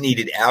Wentz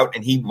needed out,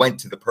 and he went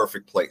to the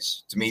perfect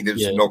place. To me,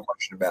 there's no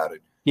question about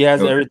it. He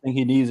has everything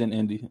he needs in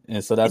Indy,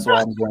 and so that's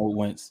why I'm going with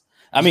Wentz.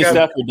 I mean,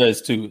 Stafford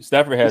does too.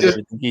 Stafford has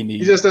everything he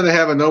needs. He just doesn't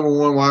have a number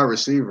one wide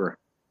receiver.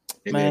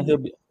 Man,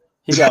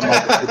 he got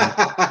Michael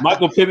Pittman.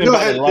 Michael Pittman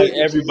about to light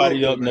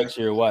everybody up next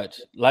year.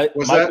 Watch.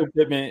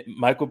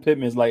 Michael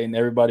Pittman is lighting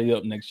everybody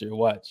up next year.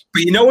 Watch.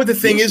 But you know what the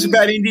thing is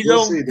about Indy,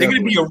 though? They're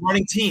going to be a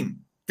running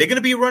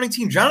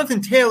team.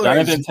 Jonathan Taylor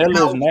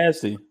is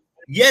nasty.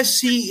 Yes,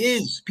 he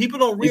is. People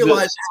don't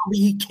realize how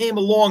he came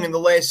along in the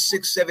last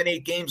 6, 7,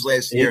 8 games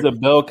last year. He's a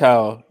bell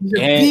cow,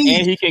 and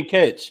he can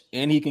catch.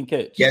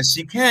 Yes,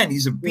 he can.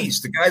 He's a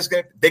beast.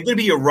 They're going to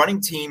be a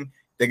running team.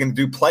 They're going to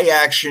do play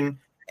action,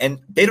 and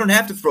they don't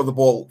have to throw the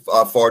ball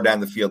far down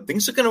the field.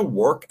 Things are going to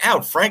work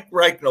out. Frank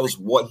Reich knows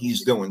what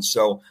he's doing,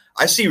 so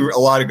I see a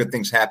lot of good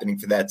things happening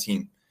for that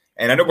team.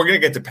 And I know we're going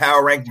to get to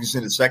power rankings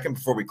in a second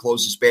before we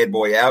close this bad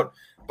boy out.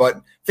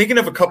 But thinking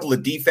of a couple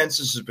of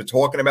defenses as we're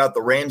talking about,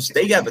 the Rams,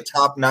 they have a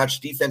top-notch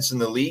defense in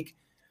the league.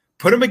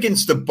 Put them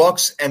against the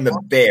Bucs and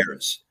the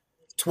Bears.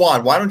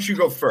 Twan, why don't you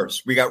go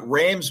first? We got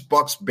Rams,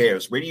 Bucs,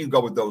 Bears. Where do you go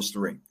with those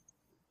three?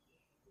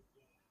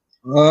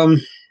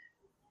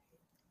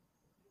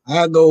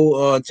 I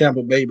go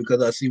Tampa Bay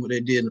because I see what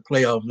they did in the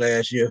playoffs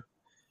last year.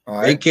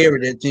 Right. They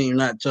carried that team,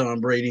 not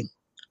Tom Brady.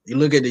 You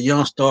look at the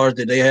young stars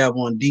that they have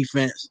on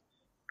defense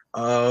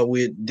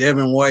with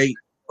Devin White,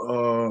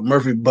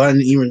 Murphy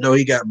Bunting, even though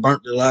he got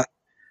burnt a lot.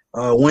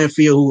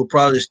 Winfield, who was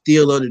probably the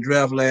steal of the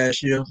draft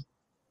last year.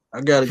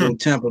 I got to go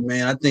Tampa,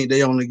 man. I think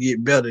they only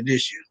get better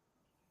this year.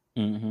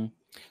 Mm-hmm.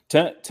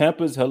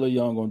 Tampa's hella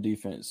young on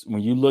defense.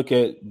 When you look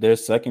at their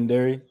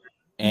secondary,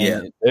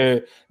 and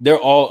they're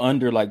all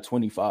under like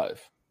 25.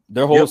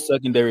 Their whole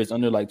secondary is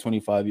under like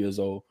 25 years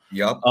old.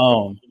 Yep.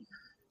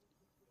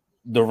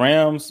 The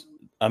Rams,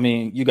 I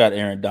mean, you got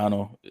Aaron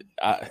Donald.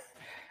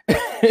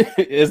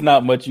 It's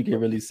not much you can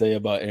really say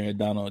about Aaron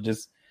Donald.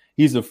 Just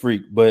he's a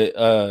freak. But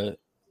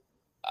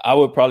I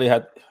would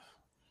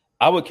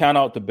count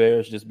out the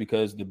Bears just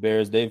because the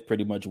Bears, they've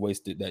pretty much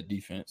wasted that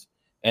defense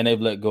and they've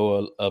let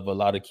go of a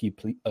lot of key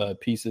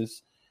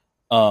pieces.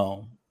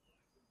 So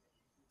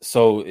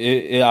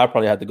I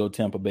probably have to go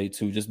Tampa Bay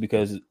too, just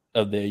because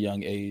of their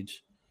young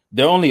age.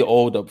 They're only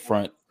old up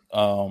front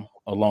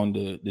along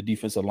the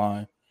defensive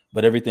line,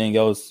 but everything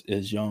else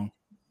is young.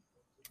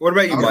 What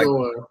about you, Mike?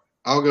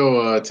 I'll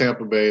go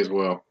Tampa Bay as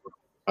well.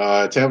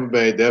 Tampa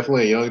Bay,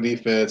 definitely a young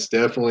defense,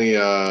 definitely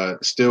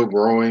still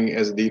growing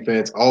as a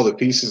defense. All the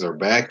pieces are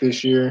back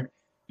this year.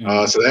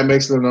 So that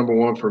makes them number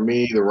one for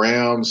me. The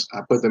Rams, I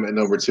put them at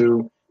number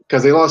 2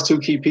 because they lost 2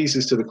 key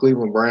pieces to the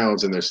Cleveland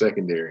Browns in their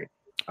secondary.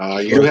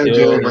 You do have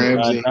Jalen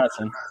Ramsey.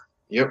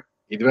 Yep.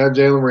 You do have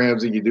Jalen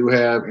Ramsey. You do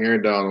have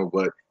Aaron Donald,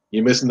 but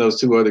you're missing those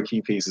 2 other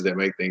key pieces that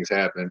make things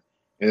happen.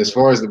 And as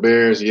far as the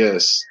Bears,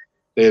 yes,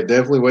 they have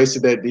definitely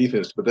wasted that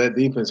defense, but that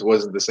defense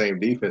wasn't the same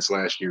defense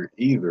last year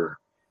either.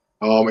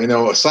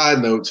 A side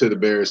note to the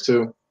Bears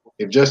too,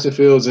 if Justin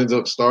Fields ends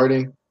up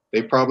starting,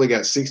 they probably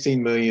got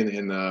 $16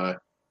 million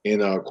in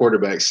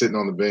quarterback sitting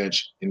on the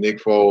bench in Nick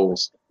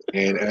Foles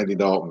and Andy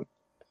Dalton.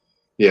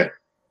 Yeah.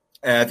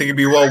 And I think it'd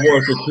be well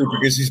worth it too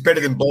because he's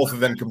better than both of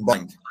them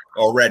combined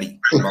already,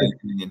 in my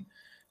opinion.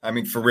 I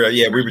mean, for real,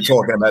 yeah, we were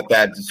talking about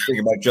that. Just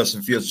thinking about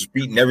Justin Fields just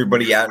beating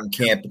everybody out in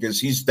camp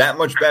because he's that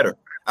much better.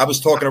 I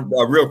was talking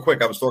real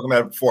quick. I was talking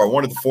about it before. I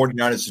wanted the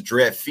 49ers to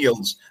draft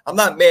Fields. I'm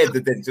not mad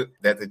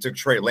that they took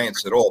Trey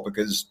Lance at all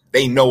because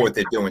they know what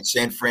they're doing.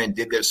 San Fran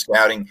did their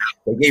scouting.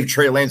 They gave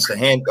Trey Lance the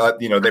hand,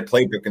 their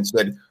playbook and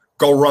said,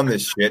 "Go run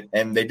this shit,"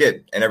 and they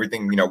did, and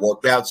everything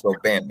worked out. So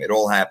bam, it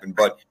all happened.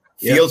 But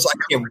Fields, I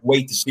can't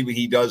wait to see what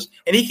he does,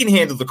 and he can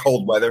handle the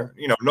cold weather.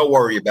 No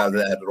worry about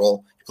that at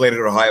all. He played at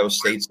Ohio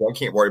State, so I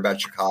can't worry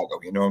about Chicago.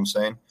 You know what I'm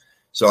saying?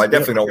 So I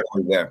definitely don't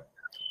worry there.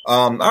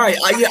 All right,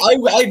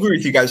 I agree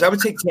with you guys. I would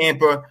take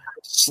Tampa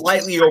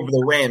slightly over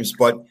the Rams,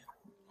 but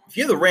if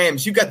you're the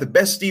Rams, you got the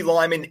best D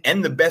lineman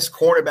and the best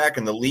cornerback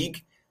in the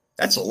league.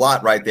 That's a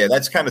lot right there.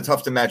 That's kind of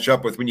tough to match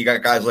up with when you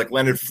got guys like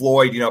Leonard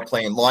Floyd,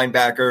 playing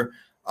linebacker.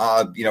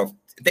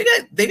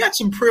 They got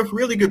some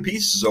really good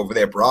pieces over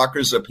there.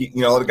 Brockers,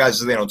 other guys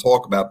that they don't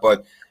talk about.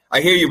 But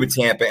I hear you with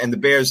Tampa, and the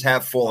Bears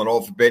have fallen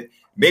off a bit.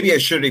 Maybe I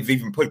should have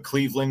even put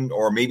Cleveland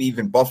or maybe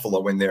even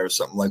Buffalo in there or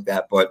something like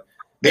that. But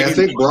I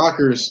think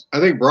Brockers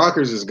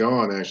is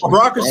gone, actually.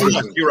 Brockers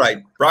left. You're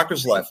right.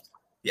 Brockers left.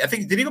 Yeah,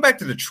 did he go back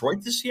to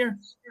Detroit this year?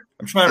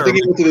 I think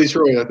he went to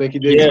Detroit. I think he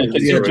did. Yeah,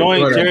 because he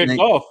joined Jared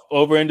Goff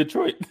over in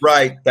Detroit.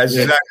 Right. That's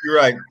exactly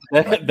right.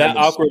 That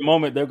awkward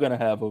moment they're going to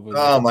have over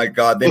there. Oh, my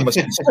God. They must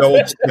be so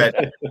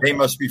upset. They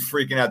must be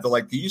freaking out. They're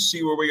like, do you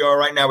see where we are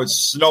right now? It's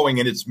snowing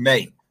and it's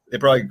May. They're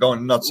probably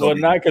going nuts. Well,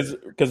 not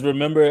because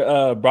remember,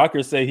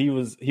 Brockers say he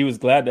was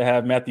glad to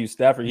have Matthew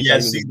Stafford. He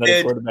thought he was a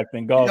better quarterback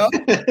than Goff.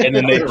 And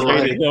then they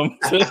traded him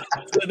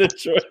to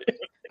Detroit.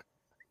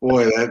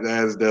 Boy,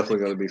 that's definitely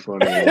going to be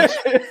funny. That'd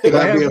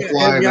be a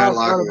fly in that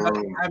locker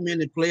room. How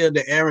many players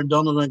that Aaron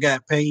Donald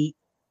got paid?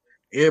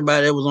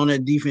 Everybody that was on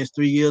that defense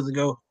 3 years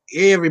ago,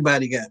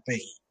 everybody got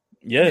paid.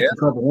 Yeah.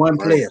 Because of one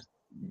player.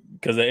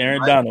 Because of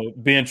Aaron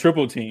Donald being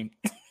triple team.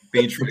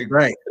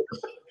 Right.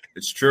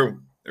 It's true.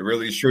 It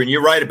really is true. And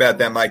you're right about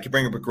that, Mike. You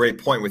bring up a great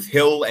point with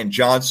Hill and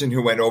Johnson,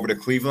 who went over to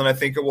Cleveland, I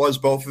think it was,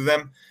 both of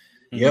them.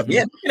 Yep.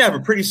 Yeah, you can have a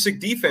pretty sick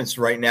defense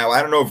right now.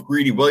 I don't know if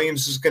Greedy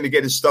Williams is going to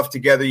get his stuff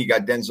together. You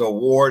got Denzel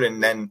Ward,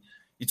 and then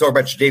you talk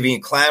about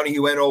Jadeveon Clowney,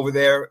 who went over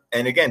there.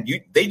 And again,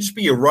 they just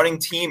be a running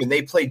team, and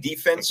they play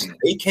defense.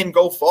 They can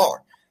go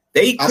far.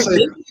 They get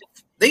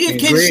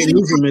Greg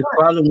Newsome is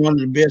probably one of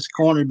the best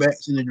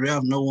cornerbacks in the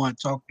draft. No one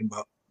talked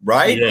about.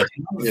 Right?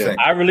 Yeah.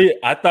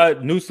 I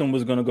thought Newsome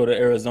was going to go to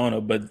Arizona,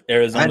 but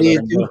Arizona. I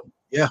did too.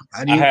 Yeah,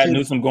 I had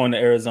Newsome going to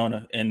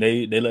Arizona, and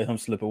they let him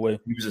slip away.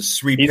 He was a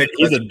sweet pick.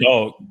 He's a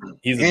dog.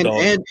 He's a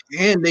dog.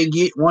 And they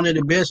get one of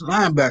the best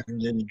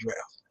linebackers in the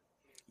draft.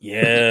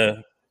 Yeah,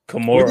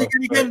 Kamara.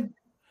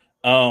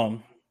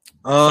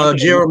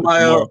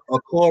 Jeremiah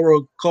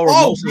Okoro.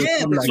 Oh,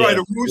 yeah, that's right.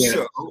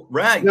 Arusa.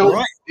 Right,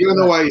 right. You don't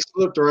know why he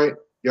slipped, right?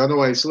 Y'all know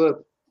why he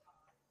slipped?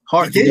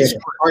 Heart condition.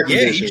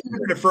 Yeah, he should have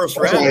been the first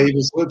round. That's why he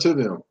just slipped to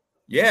them.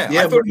 Yeah,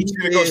 I thought he was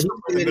going to go in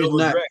the middle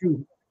of the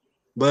draft.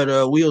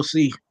 But we'll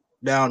see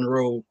down the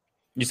road.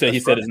 You said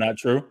he said it's not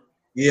true?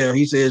 Yeah,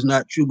 he said it's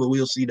not true, but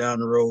we'll see down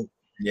the road.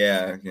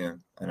 Yeah,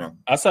 I know.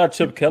 I saw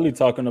Chip Kelly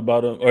talking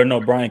about him, or no,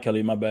 Brian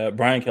Kelly, my bad.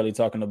 Brian Kelly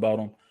talking about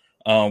him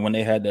when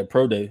they had that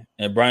pro day.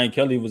 And Brian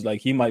Kelly was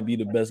like, he might be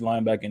the best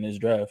linebacker in this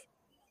draft.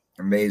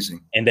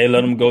 Amazing. And they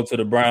let him go to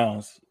the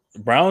Browns.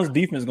 Browns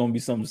defense is going to be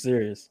something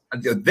serious.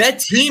 That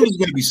team is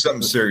going to be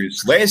something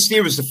serious. Last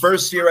year was the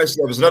first year.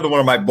 That was another one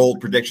of my bold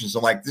predictions.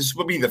 I'm like, this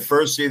will be the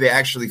first year they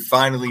actually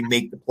finally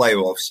make the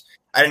playoffs.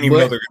 I didn't even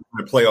know they're going to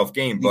win a playoff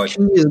game. But the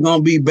key is going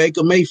to be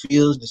Baker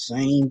Mayfield's the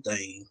same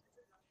thing.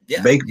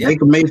 Yeah,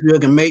 Baker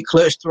Mayfield can make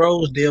clutch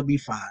throws. They'll be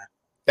fine.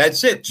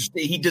 That's it.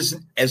 He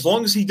doesn't. As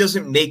long as he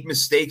doesn't make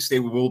mistakes, they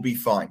will be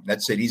fine.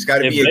 That's it. He's got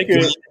to be a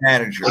good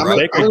manager. I'm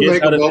going to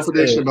make a bold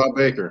prediction about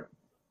Baker.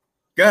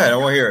 Go ahead. I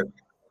want to hear it.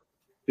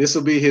 This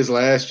will be his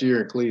last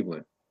year in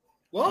Cleveland.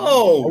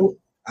 Whoa.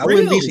 I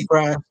wouldn't be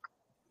surprised.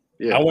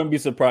 Yeah. I wouldn't be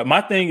surprised.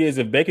 My thing is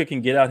if Baker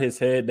can get out his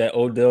head that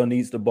Odell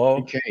needs the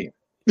ball,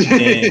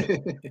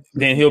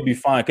 then he'll be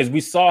fine. Because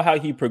we saw how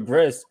he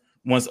progressed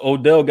once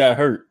Odell got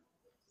hurt.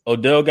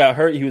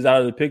 He was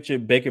out of the picture.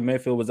 Baker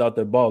Mayfield was out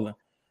there balling.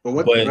 But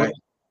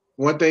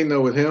one thing,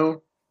 though, with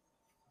him,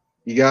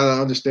 you got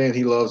to understand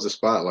he loves the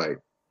spotlight.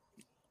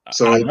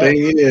 So the thing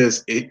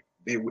is,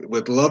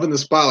 with loving the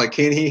spotlight,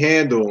 can he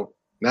handle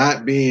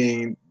not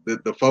being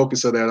the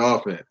focus of that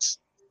offense?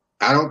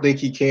 I don't think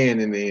he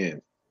can in the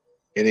end.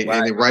 And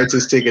it writes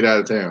his ticket out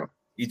of town.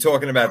 You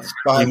talking about the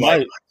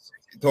spotlight?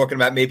 Talking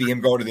about maybe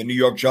him going to the New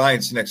York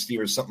Giants next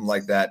year or something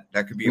like that.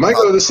 That could be. He might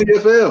go to the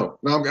CFL.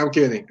 No, I'm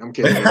kidding.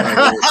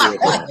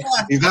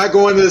 He's not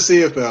going to the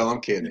CFL.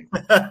 I'm kidding.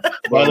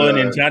 Following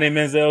in Johnny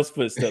Manziel's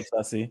footsteps,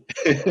 I see.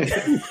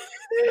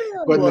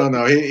 But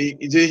no.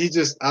 He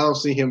just. I don't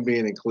see him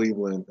being in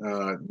Cleveland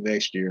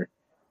next year.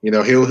 You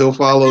know, he'll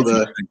follow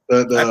the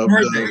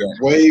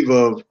wave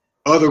of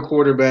other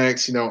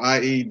quarterbacks,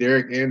 i.e.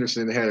 Derek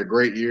Anderson had a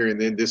great year and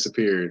then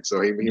disappeared.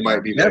 So he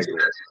might be that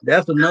good.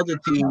 That's another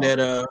team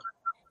that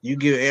you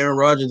give Aaron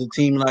Rodgers a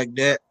team like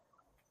that.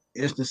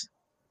 It's just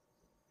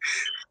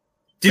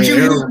Did you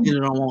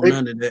don't want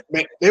none of that.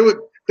 Man, they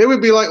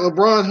would be like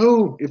LeBron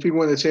who if he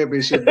won the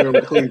championship there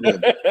with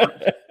Cleveland.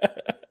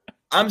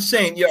 I'm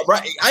saying, yeah,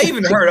 right. I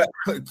even heard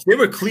there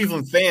were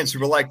Cleveland fans who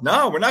were like,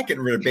 "No, we're not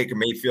getting rid of Baker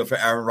Mayfield for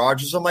Aaron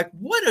Rodgers." I'm like,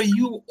 "What are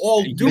you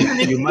all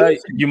doing?"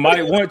 You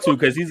might want to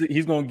because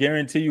he's going to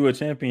guarantee you a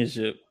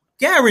championship.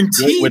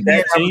 Guaranteed with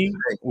that team.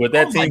 With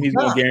that team, he's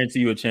going to guarantee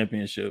you a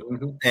championship.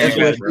 Mm-hmm. That's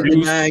what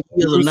 59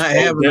 years of not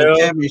having a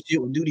championship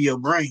will do to your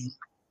brain.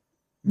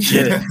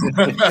 Yeah,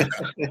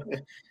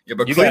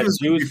 but you got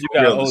Juice, you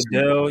got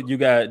Odell, you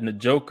got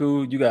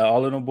Njoku, you got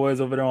all of them boys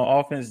over there on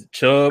offense.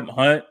 Chubb,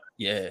 Hunt,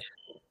 yeah.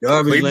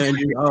 Garbage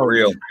Landry,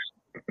 real.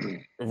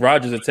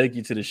 Rodgers will take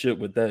you to the ship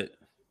with that.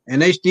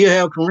 And they still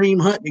have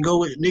Kareem Hunt to go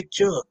with Nick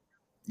Chubb.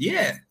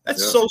 Yeah,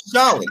 that's so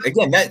solid.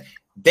 Again, that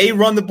they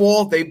run the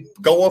ball, they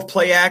go off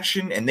play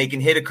action, and they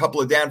can hit a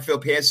couple of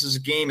downfield passes a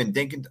game.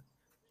 And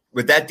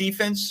with that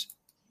defense,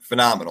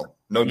 phenomenal.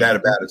 No doubt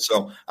about it.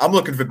 So I'm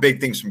looking for big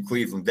things from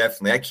Cleveland,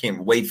 definitely. I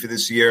can't wait for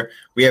this year.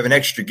 We have an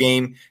extra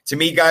game. To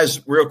me,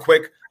 guys, real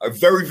quick, a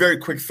very, very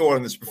quick thought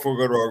on this before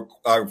we go to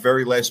our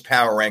very last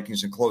power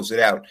rankings and close it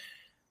out.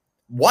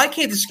 Why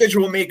can't the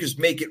schedule makers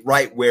make it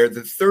right where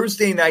the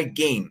Thursday night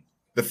game,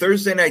 the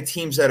Thursday night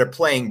teams that are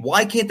playing,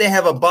 why can't they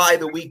have a bye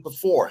the week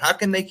before? How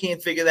come they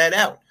can't figure that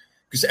out?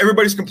 Because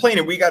everybody's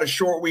complaining, we got a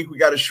short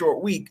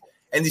week,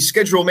 and the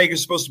schedule makers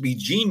are supposed to be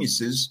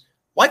geniuses.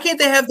 Why can't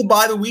they have the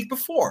bye the week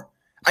before?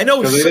 I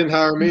know because they didn't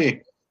hire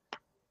me.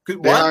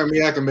 They hired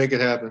me, I can make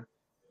it happen.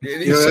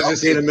 That's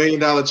just $1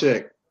 million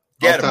check.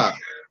 Get him.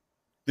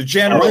 The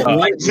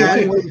general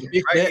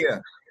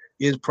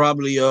is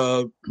probably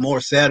more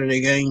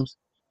Saturday games.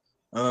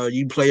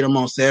 You play them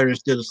on Saturday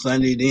instead of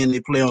Sunday. Then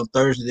they play on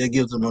Thursday. That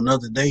gives them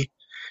another day.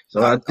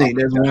 So I think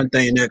that's one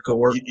thing that could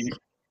work.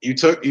 You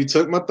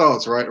took my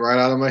thoughts right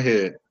out of my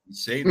head.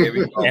 See, there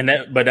we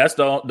go. But that's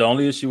the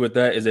only issue with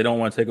that is they don't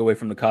want to take away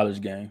from the college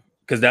game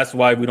because that's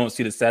why we don't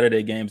see the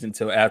Saturday games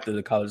until after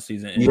the college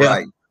season ends.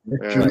 Right,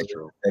 that's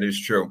true. That is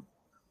true.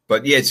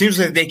 But yeah, it seems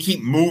like they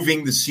keep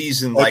moving the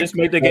season. Or just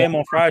make the game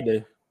on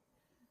Friday.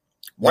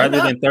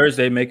 Rather than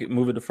Thursday,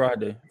 move it to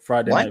Friday.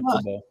 Friday night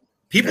football.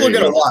 People are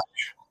going to watch.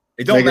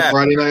 It don't matter.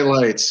 Friday night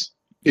lights.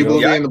 People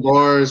will be in the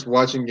bars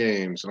watching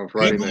games on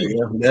Friday night.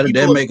 Yeah,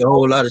 that make a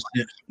whole lot of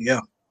sense. Yeah.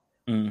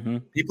 Mm-hmm.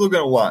 People are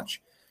going to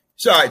watch.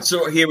 So, all right,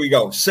 so here we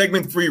go.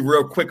 Segment 3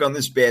 real quick on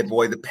this bad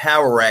boy, the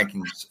power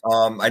rankings.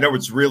 I know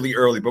it's really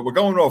early, but we're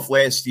going off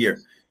last year.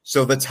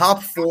 So the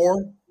top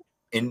 4,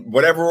 in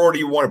whatever order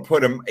you want to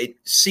put them, it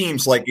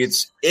seems like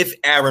it's if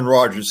Aaron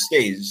Rodgers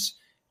stays,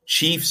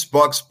 Chiefs,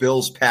 Bucks,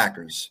 Bills,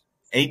 Packers.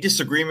 Any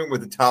disagreement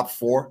with the top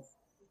 4?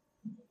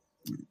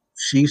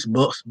 Chiefs,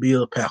 Bucks,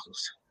 Bills,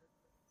 Packers.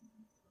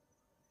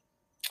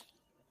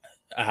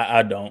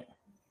 I don't.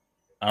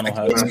 I don't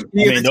have. I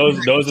mean,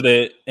 those are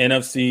the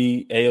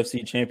NFC,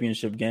 AFC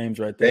championship games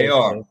right there. They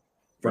are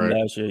from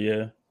last year,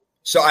 yeah.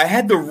 So I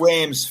had the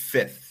Rams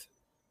 5th.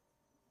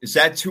 Is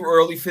that too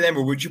early for them,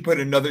 or would you put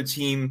another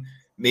team?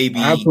 Maybe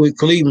I put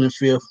Cleveland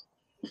 5th.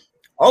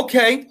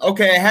 Okay.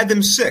 I had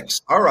them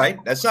 6th. All right,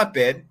 that's not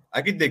bad.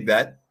 I could dig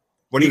that.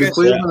 What do you guys?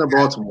 Cleveland or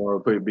Baltimore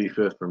would probably be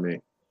 5th for me.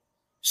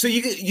 So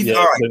you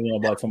all right? Cleveland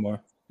or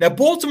Baltimore. Now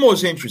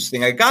Baltimore's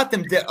interesting. I got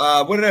them.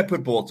 What did I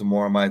put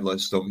Baltimore on my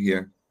list over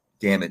here?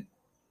 Damn it.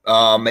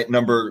 At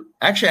number.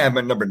 Actually, I have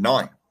my number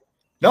 9.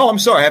 No, I'm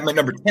sorry. I have my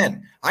number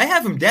 10. I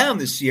have them down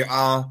this year.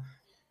 I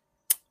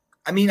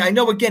mean, I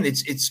know again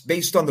it's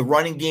based on the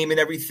running game and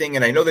everything,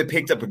 and I know they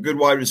picked up a good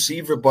wide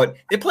receiver, but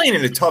they're playing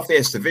in a tough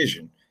ass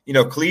division. You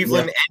know,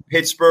 Cleveland and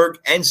Pittsburgh,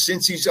 and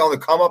Cincy's on the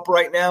come up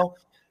right now.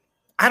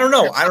 I don't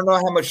know. I don't know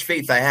how much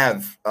faith I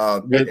have.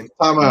 Time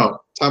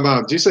out.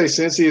 Did you say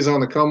Cincy is on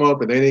the come up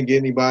and they didn't get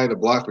anybody to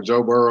block for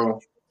Joe Burrow?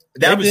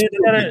 They got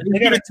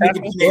a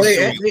tackle. Well,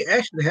 they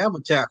actually have a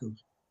tackle.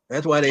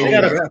 That's why they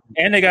got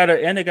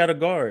a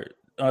guard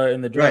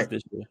in the draft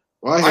this year.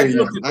 Well,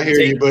 I hear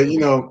you,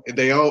 but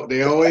they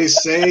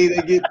always say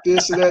they get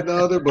this and that and the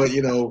other, but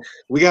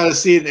we got to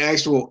see it in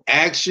actual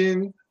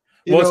action.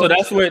 So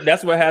that's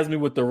what has me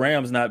with the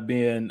Rams not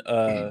being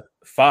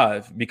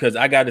 5 because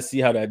I got to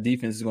see how that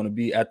defense is going to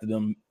be after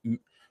them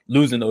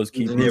losing those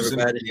key pieces.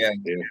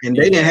 And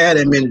they didn't have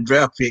that many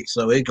draft picks,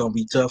 so it's going to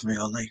be tough in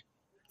LA.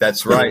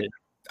 That's right.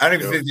 I don't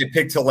even think they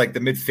picked till like the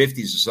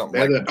mid-50s or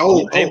something.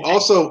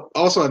 Also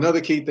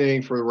another key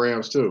thing for the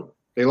Rams too.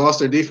 They lost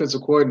their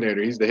defensive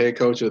coordinator. He's the head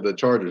coach of the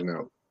Chargers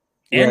now.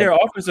 And their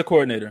offensive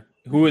coordinator,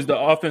 who is the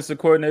offensive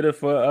coordinator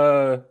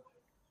for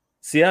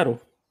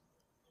Seattle.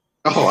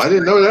 Oh, I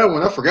didn't know that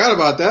one. I forgot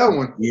about that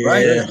one. Yeah.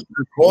 Right. Yeah.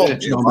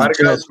 A lot of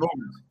guys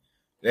moving.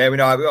 Yeah, we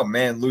know. Oh,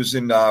 man,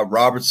 losing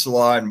Robert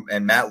Saleh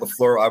and Matt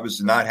LaFleur, I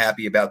was not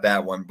happy about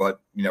that one. But,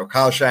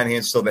 Kyle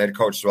Shanahan's still the head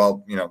coach,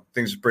 so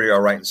things are pretty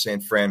all right in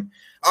San Fran.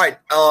 All right.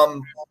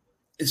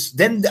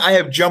 Then I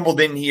have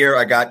jumbled in here.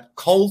 I got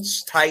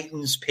Colts,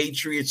 Titans,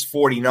 Patriots,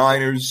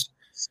 49ers.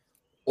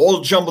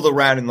 all jumbled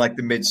around in like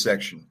the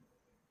midsection.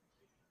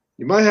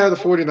 You might have the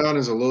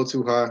 49ers a little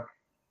too high.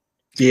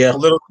 Yeah. A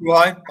little too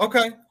high?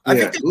 Okay. I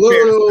think a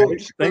little.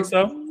 Think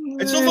so?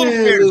 It's a little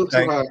fair. Too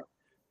high.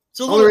 It's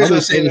a little reason I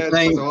say that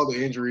because all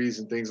the injuries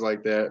and things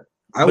like that.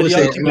 I would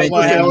say they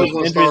always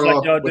want to start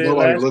off with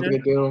nobody looking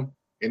at them,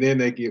 and then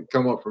they can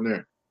come up from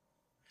there.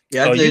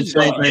 Yeah, you just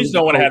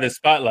don't want to have the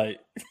spotlight.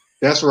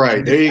 That's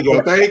right. There you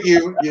go. Thank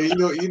you. Yeah, you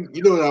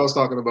know what I was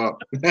talking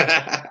about.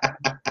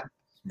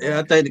 Yeah,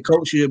 I think the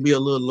coach should be a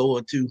little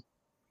lower too.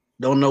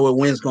 Don't know what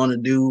Wynn's going to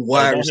do.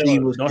 Wide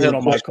receivers. Don't hit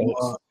on my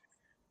coach.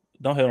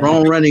 Don't hit on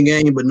wrong running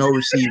game, but no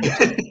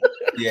receiver.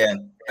 Yeah,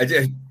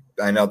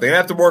 I know. They're going to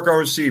have to work on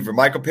receiver.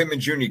 Michael Pittman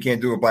Jr. can't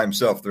do it by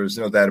himself. There's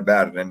no doubt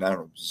about it. And I don't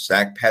know,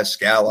 Zach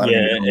Pascal.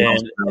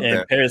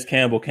 And Paris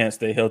Campbell can't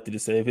stay healthy to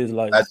save his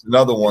life. That's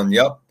another one.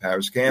 Yep,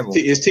 Paris Campbell.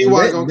 Is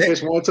T.Y. going to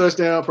catch one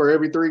touchdown for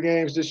every 3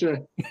 games this year?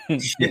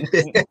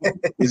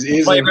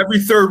 Play him every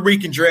third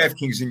week in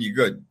DraftKings and you're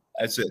good.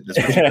 That's it.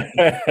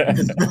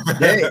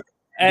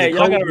 Hey,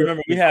 y'all got to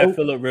remember, we had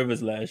Phillip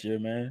Rivers last year,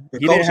 man. He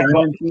didn't have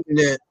one team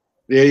that.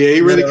 Yeah,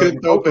 he really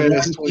couldn't throw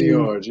past 20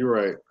 yards. You're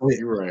right.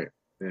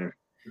 Yeah.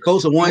 The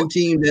Colts are one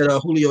team that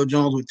Julio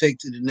Jones would take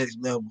to the next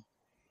level.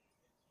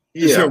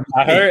 Yeah,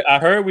 I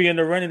heard we in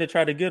the running to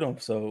try to get him,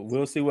 so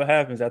we'll see what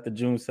happens after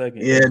June 2nd.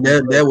 Yeah,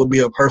 that would be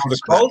a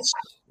perfect Colts.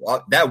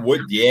 Well, that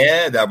would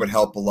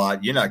help a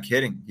lot. You're not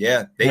kidding.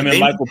 Yeah, him and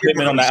Michael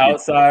Pittman on the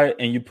outside,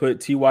 and you put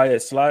T.Y.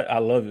 at slot. I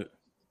love it.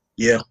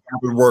 Yeah, that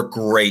would work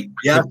great.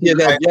 Y'all still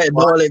got Jack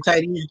Doyle at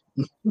tight end.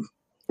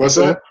 What's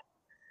that?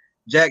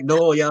 Jack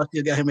Doyle, y'all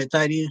still got him at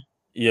tight end.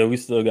 Yeah, we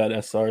still got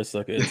that sorry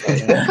sucker.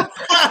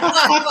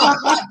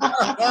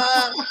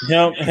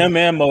 him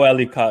and Mo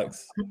Alley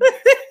Cox.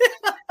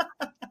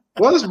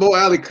 Why does Mo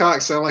Alley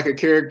Cox sound like a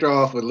character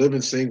off of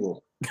Living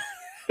Single?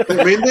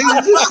 I mean,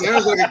 it just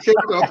sounds like a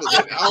character off of,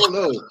 I don't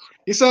know.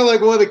 He sounds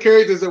like one of the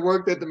characters that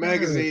worked at the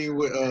magazine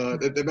with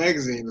the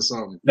magazine or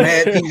something.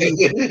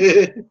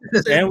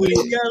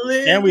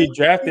 and we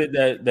drafted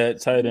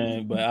that tight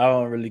end, but I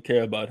don't really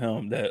care about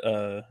him.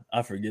 That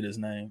I forget his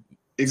name.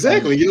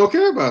 Exactly, you don't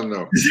care about him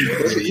though.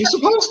 That's what you're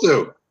supposed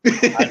to.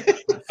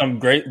 Some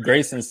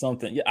Grayson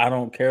something. Yeah, I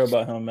don't care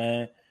about him,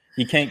 man.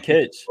 He can't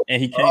catch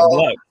and he can't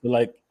block.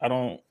 Like I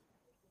don't.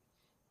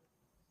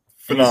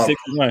 He's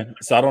 6'1",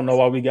 so I don't know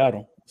why we got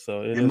him.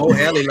 So and Mo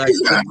Alley like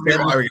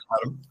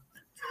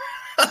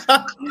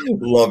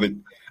love it.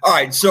 All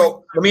right,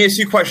 so let me ask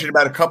you a question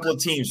about a couple of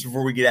teams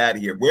before we get out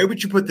of here. Where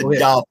would you put the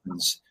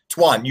Dolphins?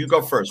 Twan, you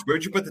go first. Where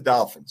would you put the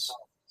Dolphins?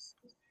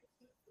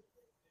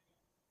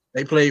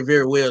 They played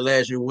very well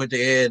last year with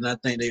the ad, and I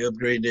think they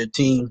upgraded their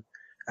team.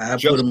 I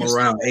put them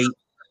around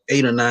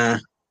 8 or 9.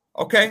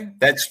 Okay,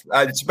 that's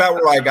it's about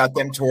where I got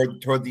them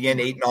toward the end,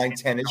 8, 9,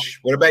 10-ish.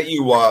 What about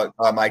you,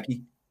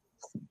 Mikey?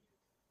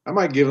 I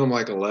might give them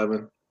like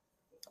 11.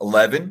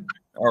 11?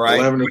 All right.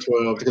 11 to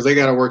 12 because they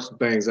got to work some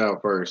things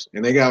out first.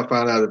 And they got to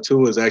find out if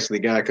Tua is actually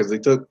the guy because they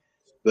took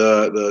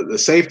the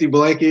safety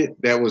blanket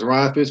that was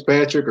Ryan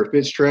Fitzpatrick or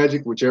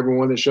Fitztragic, whichever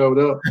one that showed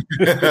up.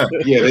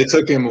 Yeah, they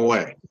took him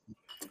away.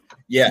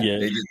 Yeah,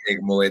 they did take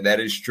him away. That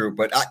is true.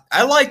 But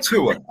I like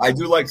Tua. I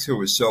do like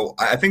Tua. So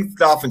I think the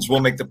Dolphins will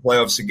make the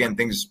playoffs again.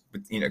 Things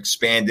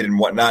expanded and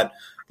whatnot.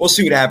 We'll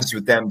see what happens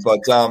with them.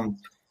 But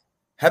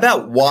how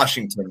about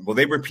Washington? Will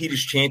they repeat as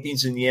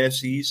champions in the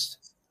NFC East?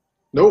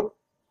 Nope.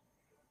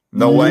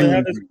 No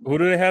way. Who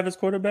do they have as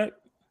quarterback?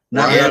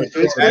 Ryan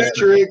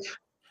Fitzpatrick.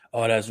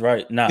 Oh, that's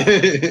right. Nah.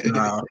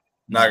 Not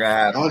gonna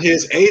happen. On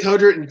his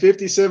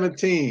 857th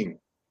team.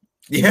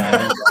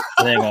 Yeah.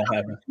 That ain't gonna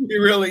happen. He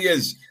really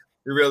is.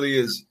 It really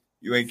is.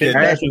 You ain't kidding.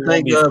 I actually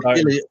think Dallas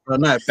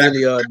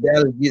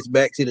gets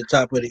back to the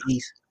top of the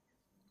East.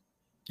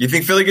 You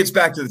think Philly gets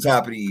back to the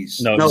top of the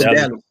East? No,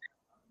 Dallas.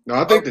 No,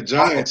 I think the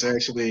Giants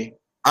actually.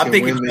 I'm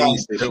thinking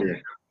Giants this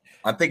year.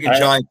 I'm thinking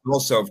Giants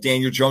also. If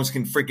Daniel Jones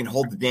can freaking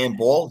hold the damn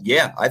ball,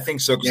 yeah, I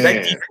think so.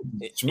 That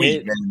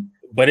sweet, man.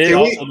 But it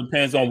also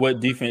depends on what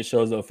defense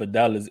shows up for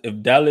Dallas.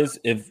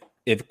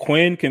 If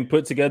Quinn can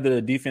put together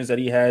the defense that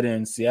he had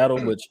in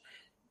Seattle, which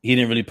he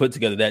didn't really put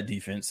together that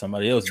defense,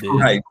 somebody else did.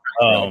 Right.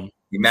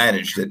 He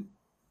managed it.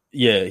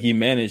 Yeah, he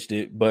managed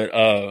it.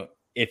 But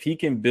if he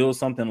can build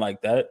something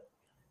like that,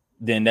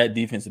 then that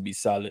defense would be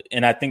solid.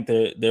 And I think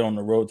they're on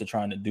the road to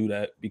trying to do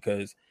that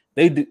because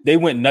they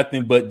went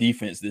nothing but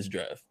defense this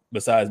draft.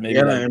 Besides maybe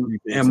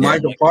and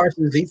Michael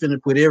Parsons, he finna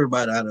put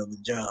everybody out of a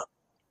job.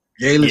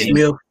 Jalen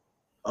Smith,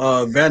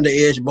 Van Der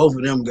Esch, both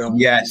of them gone.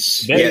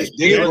 Yes.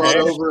 He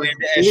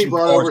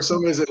brought over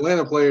some of his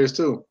Atlanta players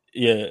too.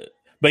 Yeah.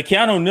 But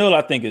Keanu Neal,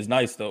 I think, is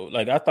nice though.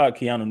 Like I thought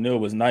Keanu Neal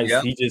was nice.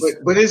 Yeah. He just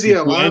but is he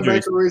a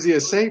linebacker or is he a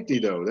safety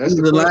though? That's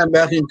the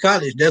linebacker in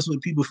college. That's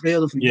what people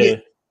fail to forget. Yeah.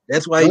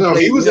 That's why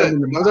he was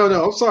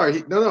I'm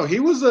sorry.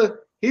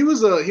 He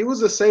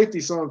was a safety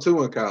some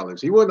too in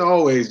college. He wasn't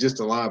always just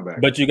a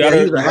linebacker. But you got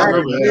he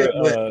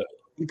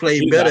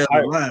played better as a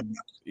linebacker.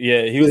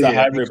 Yeah, he was a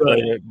hybrid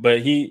player.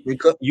 But you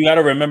got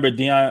to remember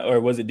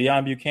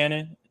Deion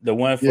Buchanan, the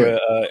one for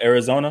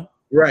Arizona,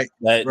 right?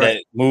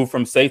 That moved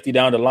from safety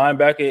down to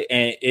linebacker,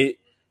 and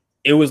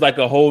it was like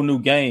a whole new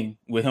game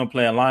with him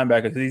playing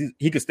linebacker.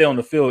 He could stay on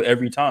the field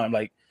every time,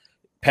 like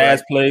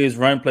pass plays,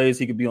 run plays.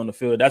 He could be on the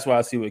field. That's why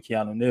I see with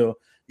Keanu Neal.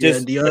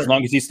 Just as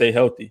long as he stay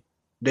healthy.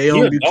 They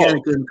on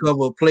Buchanan couldn't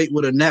cover a plate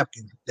with a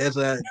napkin. That's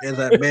how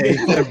bad.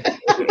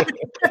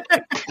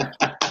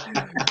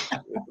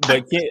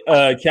 But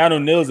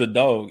Keanu Neal's a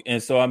dog,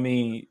 and so I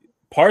mean,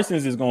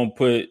 Parsons is going to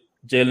put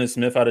Jalen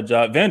Smith out of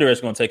job. Van Der Esch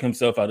going to take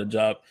himself out of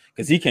job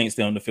because he can't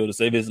stay on the field to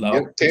save his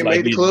life. Can't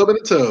make the club in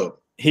the tub.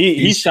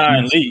 He's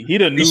Sean Lee. He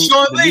the new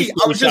Sean Lee.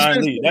 I was just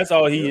Sean Lee. That's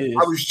all he is.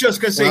 I was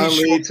just gonna say Sean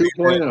Lee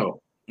 2.0.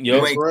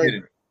 Yep.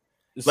 Right.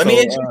 Let me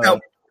ask you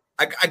about.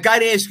 I got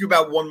to ask you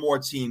about one more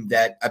team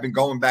that I've been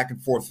going back and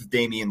forth with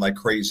Damien like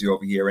crazy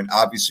over here, and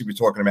obviously we're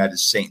talking about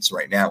his Saints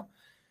right now.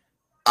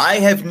 I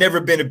have never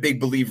been a big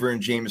believer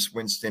in Jameis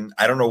Winston.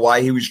 I don't know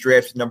why he was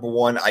drafted number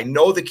 1. I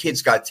know the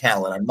kid's got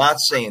talent. I'm not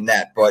saying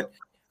that, but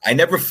I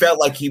never felt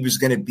like he was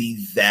going to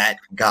be that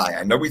guy.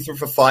 I know he threw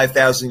for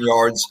 5,000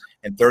 yards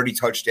and 30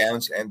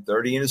 touchdowns and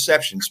 30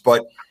 interceptions,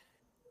 but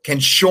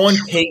can Sean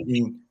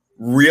Payton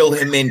reel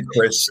him in,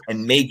 Chris,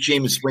 and make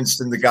Jameis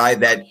Winston the guy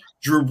that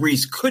Drew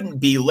Brees couldn't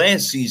be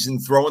last season,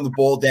 throwing the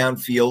ball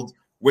downfield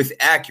with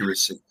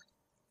accuracy?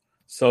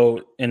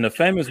 So, in the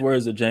famous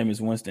words of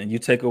Jameis Winston, you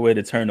take away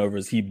the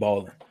turnovers, he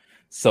balling.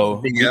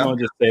 So, we're going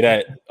to just say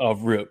that off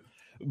rip.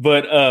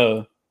 But,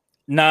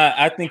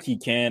 I think he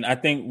can. I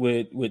think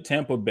with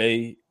Tampa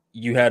Bay,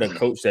 you had a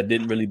coach that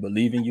didn't really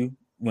believe in you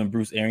when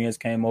Bruce Arians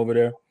came over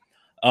there.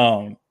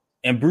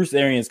 And Bruce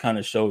Arians kind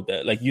of showed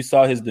that. Like, you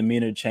saw his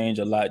demeanor change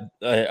a lot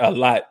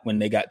when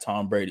they got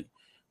Tom Brady.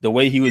 The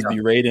way he was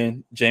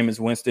berating Jameis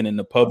Winston in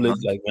the public,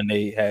 like when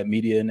they had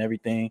media and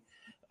everything.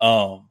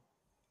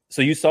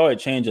 So you saw it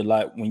change a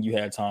lot when you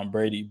had Tom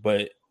Brady,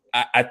 but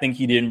I think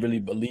he didn't really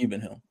believe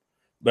in him.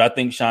 But I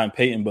think Sean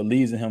Payton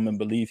believes in him and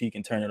believes he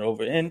can turn it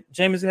over. And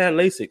Jameis had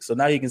LASIK, so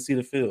now he can see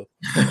the field.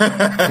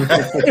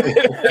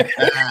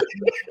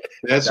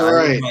 That's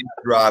right.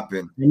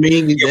 Dropping. I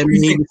mean, that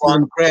means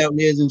the crowd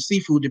is in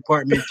seafood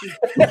department too.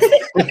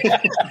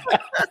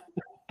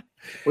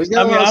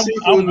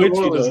 I'm with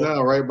you though.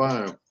 Now, right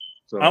by him.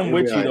 So I'm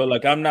with you though.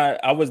 Like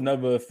I was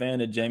never a fan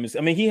of Jameis.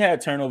 I mean, he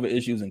had turnover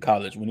issues in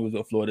college when he was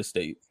at Florida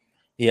State.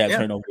 He had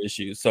turnover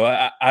issues. So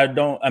I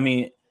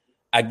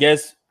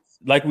guess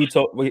like we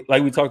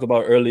talked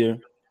about earlier,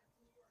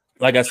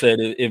 like I said,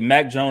 if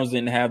Mac Jones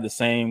didn't have the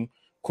same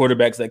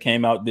quarterbacks that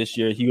came out this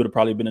year, he would have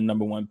probably been a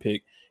number 1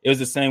 pick. It was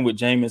the same with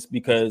Jameis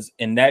because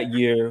in that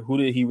year, who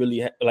did he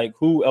really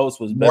who else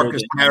was better?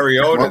 Marcus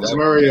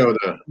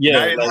Mariota.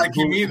 Yeah,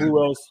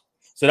 who else?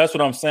 So that's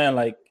what I'm saying.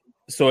 Like,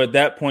 so at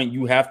that point,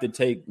 you have to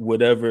take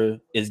whatever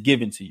is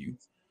given to you.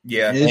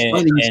 Yeah, it's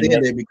funny you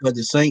said that because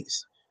the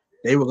Saints,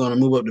 they were going to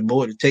move up the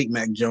board to take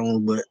Mac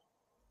Jones, but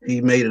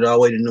he made it all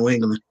the way to New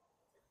England.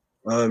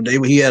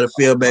 He had to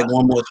fill back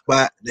one more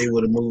spot. They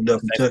would have moved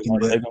up and took him.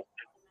 But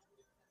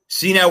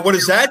see, now what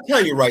does that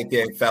tell you right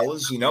there,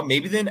 fellas? You know,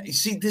 maybe then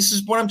see this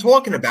is what I'm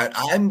talking about.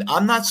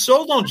 I'm not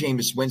sold on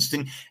Jameis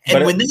Winston,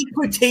 and when they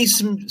put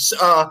Taysom,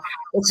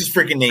 what's his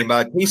freaking name?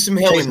 Taysom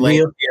Hill in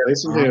lane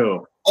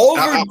Hill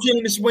over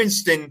Jameis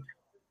Winston.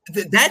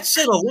 That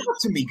said a lot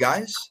to me,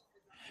 guys.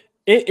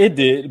 It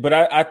did, but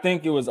I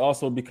think it was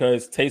also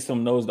because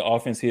Taysom knows the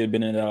offense. He had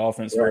been in that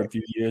offense for a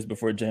few years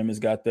before Jameis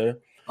got there.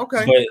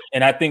 Okay.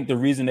 And I think the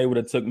reason they would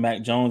have took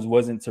Mac Jones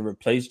wasn't to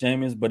replace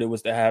Jameis, but it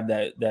was to have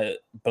that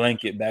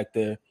blanket back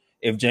there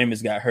if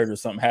Jameis got hurt or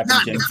something happened.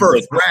 Not in the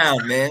first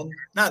round, man.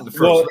 Not in the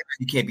first round.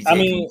 You can't be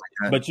taking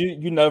but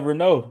you never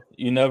know.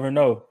 You never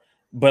know.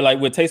 But like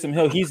with Taysom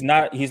Hill, he's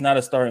not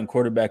a starting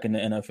quarterback in the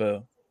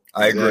NFL.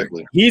 I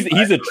agree. He's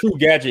a true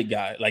gadget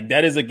guy. Like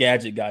that is a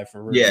gadget guy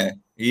for real. Yeah,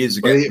 he is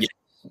a gadget.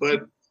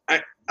 But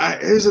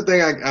here's the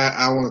thing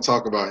I want to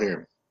talk about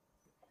here.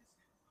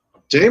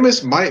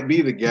 Jameis might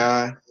be the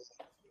guy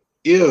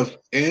if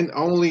and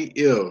only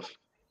if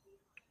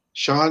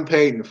Sean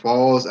Payton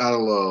falls out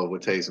of love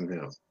with Taysom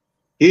Hill.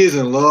 He is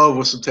in love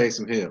with some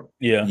Taysom Hill.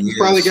 Yeah. He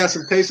probably got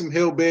some Taysom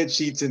Hill bed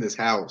sheets in his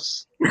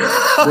house.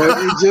 But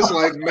it's just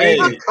like, man,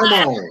 come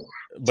on.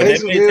 But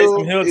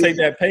Taysom Hill take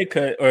that pay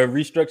cut or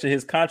restructure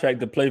his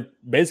contract to play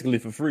basically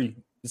for free.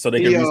 So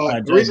they can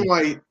re-sign the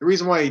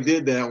reason why he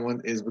did that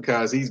one is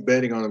because he's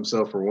betting on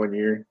himself for 1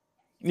 year.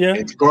 Yeah.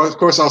 And of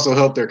course also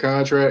help their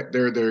contract,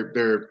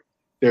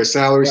 their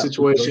salary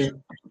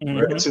situation. Mm-hmm.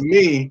 But to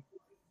me,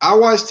 I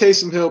watched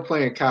Taysom Hill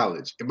play in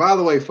college. And by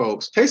the way,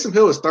 folks, Taysom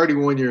Hill is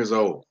 31 years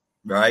old.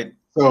 Right.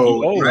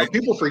 So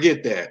people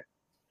forget that.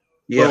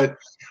 Yeah. But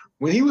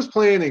when he was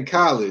playing in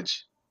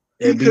college,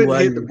 he couldn't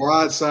hit the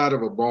broadside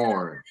of a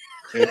barn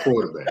at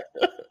quarterback.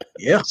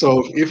 Yeah.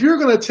 So if you're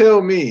going to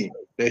tell me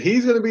that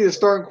he's going to be the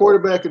starting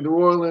quarterback in New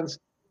Orleans,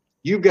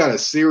 you've got a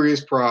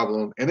serious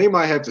problem, and they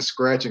might have to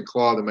scratch and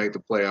claw to make the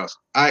playoffs,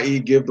 i.e.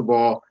 give the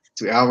ball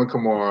to Alvin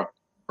Kamara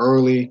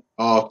early,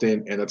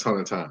 often, and a ton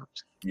of times.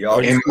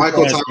 And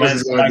Michael Thomas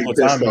is going to be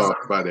pissed off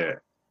by that.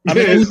 I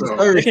mean,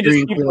 they can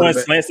just keep going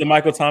slants to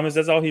Michael Thomas.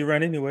 That's all he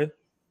ran anyway.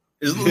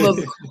 Is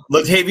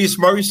Latavius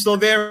Murray still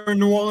there in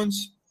New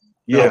Orleans?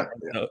 Yeah.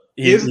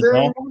 Is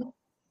there?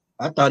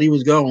 I thought he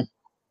was gone.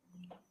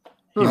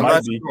 He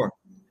might be. Sure.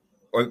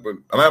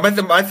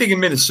 Am I thinking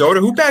Minnesota?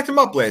 Who backed him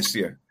up last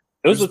year?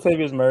 It was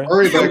Latavius Murray.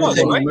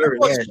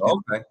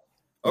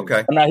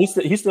 Okay. No,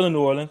 he's still in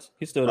New Orleans.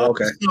 He's still there.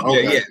 Okay.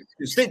 Yeah.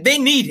 They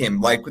need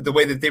him, like with the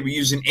way that they were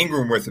using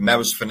Ingram with him. That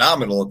was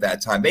phenomenal at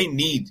that time. They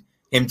need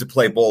him to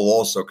play ball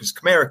also because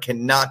Kamara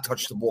cannot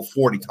touch the ball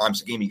 40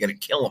 times a game. You're going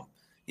to kill him.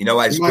 You know,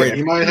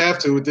 he might have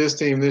to with this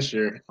team this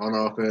year on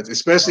offense,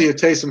 especially if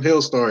Taysom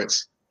Hill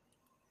starts.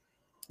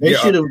 They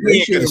should have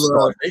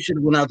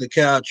went out to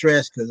Kyle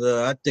Trask because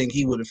I think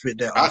he would have fit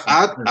that.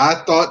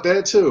 I thought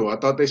that too. I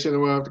thought they should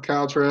have went out to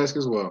Kyle Trask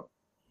as well.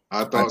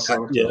 I thought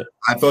so. Yeah,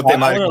 I thought they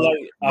might.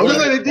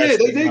 They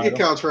did get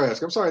Kyle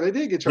Trask. I'm sorry, they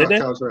did get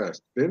Kyle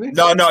Trask, didn't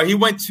they? No, he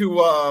went to.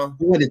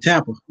 He went to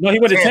Tampa. No, he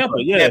went to Tampa.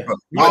 Yeah.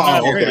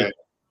 Okay.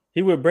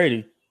 He with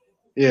Brady.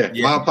 Yeah.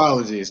 My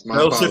apologies. He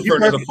perfect for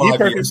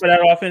that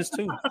offense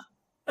too.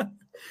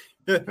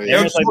 He's on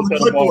the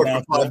clipboard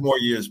for 5 more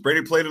years.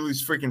 Brady played at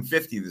least freaking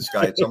 50. This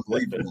guy, it's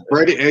unbelievable.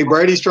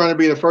 Brady's trying to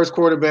be the first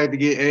quarterback to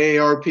get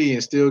AARP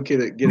and still get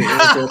an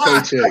NFL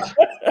paycheck.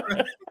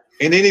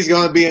 And then he's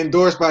going to be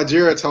endorsed by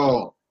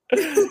Geritol.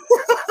 He's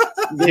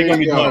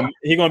going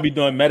to be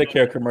doing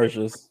Medicare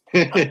commercials.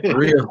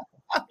 Real.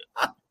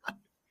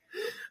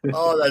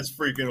 Oh, that's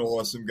freaking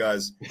awesome,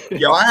 guys.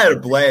 Yo, I had a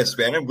blast,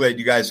 man. I'm glad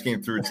you guys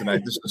came through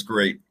tonight. This was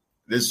great.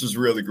 This was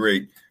really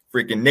great.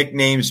 Freaking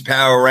nicknames,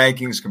 power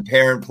rankings,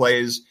 comparing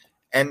plays.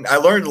 And I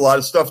learned a lot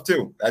of stuff,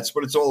 too. That's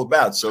what it's all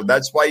about. So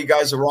that's why you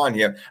guys are on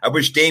here. I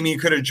wish Damien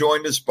could have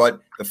joined us,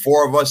 but the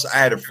 4 of us, I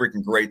had a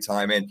freaking great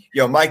time. And,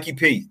 yo, Mikey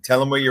P, tell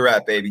him where you're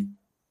at, baby.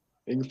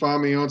 You can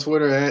find me on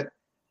Twitter at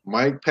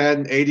Mike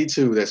Patton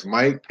 82. That's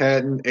Mike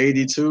Patton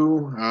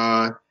 82.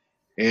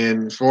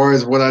 And as far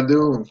as what I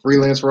do, I'm a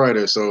freelance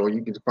writer, so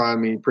you can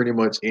find me pretty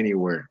much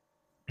anywhere.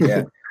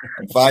 Yeah.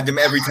 And find him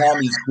every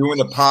time he's doing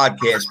a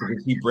podcast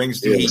because he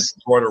brings the heat.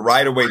 Brought it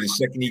right away the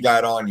second he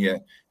got on here.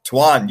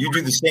 Twan, you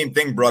do the same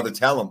thing, brother.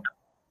 Tell him.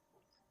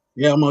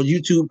 Yeah, I'm a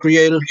YouTube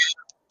creator,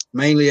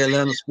 mainly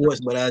Atlanta sports,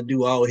 but I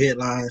do all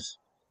headlines.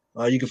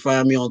 You can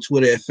find me on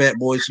Twitter at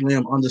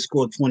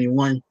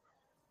FatBoySlim_21.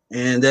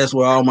 And that's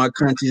where all my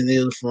content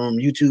is, from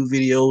YouTube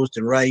videos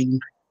to writing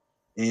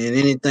and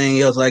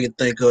anything else I can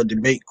think of,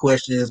 debate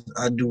questions.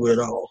 I do it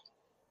all.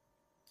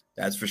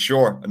 That's for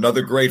sure.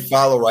 Another great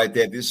follow right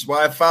there. This is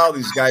why I follow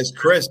these guys.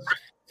 Chris,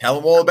 tell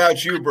them all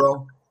about you,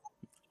 bro.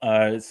 All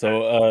right.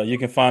 So you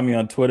can find me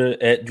on Twitter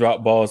at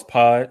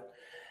DropBallsPod.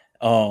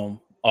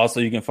 Also,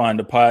 you can find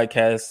the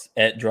podcast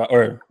at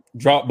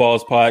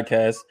Dropballs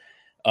Podcast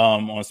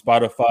on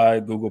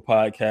Spotify, Google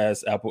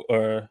Podcasts, Apple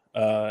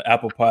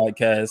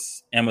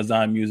Podcasts,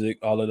 Amazon Music,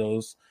 all of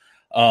those.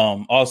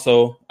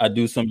 Also, I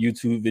do some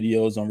YouTube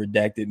videos on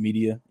Redacted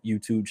Media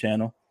YouTube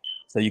channel,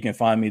 so you can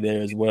find me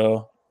there as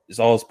well. It's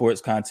all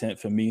sports content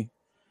for me.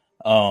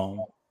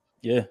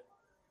 Yeah,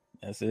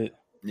 that's it.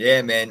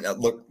 Yeah, man.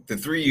 Look, the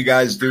 3 of you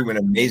guys do an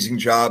amazing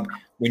job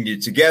when you're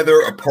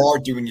together,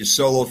 apart, doing your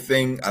solo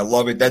thing. I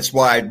love it. That's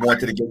why I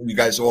wanted to get you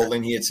guys all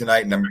in here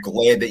tonight, and I'm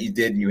glad that you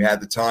did and you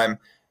had the time.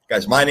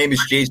 Guys, my name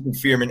is Jason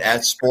Fearman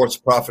at Sports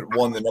Prophet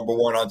 1, the number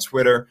 1 on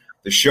Twitter.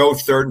 The show,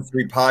 3rd and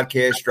 3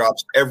 podcast,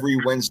 drops every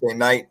Wednesday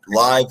night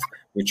live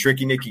with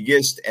Tricky Nicky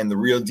Gist and the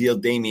real deal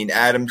Damian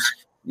Adams.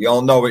 You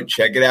all know it.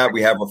 Check it out.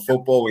 We have a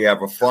football. We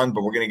have a fun,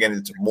 but we're going to get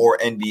into more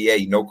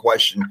NBA, no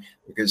question,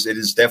 because it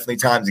is definitely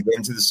time to get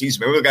into the season.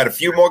 Maybe we've got a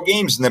few more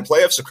games, and then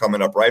playoffs are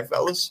coming up, right,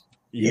 fellas?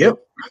 Yep.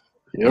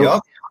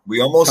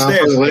 We almost time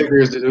there. For the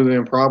Lakers to do the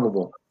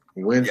improbable.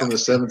 Win from the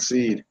 7th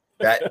seed.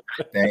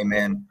 Hey,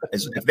 man.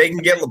 If they can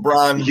get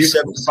LeBron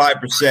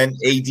 75%, AD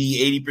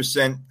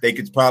 80%, they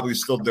could probably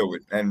still do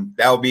it. And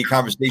that will be a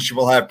conversation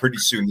we'll have pretty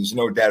soon. There's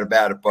no doubt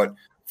about it. But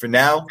for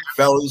now,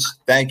 fellas,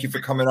 thank you for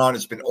coming on.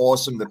 It's been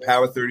awesome. The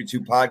Power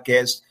 32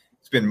 podcast.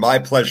 It's been my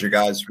pleasure,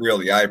 guys.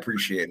 Really, I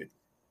appreciate it.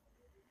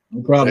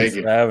 No problem. Thank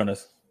you for having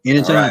us.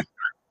 Anytime. Right.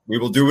 We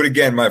will do it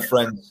again, my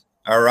friends.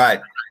 All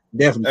right.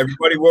 Definitely.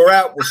 Everybody, we're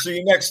out. We'll see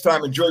you next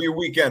time. Enjoy your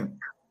weekend.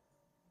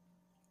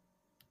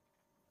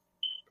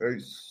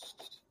 Peace.